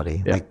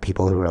personality. Yeah. Like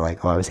people who are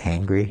like, oh, I was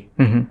hangry.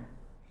 Mm-hmm.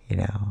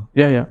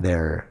 Yeah.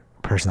 Their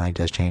personality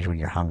does change when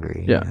you're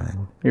hungry. Yeah.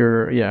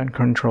 You're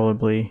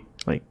uncontrollably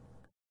like,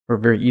 or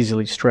very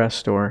easily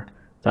stressed or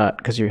that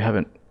because you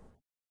haven't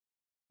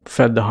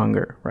fed the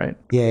hunger, right?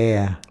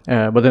 Yeah.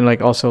 But then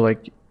like also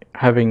like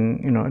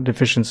having, a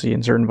deficiency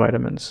in certain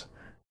vitamins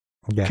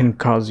can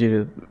cause you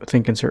to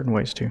think in certain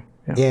ways too.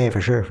 Yeah,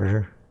 for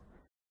sure.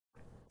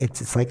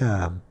 It's like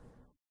I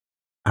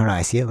don't know,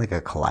 I see it like a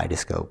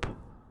kaleidoscope.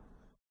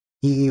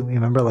 You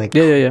remember like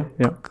yeah.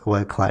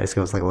 What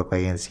kaleidoscopes like look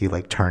like, and so you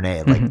like turn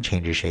it and like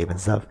changes shape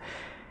and stuff.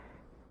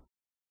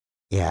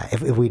 Yeah,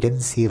 if we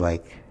didn't see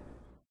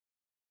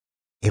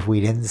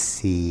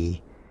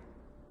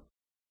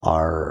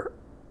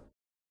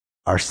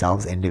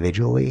ourselves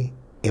individually,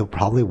 it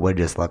probably would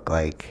just look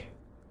like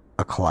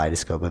a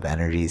kaleidoscope of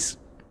energies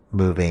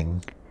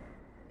moving.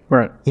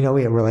 Right.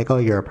 We're like, oh,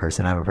 you're a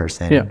person, I'm a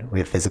person. Yeah. We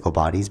have physical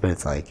bodies, but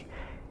it's like,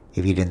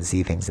 if you didn't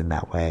see things in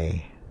that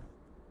way,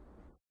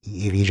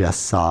 if you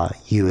just saw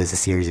you as a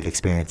series of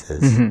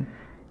experiences,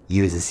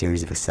 you as a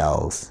series of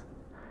cells,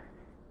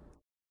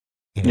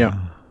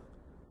 then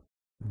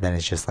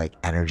it's just like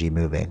energy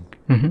moving.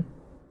 Mm-hmm.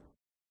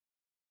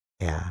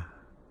 Yeah.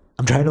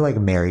 I'm trying to like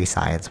marry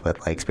science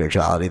with like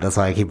spirituality. That's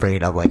why I keep bringing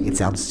it up. Like it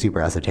sounds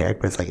super esoteric,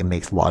 but it's like it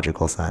makes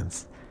logical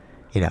sense.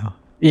 Yeah.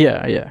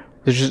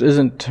 There just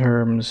isn't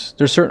terms.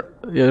 There's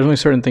only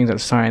certain things that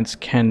science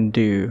can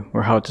do,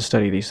 or how to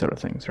study these sort of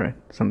things, right?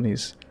 Some of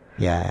these.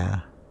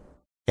 Yeah.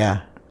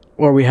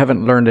 Or we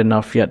haven't learned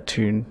enough yet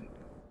to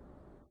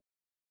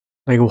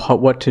like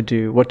what to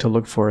do, what to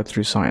look for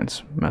through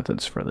science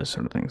methods for this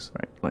sort of things,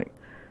 right? Like.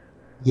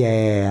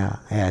 Yeah.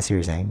 I see what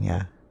you're saying.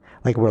 Yeah.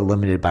 Like we're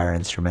limited by our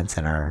instruments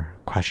and our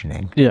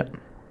questioning. Yeah.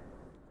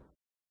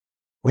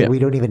 Like we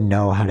don't even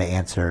know how to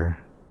answer.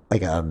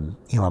 Like Elon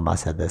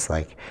Musk said this.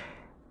 Like,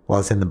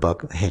 well, it's in the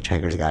book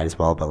Hitchhiker's Guide as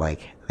well. But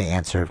like the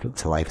answer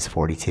to life is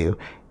 42,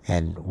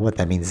 and what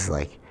that means is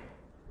like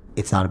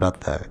it's not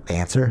about the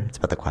answer; it's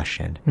about the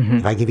question. Mm-hmm.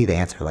 If I give you the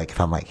answer, like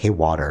if I'm like, "Hey,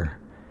 water,"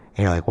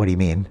 and you're like, "What do you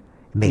mean?"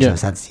 It makes no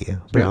sense to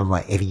you. But if I'm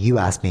like, if you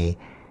ask me,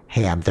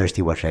 "Hey, I'm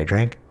thirsty. What should I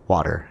drink?"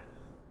 Water.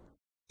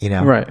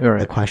 Right.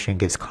 The question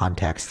gives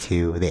context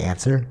to the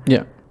answer.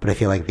 Yeah. But I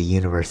feel like the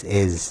universe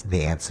is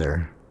the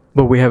answer.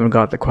 But we haven't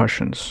got the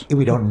questions.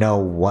 We don't know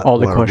what all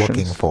the we're questions.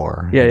 Looking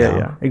for.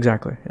 Yeah.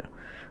 Exactly. Yeah.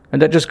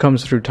 And that just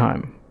comes through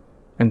time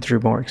and through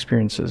more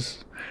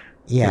experiences.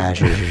 Yeah,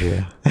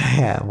 true.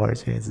 Yeah, more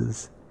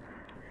experiences.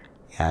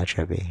 Yeah,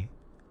 trippy.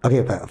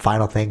 Okay, but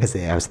final thing, because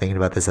I was thinking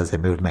about this as I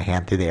moved my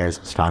hand through the air as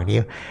I was talking to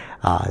you.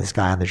 This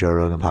guy on the Joe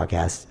Rogan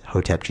podcast,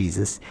 Hotep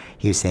Jesus,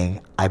 he was saying,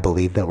 I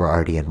believe that we're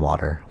already in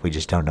water. We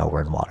just don't know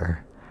we're in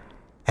water.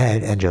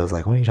 And Joe's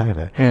like, what are you talking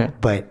about? Yeah.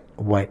 But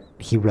what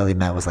he really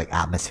meant was like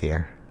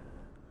atmosphere.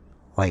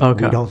 Like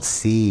we don't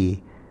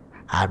see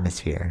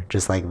atmosphere,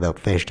 just like the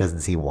fish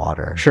doesn't see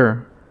water.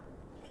 Sure.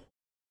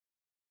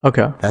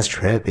 Okay. That's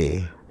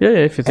trippy. Yeah,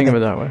 if you think of it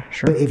that way,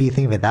 sure. But if you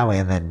think of it that way,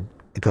 and then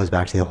it goes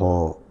back to the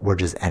whole, we're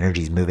just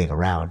energies moving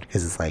around,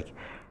 because it's like,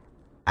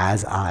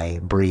 as I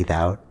breathe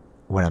out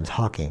when I'm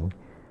talking,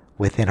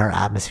 within our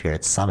atmosphere,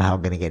 it's somehow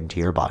going to get into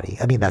your body.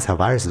 I mean, that's how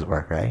viruses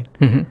work, right?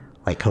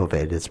 Like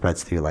COVID, it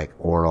spreads through like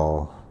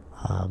oral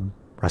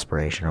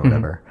respiration or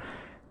whatever.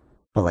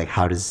 But like,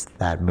 how does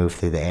that move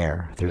through the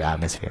air, through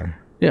atmosphere?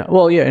 Yeah,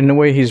 well, yeah, in a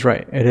way he's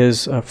right. It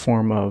is a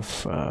form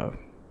of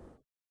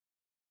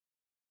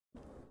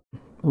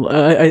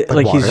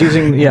like he's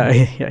using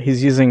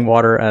he's using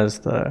water as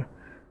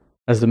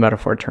the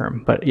metaphor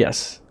term. But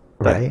yes,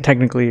 that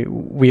technically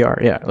we are.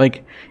 Yeah,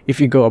 like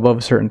if you go above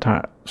a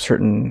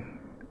certain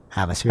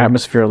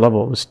atmosphere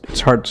level,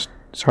 it's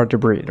hard to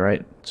breathe,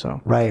 right?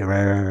 So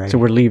right. So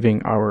we're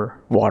leaving our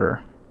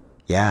water.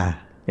 Yeah,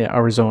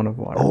 our zone of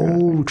water.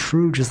 Oh,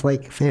 true. Just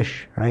like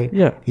fish, right?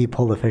 Yeah. If you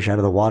pull the fish out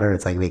of the water,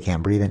 it's like they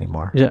can't breathe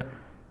anymore. Yeah.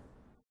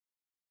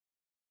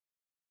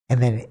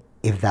 And then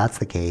if that's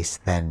the case,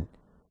 then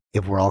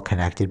if we're all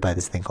connected by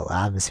this thing called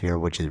atmosphere,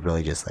 which is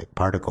really just like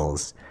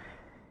particles,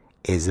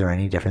 is there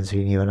any difference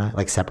between you and I?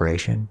 Like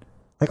separation?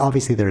 Like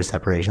obviously there is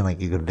separation, like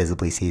you can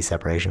visibly see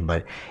separation,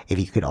 but if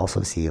you could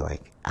also see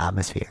like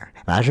atmosphere,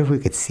 imagine if we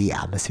could see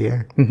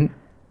atmosphere,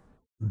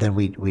 then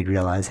we'd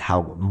realize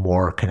how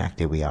more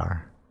connected we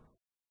are.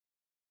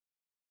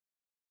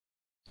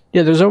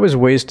 Yeah, there's always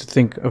ways to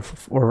think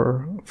of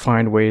or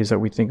find ways that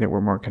we think that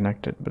we're more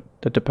connected, but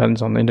that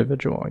depends on the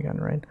individual again,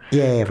 right?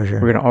 Yeah, for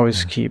sure. We're going to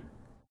always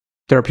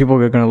there are people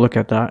who are going to look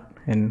at that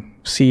and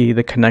see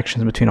the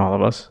connections between all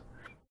of us.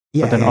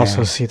 Yeah, but then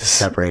also see the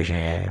separation.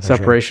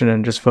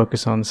 And just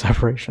focus on the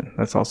separation.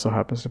 That also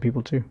happens to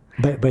people too.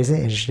 But isn't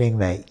it interesting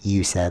that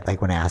you said,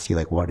 like when I asked you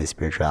like what is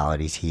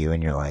spirituality to you,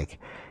 and you're like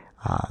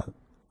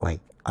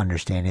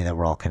understanding that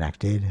we're all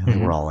connected, like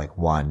we're all like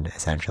one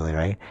essentially,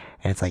 right?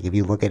 And it's like if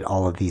you look at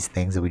all of these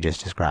things that we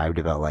just described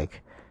about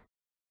like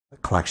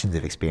collections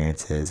of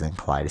experiences and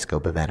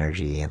kaleidoscope of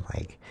energy, and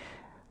like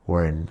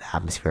we're in the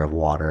atmosphere of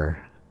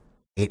water,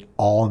 it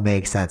all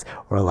makes sense.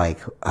 Or like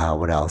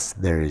what else?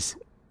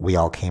 We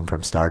all came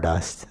from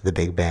stardust, the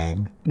Big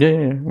Bang.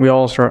 Yeah. We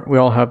all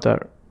have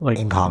that like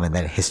in common,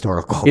 that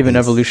historical even piece.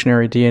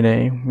 Evolutionary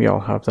DNA, we all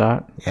have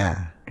that.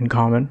 Yeah. In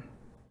common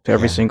to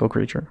every single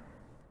creature.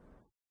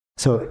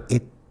 So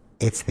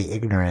it's the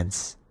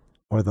ignorance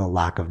or the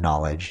lack of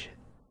knowledge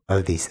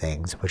of these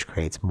things which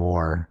creates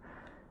more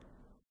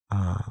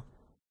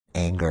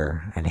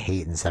anger and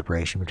hate and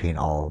separation between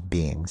all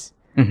beings.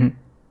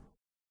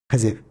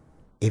 Because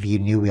if you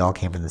knew we all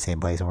came from the same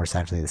place and we're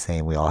essentially the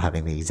same, we all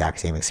having the exact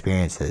same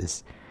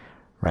experiences,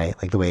 right?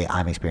 Like the way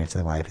I'm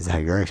experiencing life is how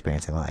you're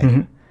experiencing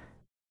life,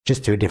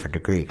 just to a different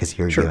degree, because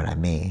you're you and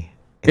I'm me.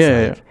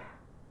 It's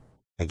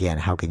again,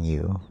 how can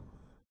you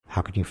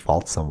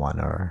fault someone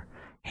or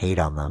hate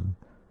on them?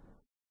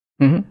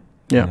 Yeah.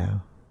 You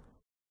know?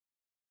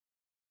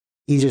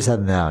 Easier said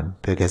than done,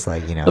 because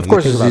like, you know, of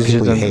course you think about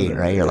people you hate,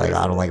 right? You're like,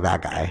 I don't like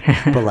that guy.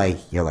 But like,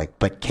 you're like,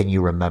 but can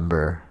you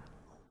remember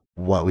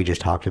what we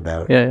just talked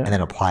about and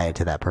then apply it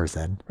to that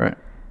person? Right.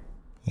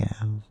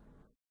 Yeah.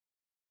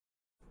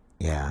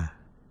 Yeah.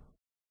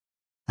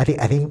 I think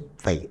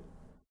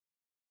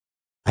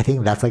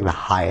that's like the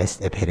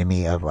highest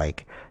epitome of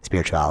like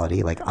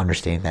spirituality, like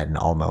understanding that in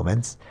all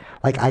moments.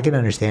 Like I can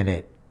understand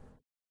it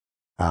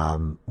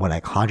when I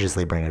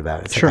consciously bring it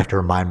about. It's like I have to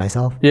remind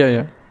myself.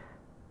 Yeah.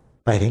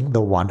 But I think the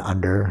one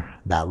under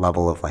that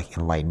level of like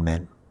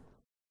enlightenment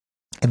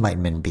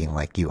being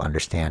like you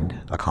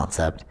understand a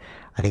concept,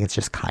 I think it's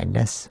just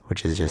kindness,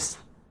 which is just,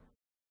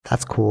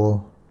 that's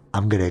cool.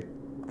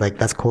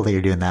 That's cool that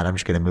you're doing that. I'm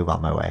just going to move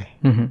on my way.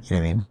 You know what I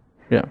mean?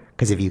 Yeah.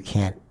 Because if you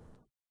can't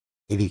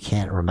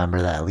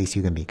remember that, at least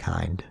you can be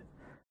kind.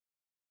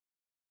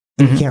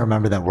 If you can't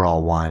remember that we're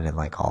all one and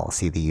like all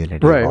see the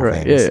unity of all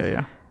things,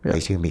 Yeah. at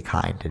least you can be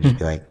kind and just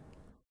be like,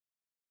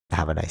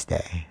 have a nice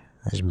day.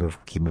 Just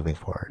keep moving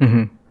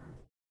forward.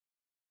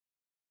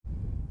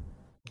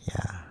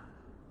 Yeah.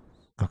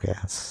 Okay,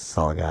 that's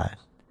all I got.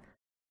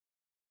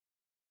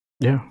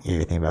 Yeah. You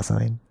ever think about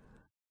something?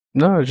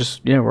 No,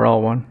 just we're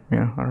all one.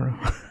 Yeah, I don't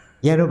know.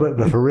 Yeah, no,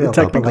 but for real,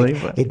 technically,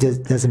 but it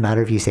doesn't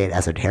matter if you say it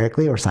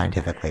esoterically or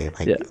scientifically.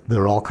 Like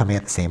they're all coming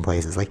at the same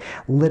places. Like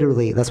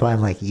literally, that's why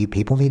I'm like, you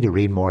people need to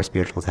read more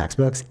spiritual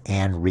textbooks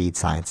and read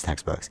science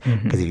textbooks.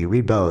 Because if you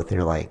read both,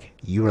 you're like,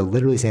 you are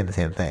literally saying the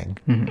same thing.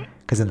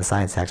 Because in the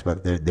science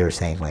textbook, they're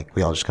saying like,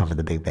 we all just come from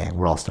the Big Bang.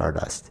 We're all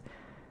stardust.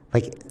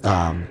 Like,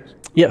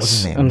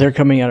 yes, and they're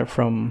coming at it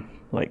from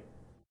like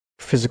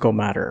physical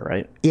matter,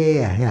 right?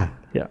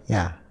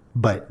 Yeah.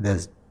 But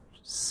the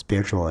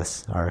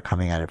spiritualists are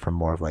coming at it from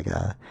more of like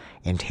a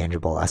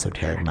intangible,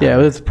 esoteric matter. Yeah,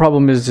 but the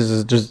problem is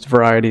just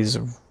varieties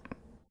of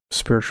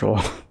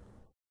spiritual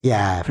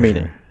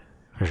meaning.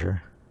 For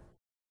sure.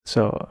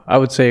 So I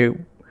would say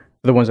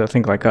the ones that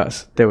think like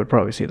us, they would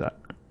probably see that.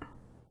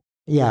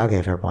 Yeah,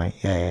 okay, fair point.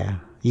 Yeah.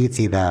 You could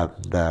see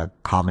the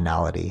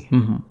commonality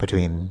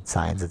between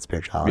science and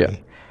spirituality.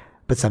 Yeah.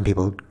 But some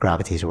people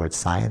gravitate towards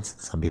science,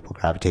 some people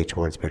gravitate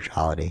towards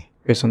spirituality.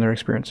 Based on their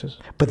experiences.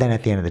 But then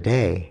at the end of the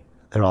day,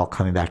 they're all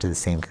coming back to the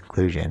same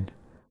conclusion,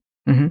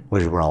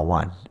 which is we're all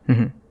one.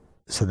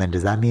 So then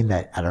does that mean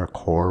that at our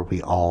core,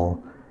 we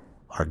all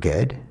are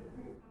good?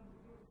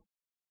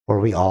 Or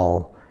we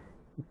all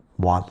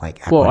want like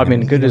Well, I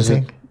mean, equanimity, good you know is what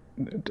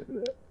I'm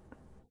saying?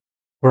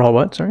 we're all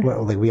what? Sorry.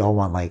 Well, like we all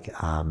want like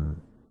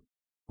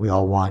we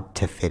all want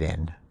to fit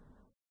in.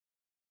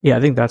 Yeah,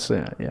 I think that's the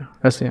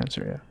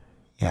answer.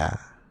 Yeah.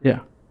 Yeah.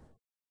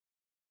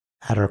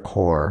 At our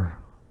core,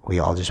 we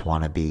all just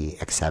want to be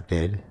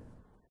accepted,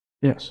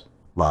 Yes.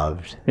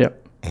 loved,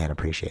 Yep. and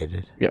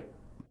appreciated. Yep.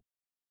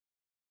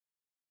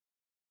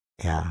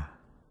 Yeah.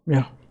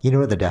 Yeah. You know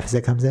where the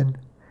deficit comes in?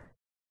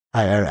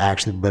 I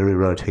actually literally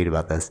wrote a tweet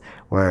about this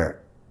where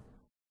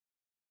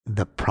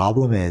the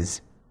problem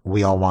is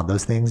we all want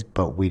those things,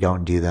 but we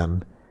don't do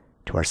them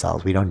to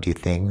ourselves. We don't do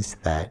things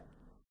that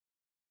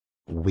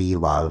we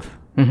love,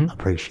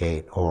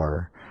 appreciate,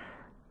 or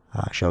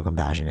show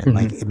compassion in.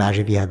 Like,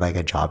 imagine if you had like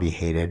a job you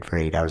hated for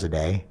 8 hours a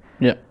day.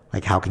 Yeah.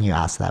 Like, how can you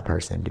ask that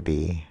person to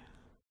be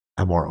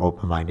a more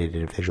open-minded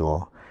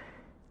individual?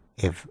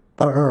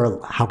 Or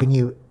how can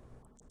you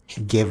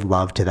give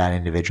love to that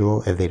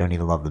individual if they don't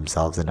even love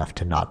themselves enough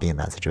to not be in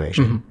that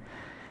situation?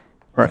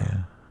 Right.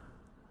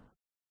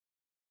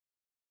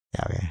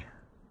 Yeah, okay.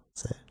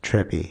 It's a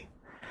trippy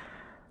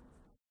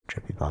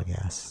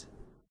podcast.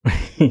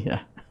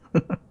 Yeah.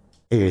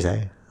 You're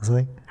saying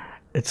something?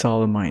 It's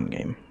all a mind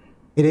game.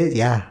 It is,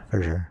 yeah,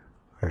 for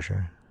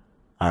sure.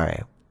 All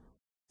right.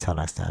 Till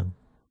next time.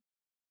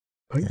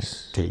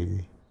 Peace. Yeah, take it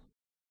easy.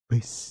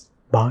 Peace.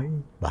 Bye.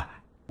 Bye.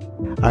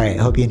 All right.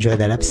 Hope you enjoyed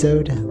that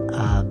episode.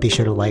 Be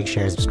sure to like,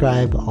 share,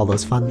 subscribe, all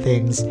those fun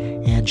things,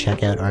 and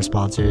check out our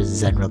sponsors: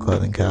 Zenro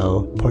Clothing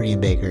Co., Portian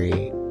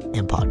Bakery,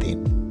 and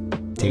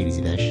Podbean. Take it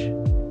easy,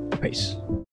 fish. Peace.